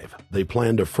 5, they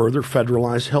plan to further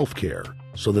federalize health care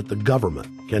so that the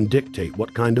government can dictate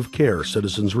what kind of care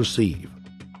citizens receive.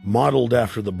 Modeled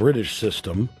after the British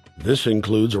system, this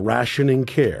includes rationing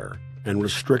care and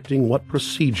restricting what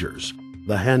procedures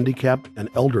the handicapped and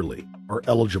elderly are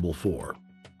eligible for.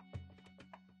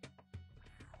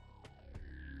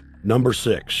 Number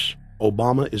 6,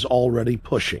 Obama is already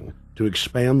pushing to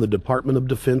expand the Department of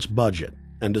Defense budget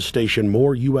and to station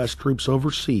more U.S. troops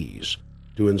overseas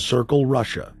to encircle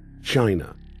Russia,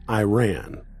 China,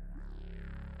 Iran,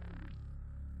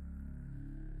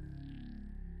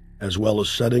 as well as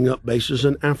setting up bases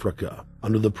in Africa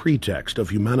under the pretext of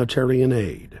humanitarian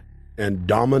aid, and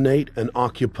dominate and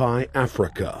occupy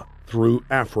Africa through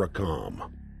AFRICOM.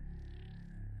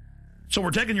 So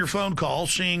we're taking your phone call,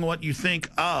 seeing what you think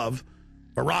of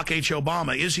Barack H.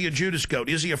 Obama. Is he a Judas goat?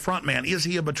 Is he a front man? Is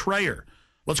he a betrayer?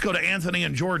 Let's go to Anthony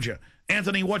in Georgia.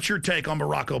 Anthony, what's your take on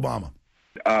Barack Obama?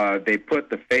 They put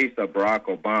the face of Barack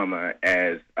Obama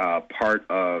as part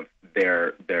of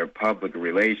their public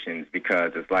relations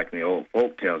because it's like in the old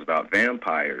folk tales about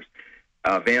vampires.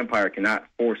 A vampire cannot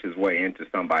force his way into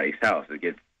somebody's house.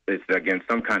 It's against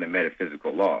some kind of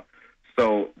metaphysical law.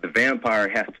 So the vampire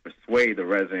has to persuade the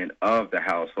resident of the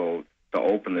household to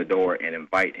open the door and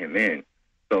invite him in.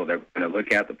 So they're going to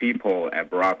look at the peephole at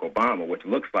Barack Obama, which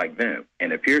looks like them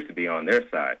and appears to be on their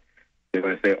side. They're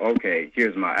going to say, okay,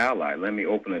 here's my ally. Let me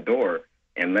open the door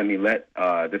and let me let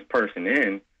this person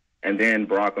in And then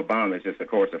Barack Obama is just, of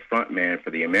course, a front man for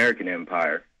the American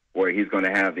empire, where he's going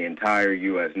to have the entire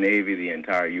U.S. Navy, the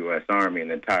entire U.S. Army, and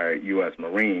the entire U.S.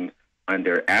 Marines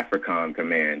under AFRICOM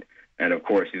command. And, of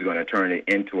course, he's going to turn it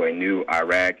into a new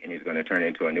Iraq, and he's going to turn it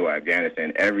into a new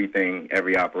Afghanistan.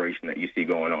 Every operation that you see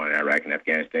going on in Iraq and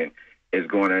Afghanistan is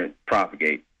going to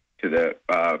propagate to the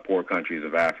poor countries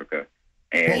of Africa.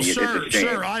 And well,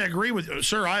 sir, I agree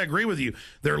with you.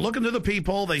 They're looking to the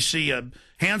people. They see a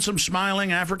handsome,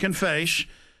 smiling African face.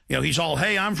 You know, he's all,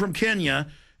 hey, I'm from Kenya.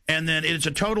 And then it's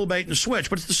a total bait and switch.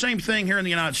 But it's the same thing here in the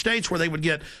United States, where they would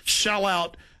get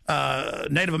sellout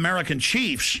Native American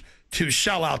chiefs to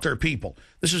sell out their people.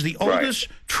 This is the oldest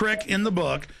trick in the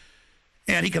book.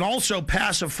 And he can also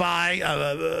pacify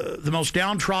the most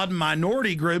downtrodden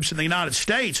minority groups in the United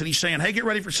States. And he's saying, hey, get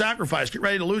ready for sacrifice. Get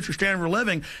ready to lose your standard of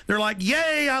living. They're like,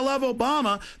 yay, I love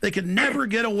Obama. They could never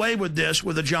get away with this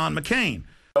with a John McCain.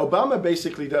 Obama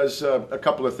basically does a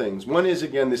couple of things. One is,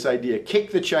 again, this idea,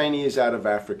 kick the Chinese out of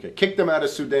Africa. Kick them out of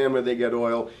Sudan where they get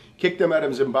oil. Kick them out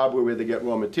of Zimbabwe where they get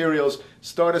raw materials.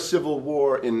 Start a civil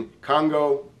war in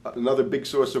Congo, another big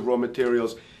source of raw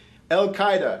materials.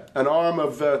 Al-Qaeda, an arm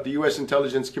of the U.S.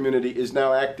 intelligence community, is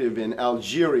now active in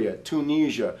Algeria,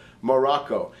 Tunisia,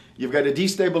 Morocco. You've got a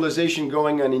destabilization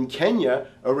going on in Kenya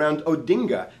around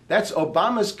Odinga. That's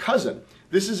Obama's cousin.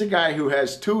 This is a guy who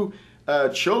has two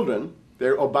children.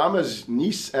 They're Obama's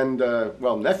niece and,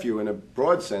 well, nephew in a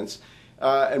broad sense.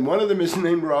 And one of them is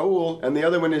named Raul, and the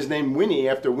other one is named Winnie,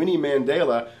 after Winnie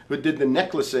Mandela, who did the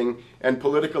necklacing and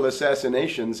political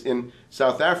assassinations in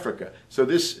South Africa. So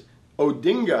this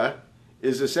Odinga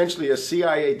is essentially a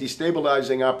CIA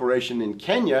destabilizing operation in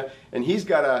Kenya, and he's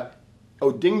got a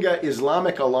Odinga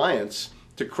Islamic Alliance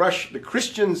to crush the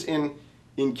Christians in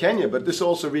Kenya, but this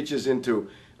also reaches into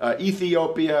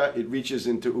Ethiopia, it reaches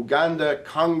into Uganda,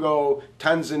 Congo,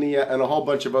 Tanzania, and a whole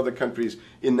bunch of other countries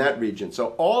in that region. So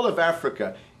all of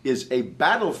Africa is a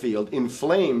battlefield in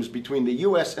flames between the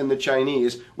U.S. and the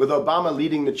Chinese, with Obama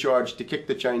leading the charge to kick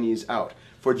the Chinese out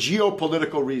for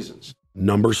geopolitical reasons.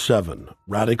 Number 7,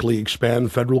 radically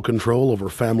expand federal control over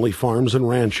family farms and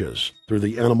ranches through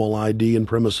the Animal ID and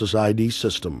Premises ID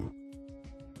system.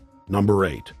 Number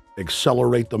 8,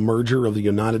 accelerate the merger of the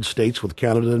United States with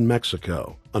Canada and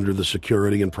Mexico under the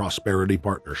Security and Prosperity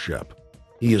Partnership.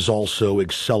 He is also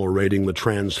accelerating the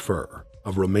transfer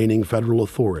of remaining federal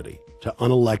authority to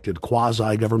unelected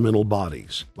quasi-governmental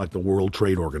bodies like the World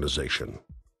Trade Organization.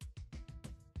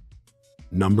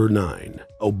 Number 9,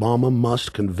 Obama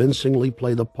must convincingly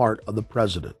play the part of the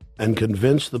president and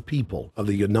convince the people of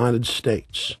the United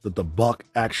States that the buck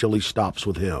actually stops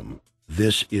with him.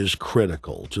 This is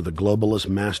critical to the globalist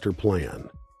master plan,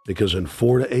 because in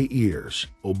 4 to 8 years,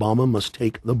 Obama must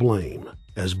take the blame,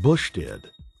 as Bush did,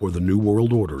 for the New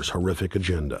World Order's horrific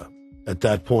agenda. At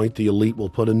that point, the elite will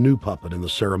put a new puppet in the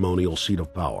ceremonial seat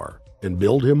of power and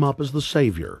build him up as the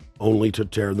savior, only to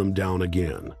tear them down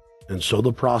again. And so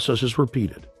the process is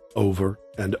repeated over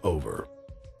and over.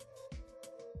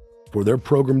 For their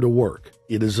program to work,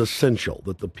 it is essential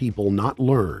that the people not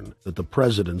learn that the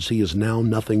presidency is now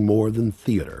nothing more than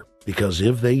theater, because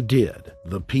if they did,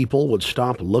 the people would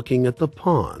stop looking at the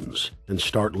pawns and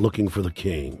start looking for the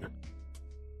king.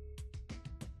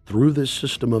 Through this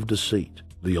system of deceit,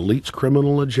 the elite's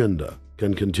criminal agenda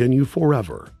can continue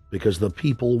forever, because the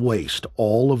people waste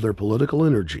all of their political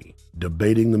energy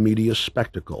debating the media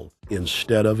spectacle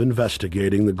instead of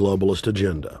investigating the globalist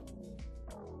agenda.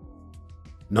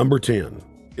 Number 10,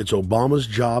 it's Obama's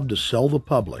job to sell the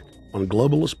public on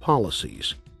globalist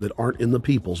policies that aren't in the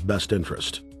people's best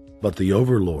interest. But the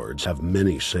overlords have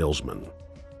many salesmen.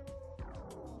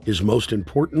 His most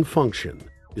important function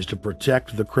is to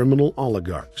protect the criminal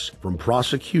oligarchs from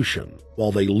prosecution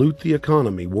while they loot the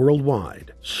economy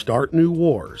worldwide, start new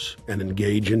wars, and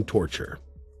engage in torture.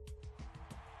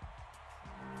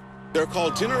 They're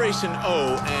called Generation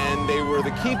O, and they were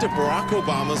the key to Barack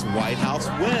Obama's White House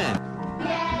win.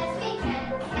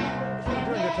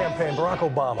 During the campaign, Barack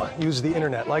Obama used the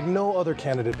internet like no other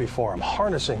candidate before him,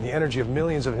 harnessing the energy of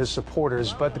millions of his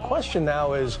supporters. But the question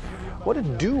now is, what to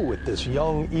do with this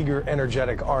young, eager,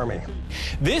 energetic army?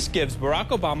 This gives Barack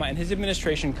Obama and his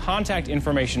administration contact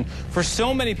information for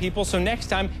so many people, so next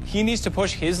time he needs to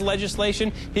push his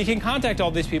legislation, he can contact all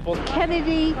these people.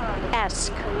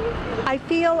 Kennedy-esque. I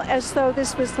feel as though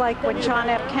this was like when John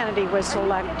F. Kennedy was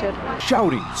elected.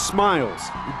 Shouting, smiles,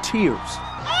 and tears.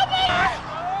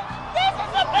 This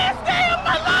is the best day of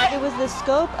my life! It was the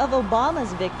scope of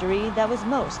Obama's victory that was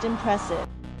most impressive.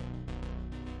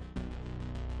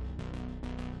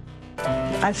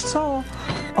 I saw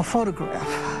a photograph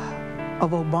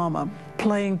of Obama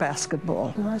playing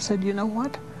basketball. And I said, you know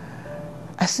what?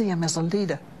 I see him as a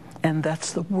leader. And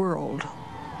that's the world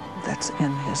that's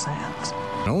in his hands.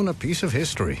 Own a piece of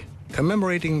history,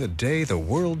 commemorating the day the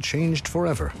world changed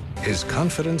forever. His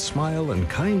confident smile and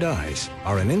kind eyes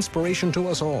are an inspiration to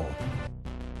us all.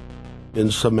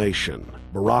 In summation,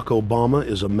 Barack Obama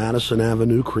is a Madison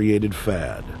Avenue created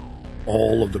fad.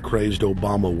 All of the crazed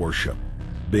Obama worship,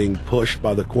 being pushed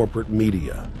by the corporate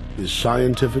media, is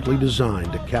scientifically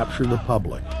designed to capture the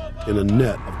public in a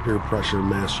net of peer pressure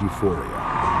mass euphoria.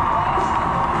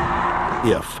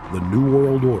 If the New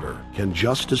World Order can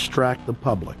just distract the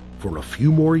public for a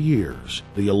few more years,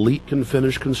 the elite can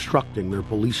finish constructing their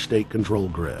police state control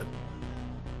grid.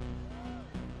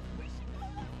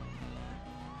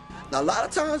 Now, a lot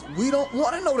of times, we don't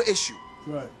want to know the issue.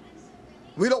 Right.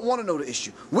 We don't want to know the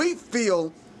issue. We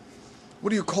feel,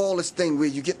 what do you call this thing where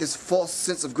you get this false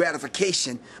sense of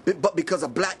gratification, but because a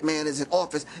black man is in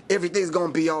office, everything's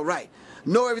going to be all right.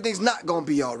 No, everything's not going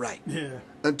to be all right. Yeah.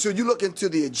 Until you look into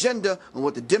the agenda and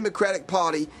what the Democratic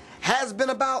Party has been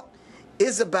about,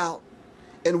 is about,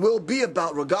 and will be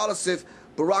about, regardless if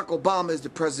Barack Obama is the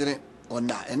president or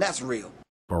not. And that's real.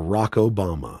 Barack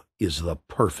Obama is the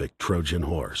perfect Trojan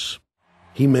horse.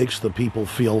 He makes the people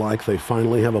feel like they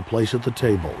finally have a place at the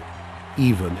table,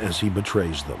 even as he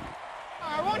betrays them.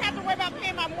 I won't have to worry about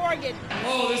paying my mortgage.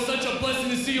 Oh, it's such a blessing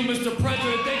to see you, Mr.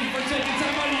 President. Thank you for taking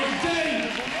time out of your day.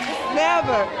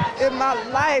 Never in my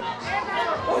life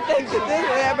would think that this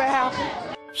would ever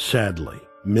happen. Sadly,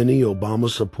 many Obama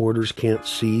supporters can't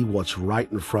see what's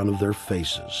right in front of their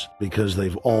faces because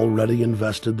they've already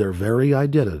invested their very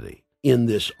identity in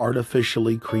this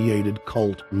artificially created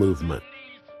cult movement.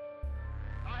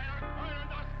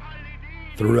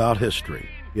 Throughout history,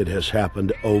 it has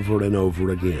happened over and over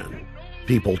again.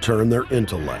 People turn their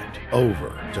intellect over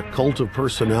to cult of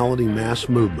personality mass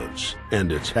movements,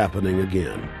 and it's happening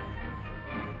again.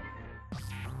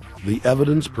 The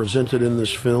evidence presented in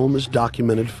this film is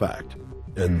documented fact,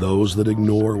 and those that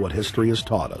ignore what history has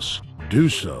taught us do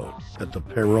so at the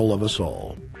peril of us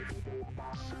all.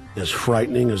 As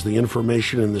frightening as the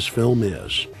information in this film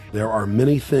is, there are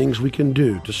many things we can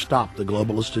do to stop the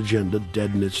globalist agenda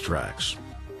dead in its tracks.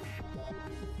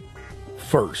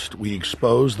 First, we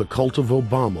expose the cult of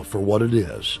Obama for what it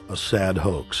is, a sad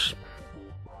hoax.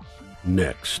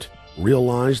 Next,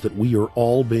 realize that we are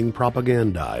all being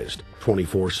propagandized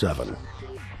 24/7.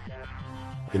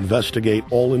 Investigate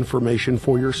all information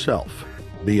for yourself,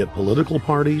 be it political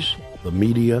parties, the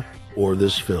media, or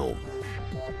this film.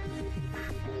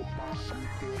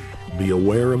 Be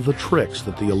aware of the tricks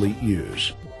that the elite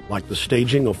use, like the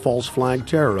staging of false flag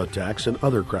terror attacks and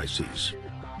other crises.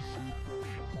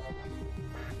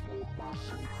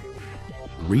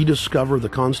 Rediscover the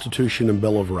Constitution and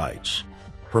Bill of Rights.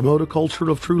 Promote a culture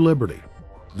of true liberty.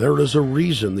 There is a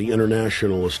reason the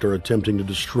internationalists are attempting to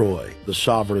destroy the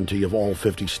sovereignty of all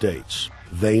 50 states.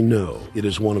 They know it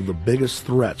is one of the biggest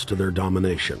threats to their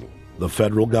domination. The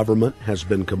federal government has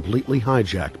been completely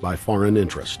hijacked by foreign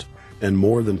interest, and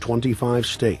more than 25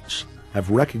 states have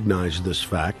recognized this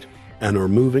fact and are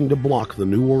moving to block the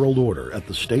New World Order at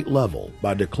the state level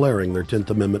by declaring their 10th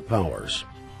Amendment powers.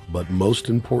 But most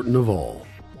important of all,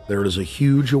 there is a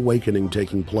huge awakening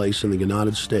taking place in the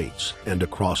United States and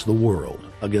across the world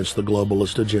against the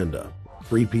globalist agenda.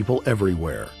 Free people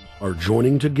everywhere are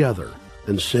joining together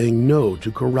and saying no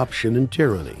to corruption and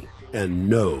tyranny and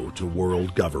no to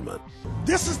world government.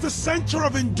 This is the center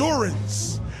of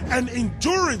endurance, and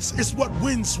endurance is what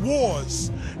wins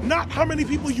wars. Not how many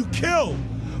people you kill,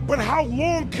 but how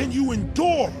long can you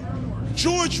endure.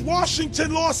 George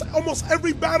Washington lost almost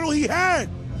every battle he had,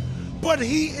 but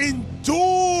he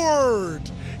endured.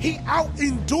 He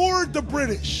out-endured the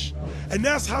British. And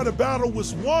that's how the battle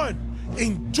was won.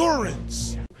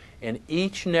 Endurance. And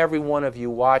each and every one of you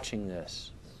watching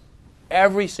this,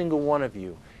 every single one of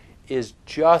you, is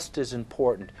just as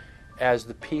important as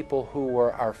the people who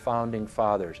were our founding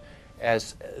fathers.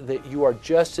 As that you are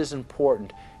just as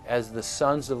important as the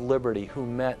Sons of Liberty who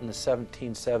met in the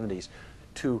 1770s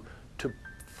to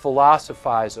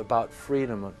philosophize about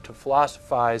freedom, to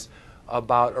philosophize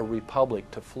about a republic,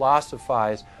 to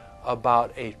philosophize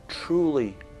about a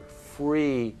truly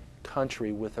free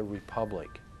country with a republic.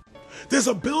 There's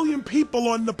 1 billion people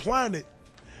on the planet.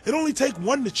 It only takes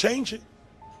one to change it.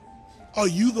 Are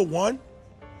you the one?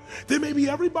 There may be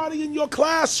everybody in your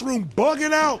classroom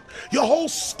bugging out. Your whole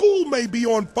school may be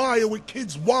on fire with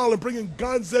kids wild and bringing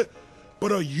guns in.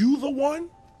 But are you the one?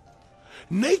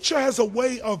 Nature has a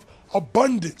way of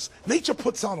abundance. Nature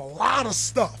puts out a lot of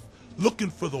stuff looking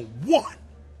for the one.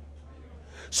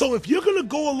 So if you're going to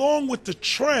go along with the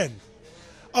trend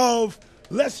of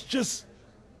let's just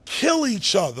kill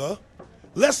each other,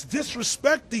 let's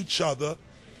disrespect each other,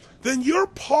 then you're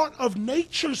part of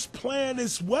nature's plan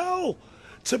as well,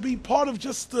 to be part of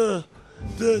just the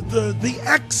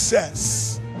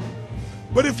excess.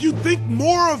 But if you think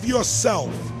more of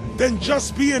yourself than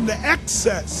just being the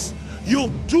excess, you'll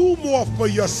do more for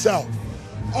yourself.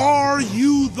 Are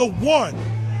you the one?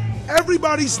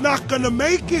 Everybody's not gonna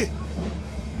make it,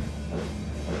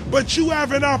 but you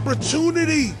have an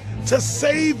opportunity to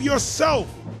save yourself.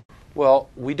 Well,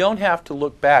 we don't have to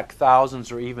look back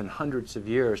thousands or even hundreds of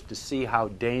years to see how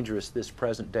dangerous this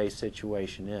present-day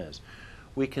situation is.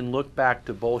 We can look back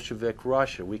to Bolshevik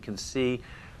Russia. We can see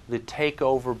the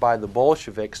takeover by the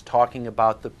Bolsheviks talking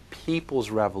about the people's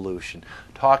revolution,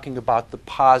 talking about the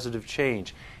positive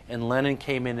change. And Lenin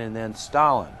came in, and then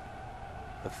Stalin.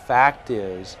 The fact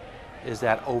is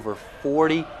that over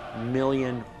 40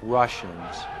 million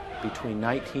Russians between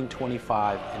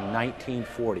 1925 and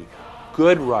 1940,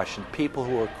 good Russians, people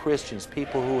who were Christians,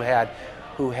 people who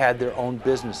had their own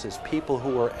businesses, people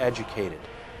who were educated,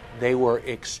 they were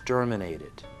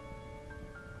exterminated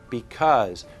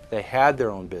because they had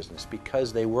their own business,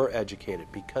 because they were educated,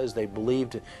 because they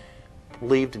believed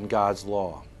in God's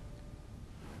law.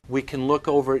 We can look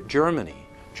over at Germany.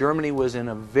 Germany was in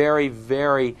a very,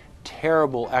 very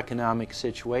terrible economic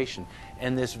situation,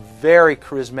 and this very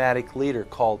charismatic leader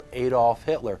called Adolf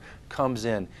Hitler comes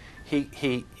in.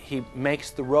 He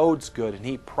makes the roads good, and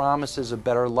he promises a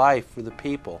better life for the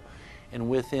people. And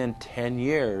within 10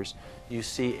 years, you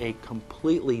see a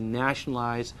completely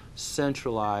nationalized,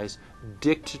 centralized,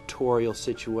 dictatorial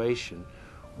situation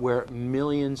where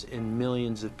millions and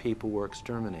millions of people were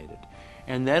exterminated.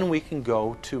 And then we can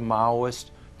go to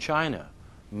Maoist China.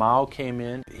 Mao came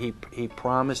in, he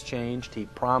promised change, he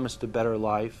promised a better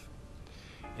life,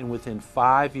 and within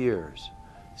 5 years,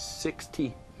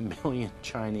 60 million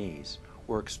Chinese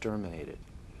were exterminated.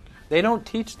 They don't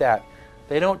teach that.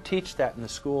 They don't teach that in the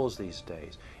schools these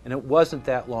days, and it wasn't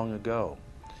that long ago.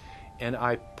 And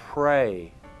I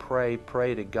pray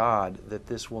to God that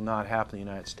this will not happen in the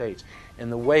United States.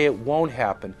 And the way it won't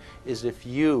happen is if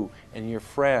you and your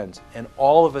friends and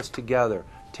all of us together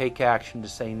take action to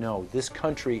say, no, this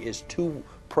country is too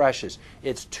precious,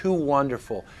 it's too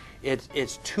wonderful,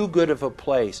 it's too good of a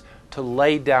place to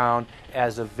lay down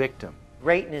as a victim.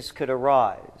 Greatness could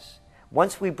arise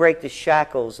once we break the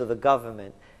shackles of the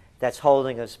government that's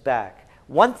holding us back.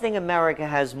 One thing America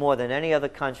has more than any other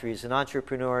country is an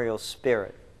entrepreneurial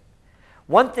spirit.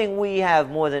 One thing we have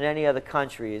more than any other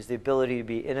country is the ability to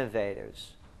be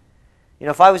innovators. You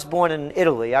know, if I was born in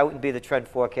Italy, I wouldn't be the trend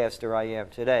forecaster I am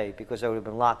today because I would have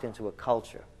been locked into a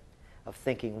culture of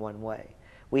thinking one way.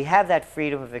 We have that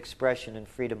freedom of expression and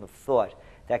freedom of thought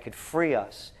that could free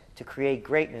us to create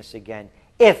greatness again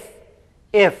if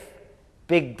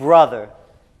Big Brother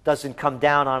doesn't come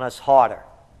down on us harder.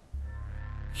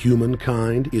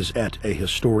 Humankind is at a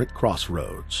historic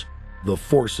crossroads. The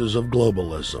forces of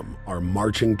globalism are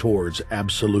marching towards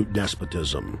absolute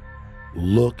despotism.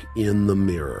 Look in the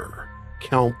mirror,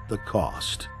 count the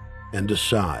cost, and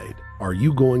decide, are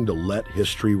you going to let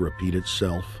history repeat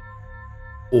itself?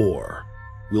 Or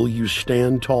will you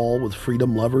stand tall with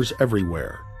freedom lovers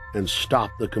everywhere and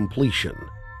stop the completion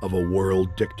of a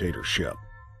world dictatorship?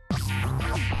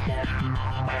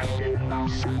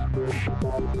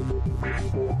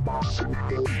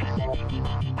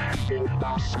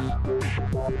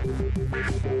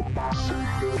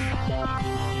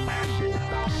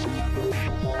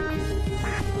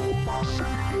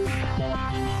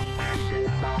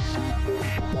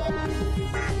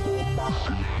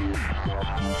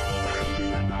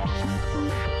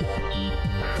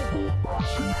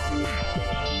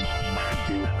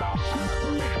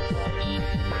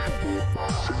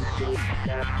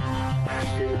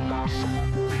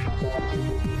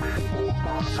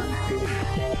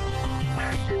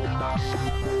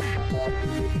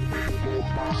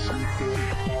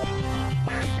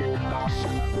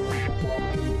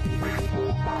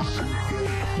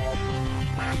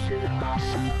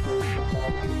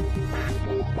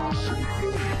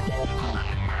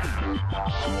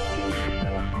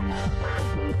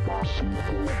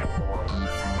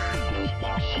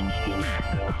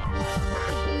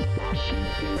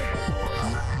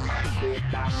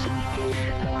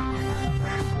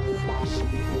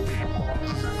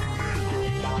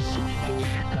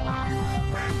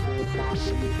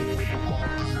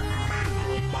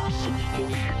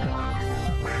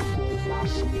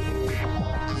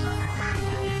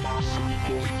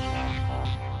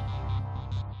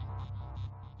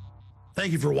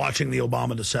 Thank you for watching The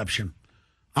Obama Deception.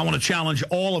 I want to challenge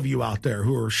all of you out there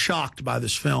who are shocked by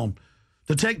this film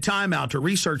to take time out to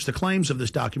research the claims of this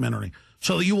documentary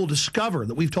so that you will discover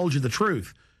that we've told you the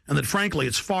truth and that, frankly,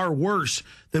 it's far worse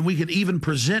than we could even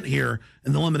present here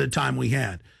in the limited time we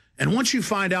had. And once you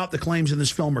find out the claims in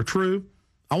this film are true,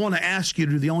 I want to ask you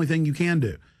to do the only thing you can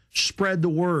do. Spread the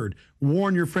word.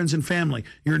 Warn your friends and family,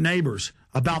 your neighbors,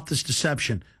 about this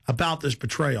deception, about this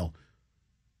betrayal.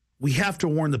 We have to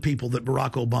warn the people that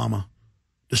Barack Obama,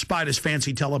 despite his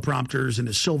fancy teleprompters and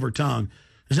his silver tongue,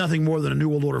 is nothing more than a New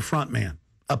World Order frontman,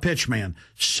 a pitchman,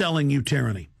 selling you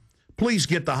tyranny. Please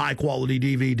get the high-quality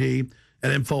DVD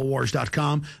at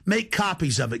Infowars.com. Make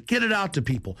copies of it. Get it out to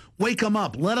people. Wake them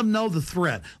up. Let them know the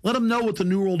threat. Let them know what the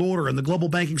New World Order and the global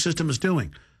banking system is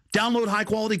doing. Download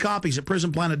high-quality copies at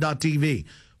prisonplanet.tv.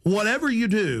 Whatever you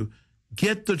do,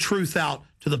 get the truth out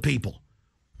to the people.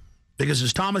 Because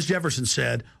as Thomas Jefferson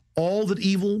said, all that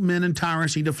evil men and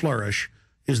tyrants need to flourish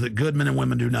is that good men and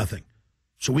women do nothing.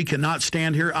 So we cannot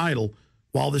stand here idle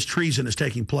while this treason is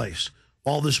taking place,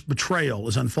 while this betrayal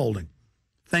is unfolding.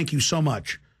 Thank you so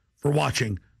much for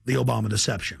watching The Obama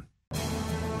Deception.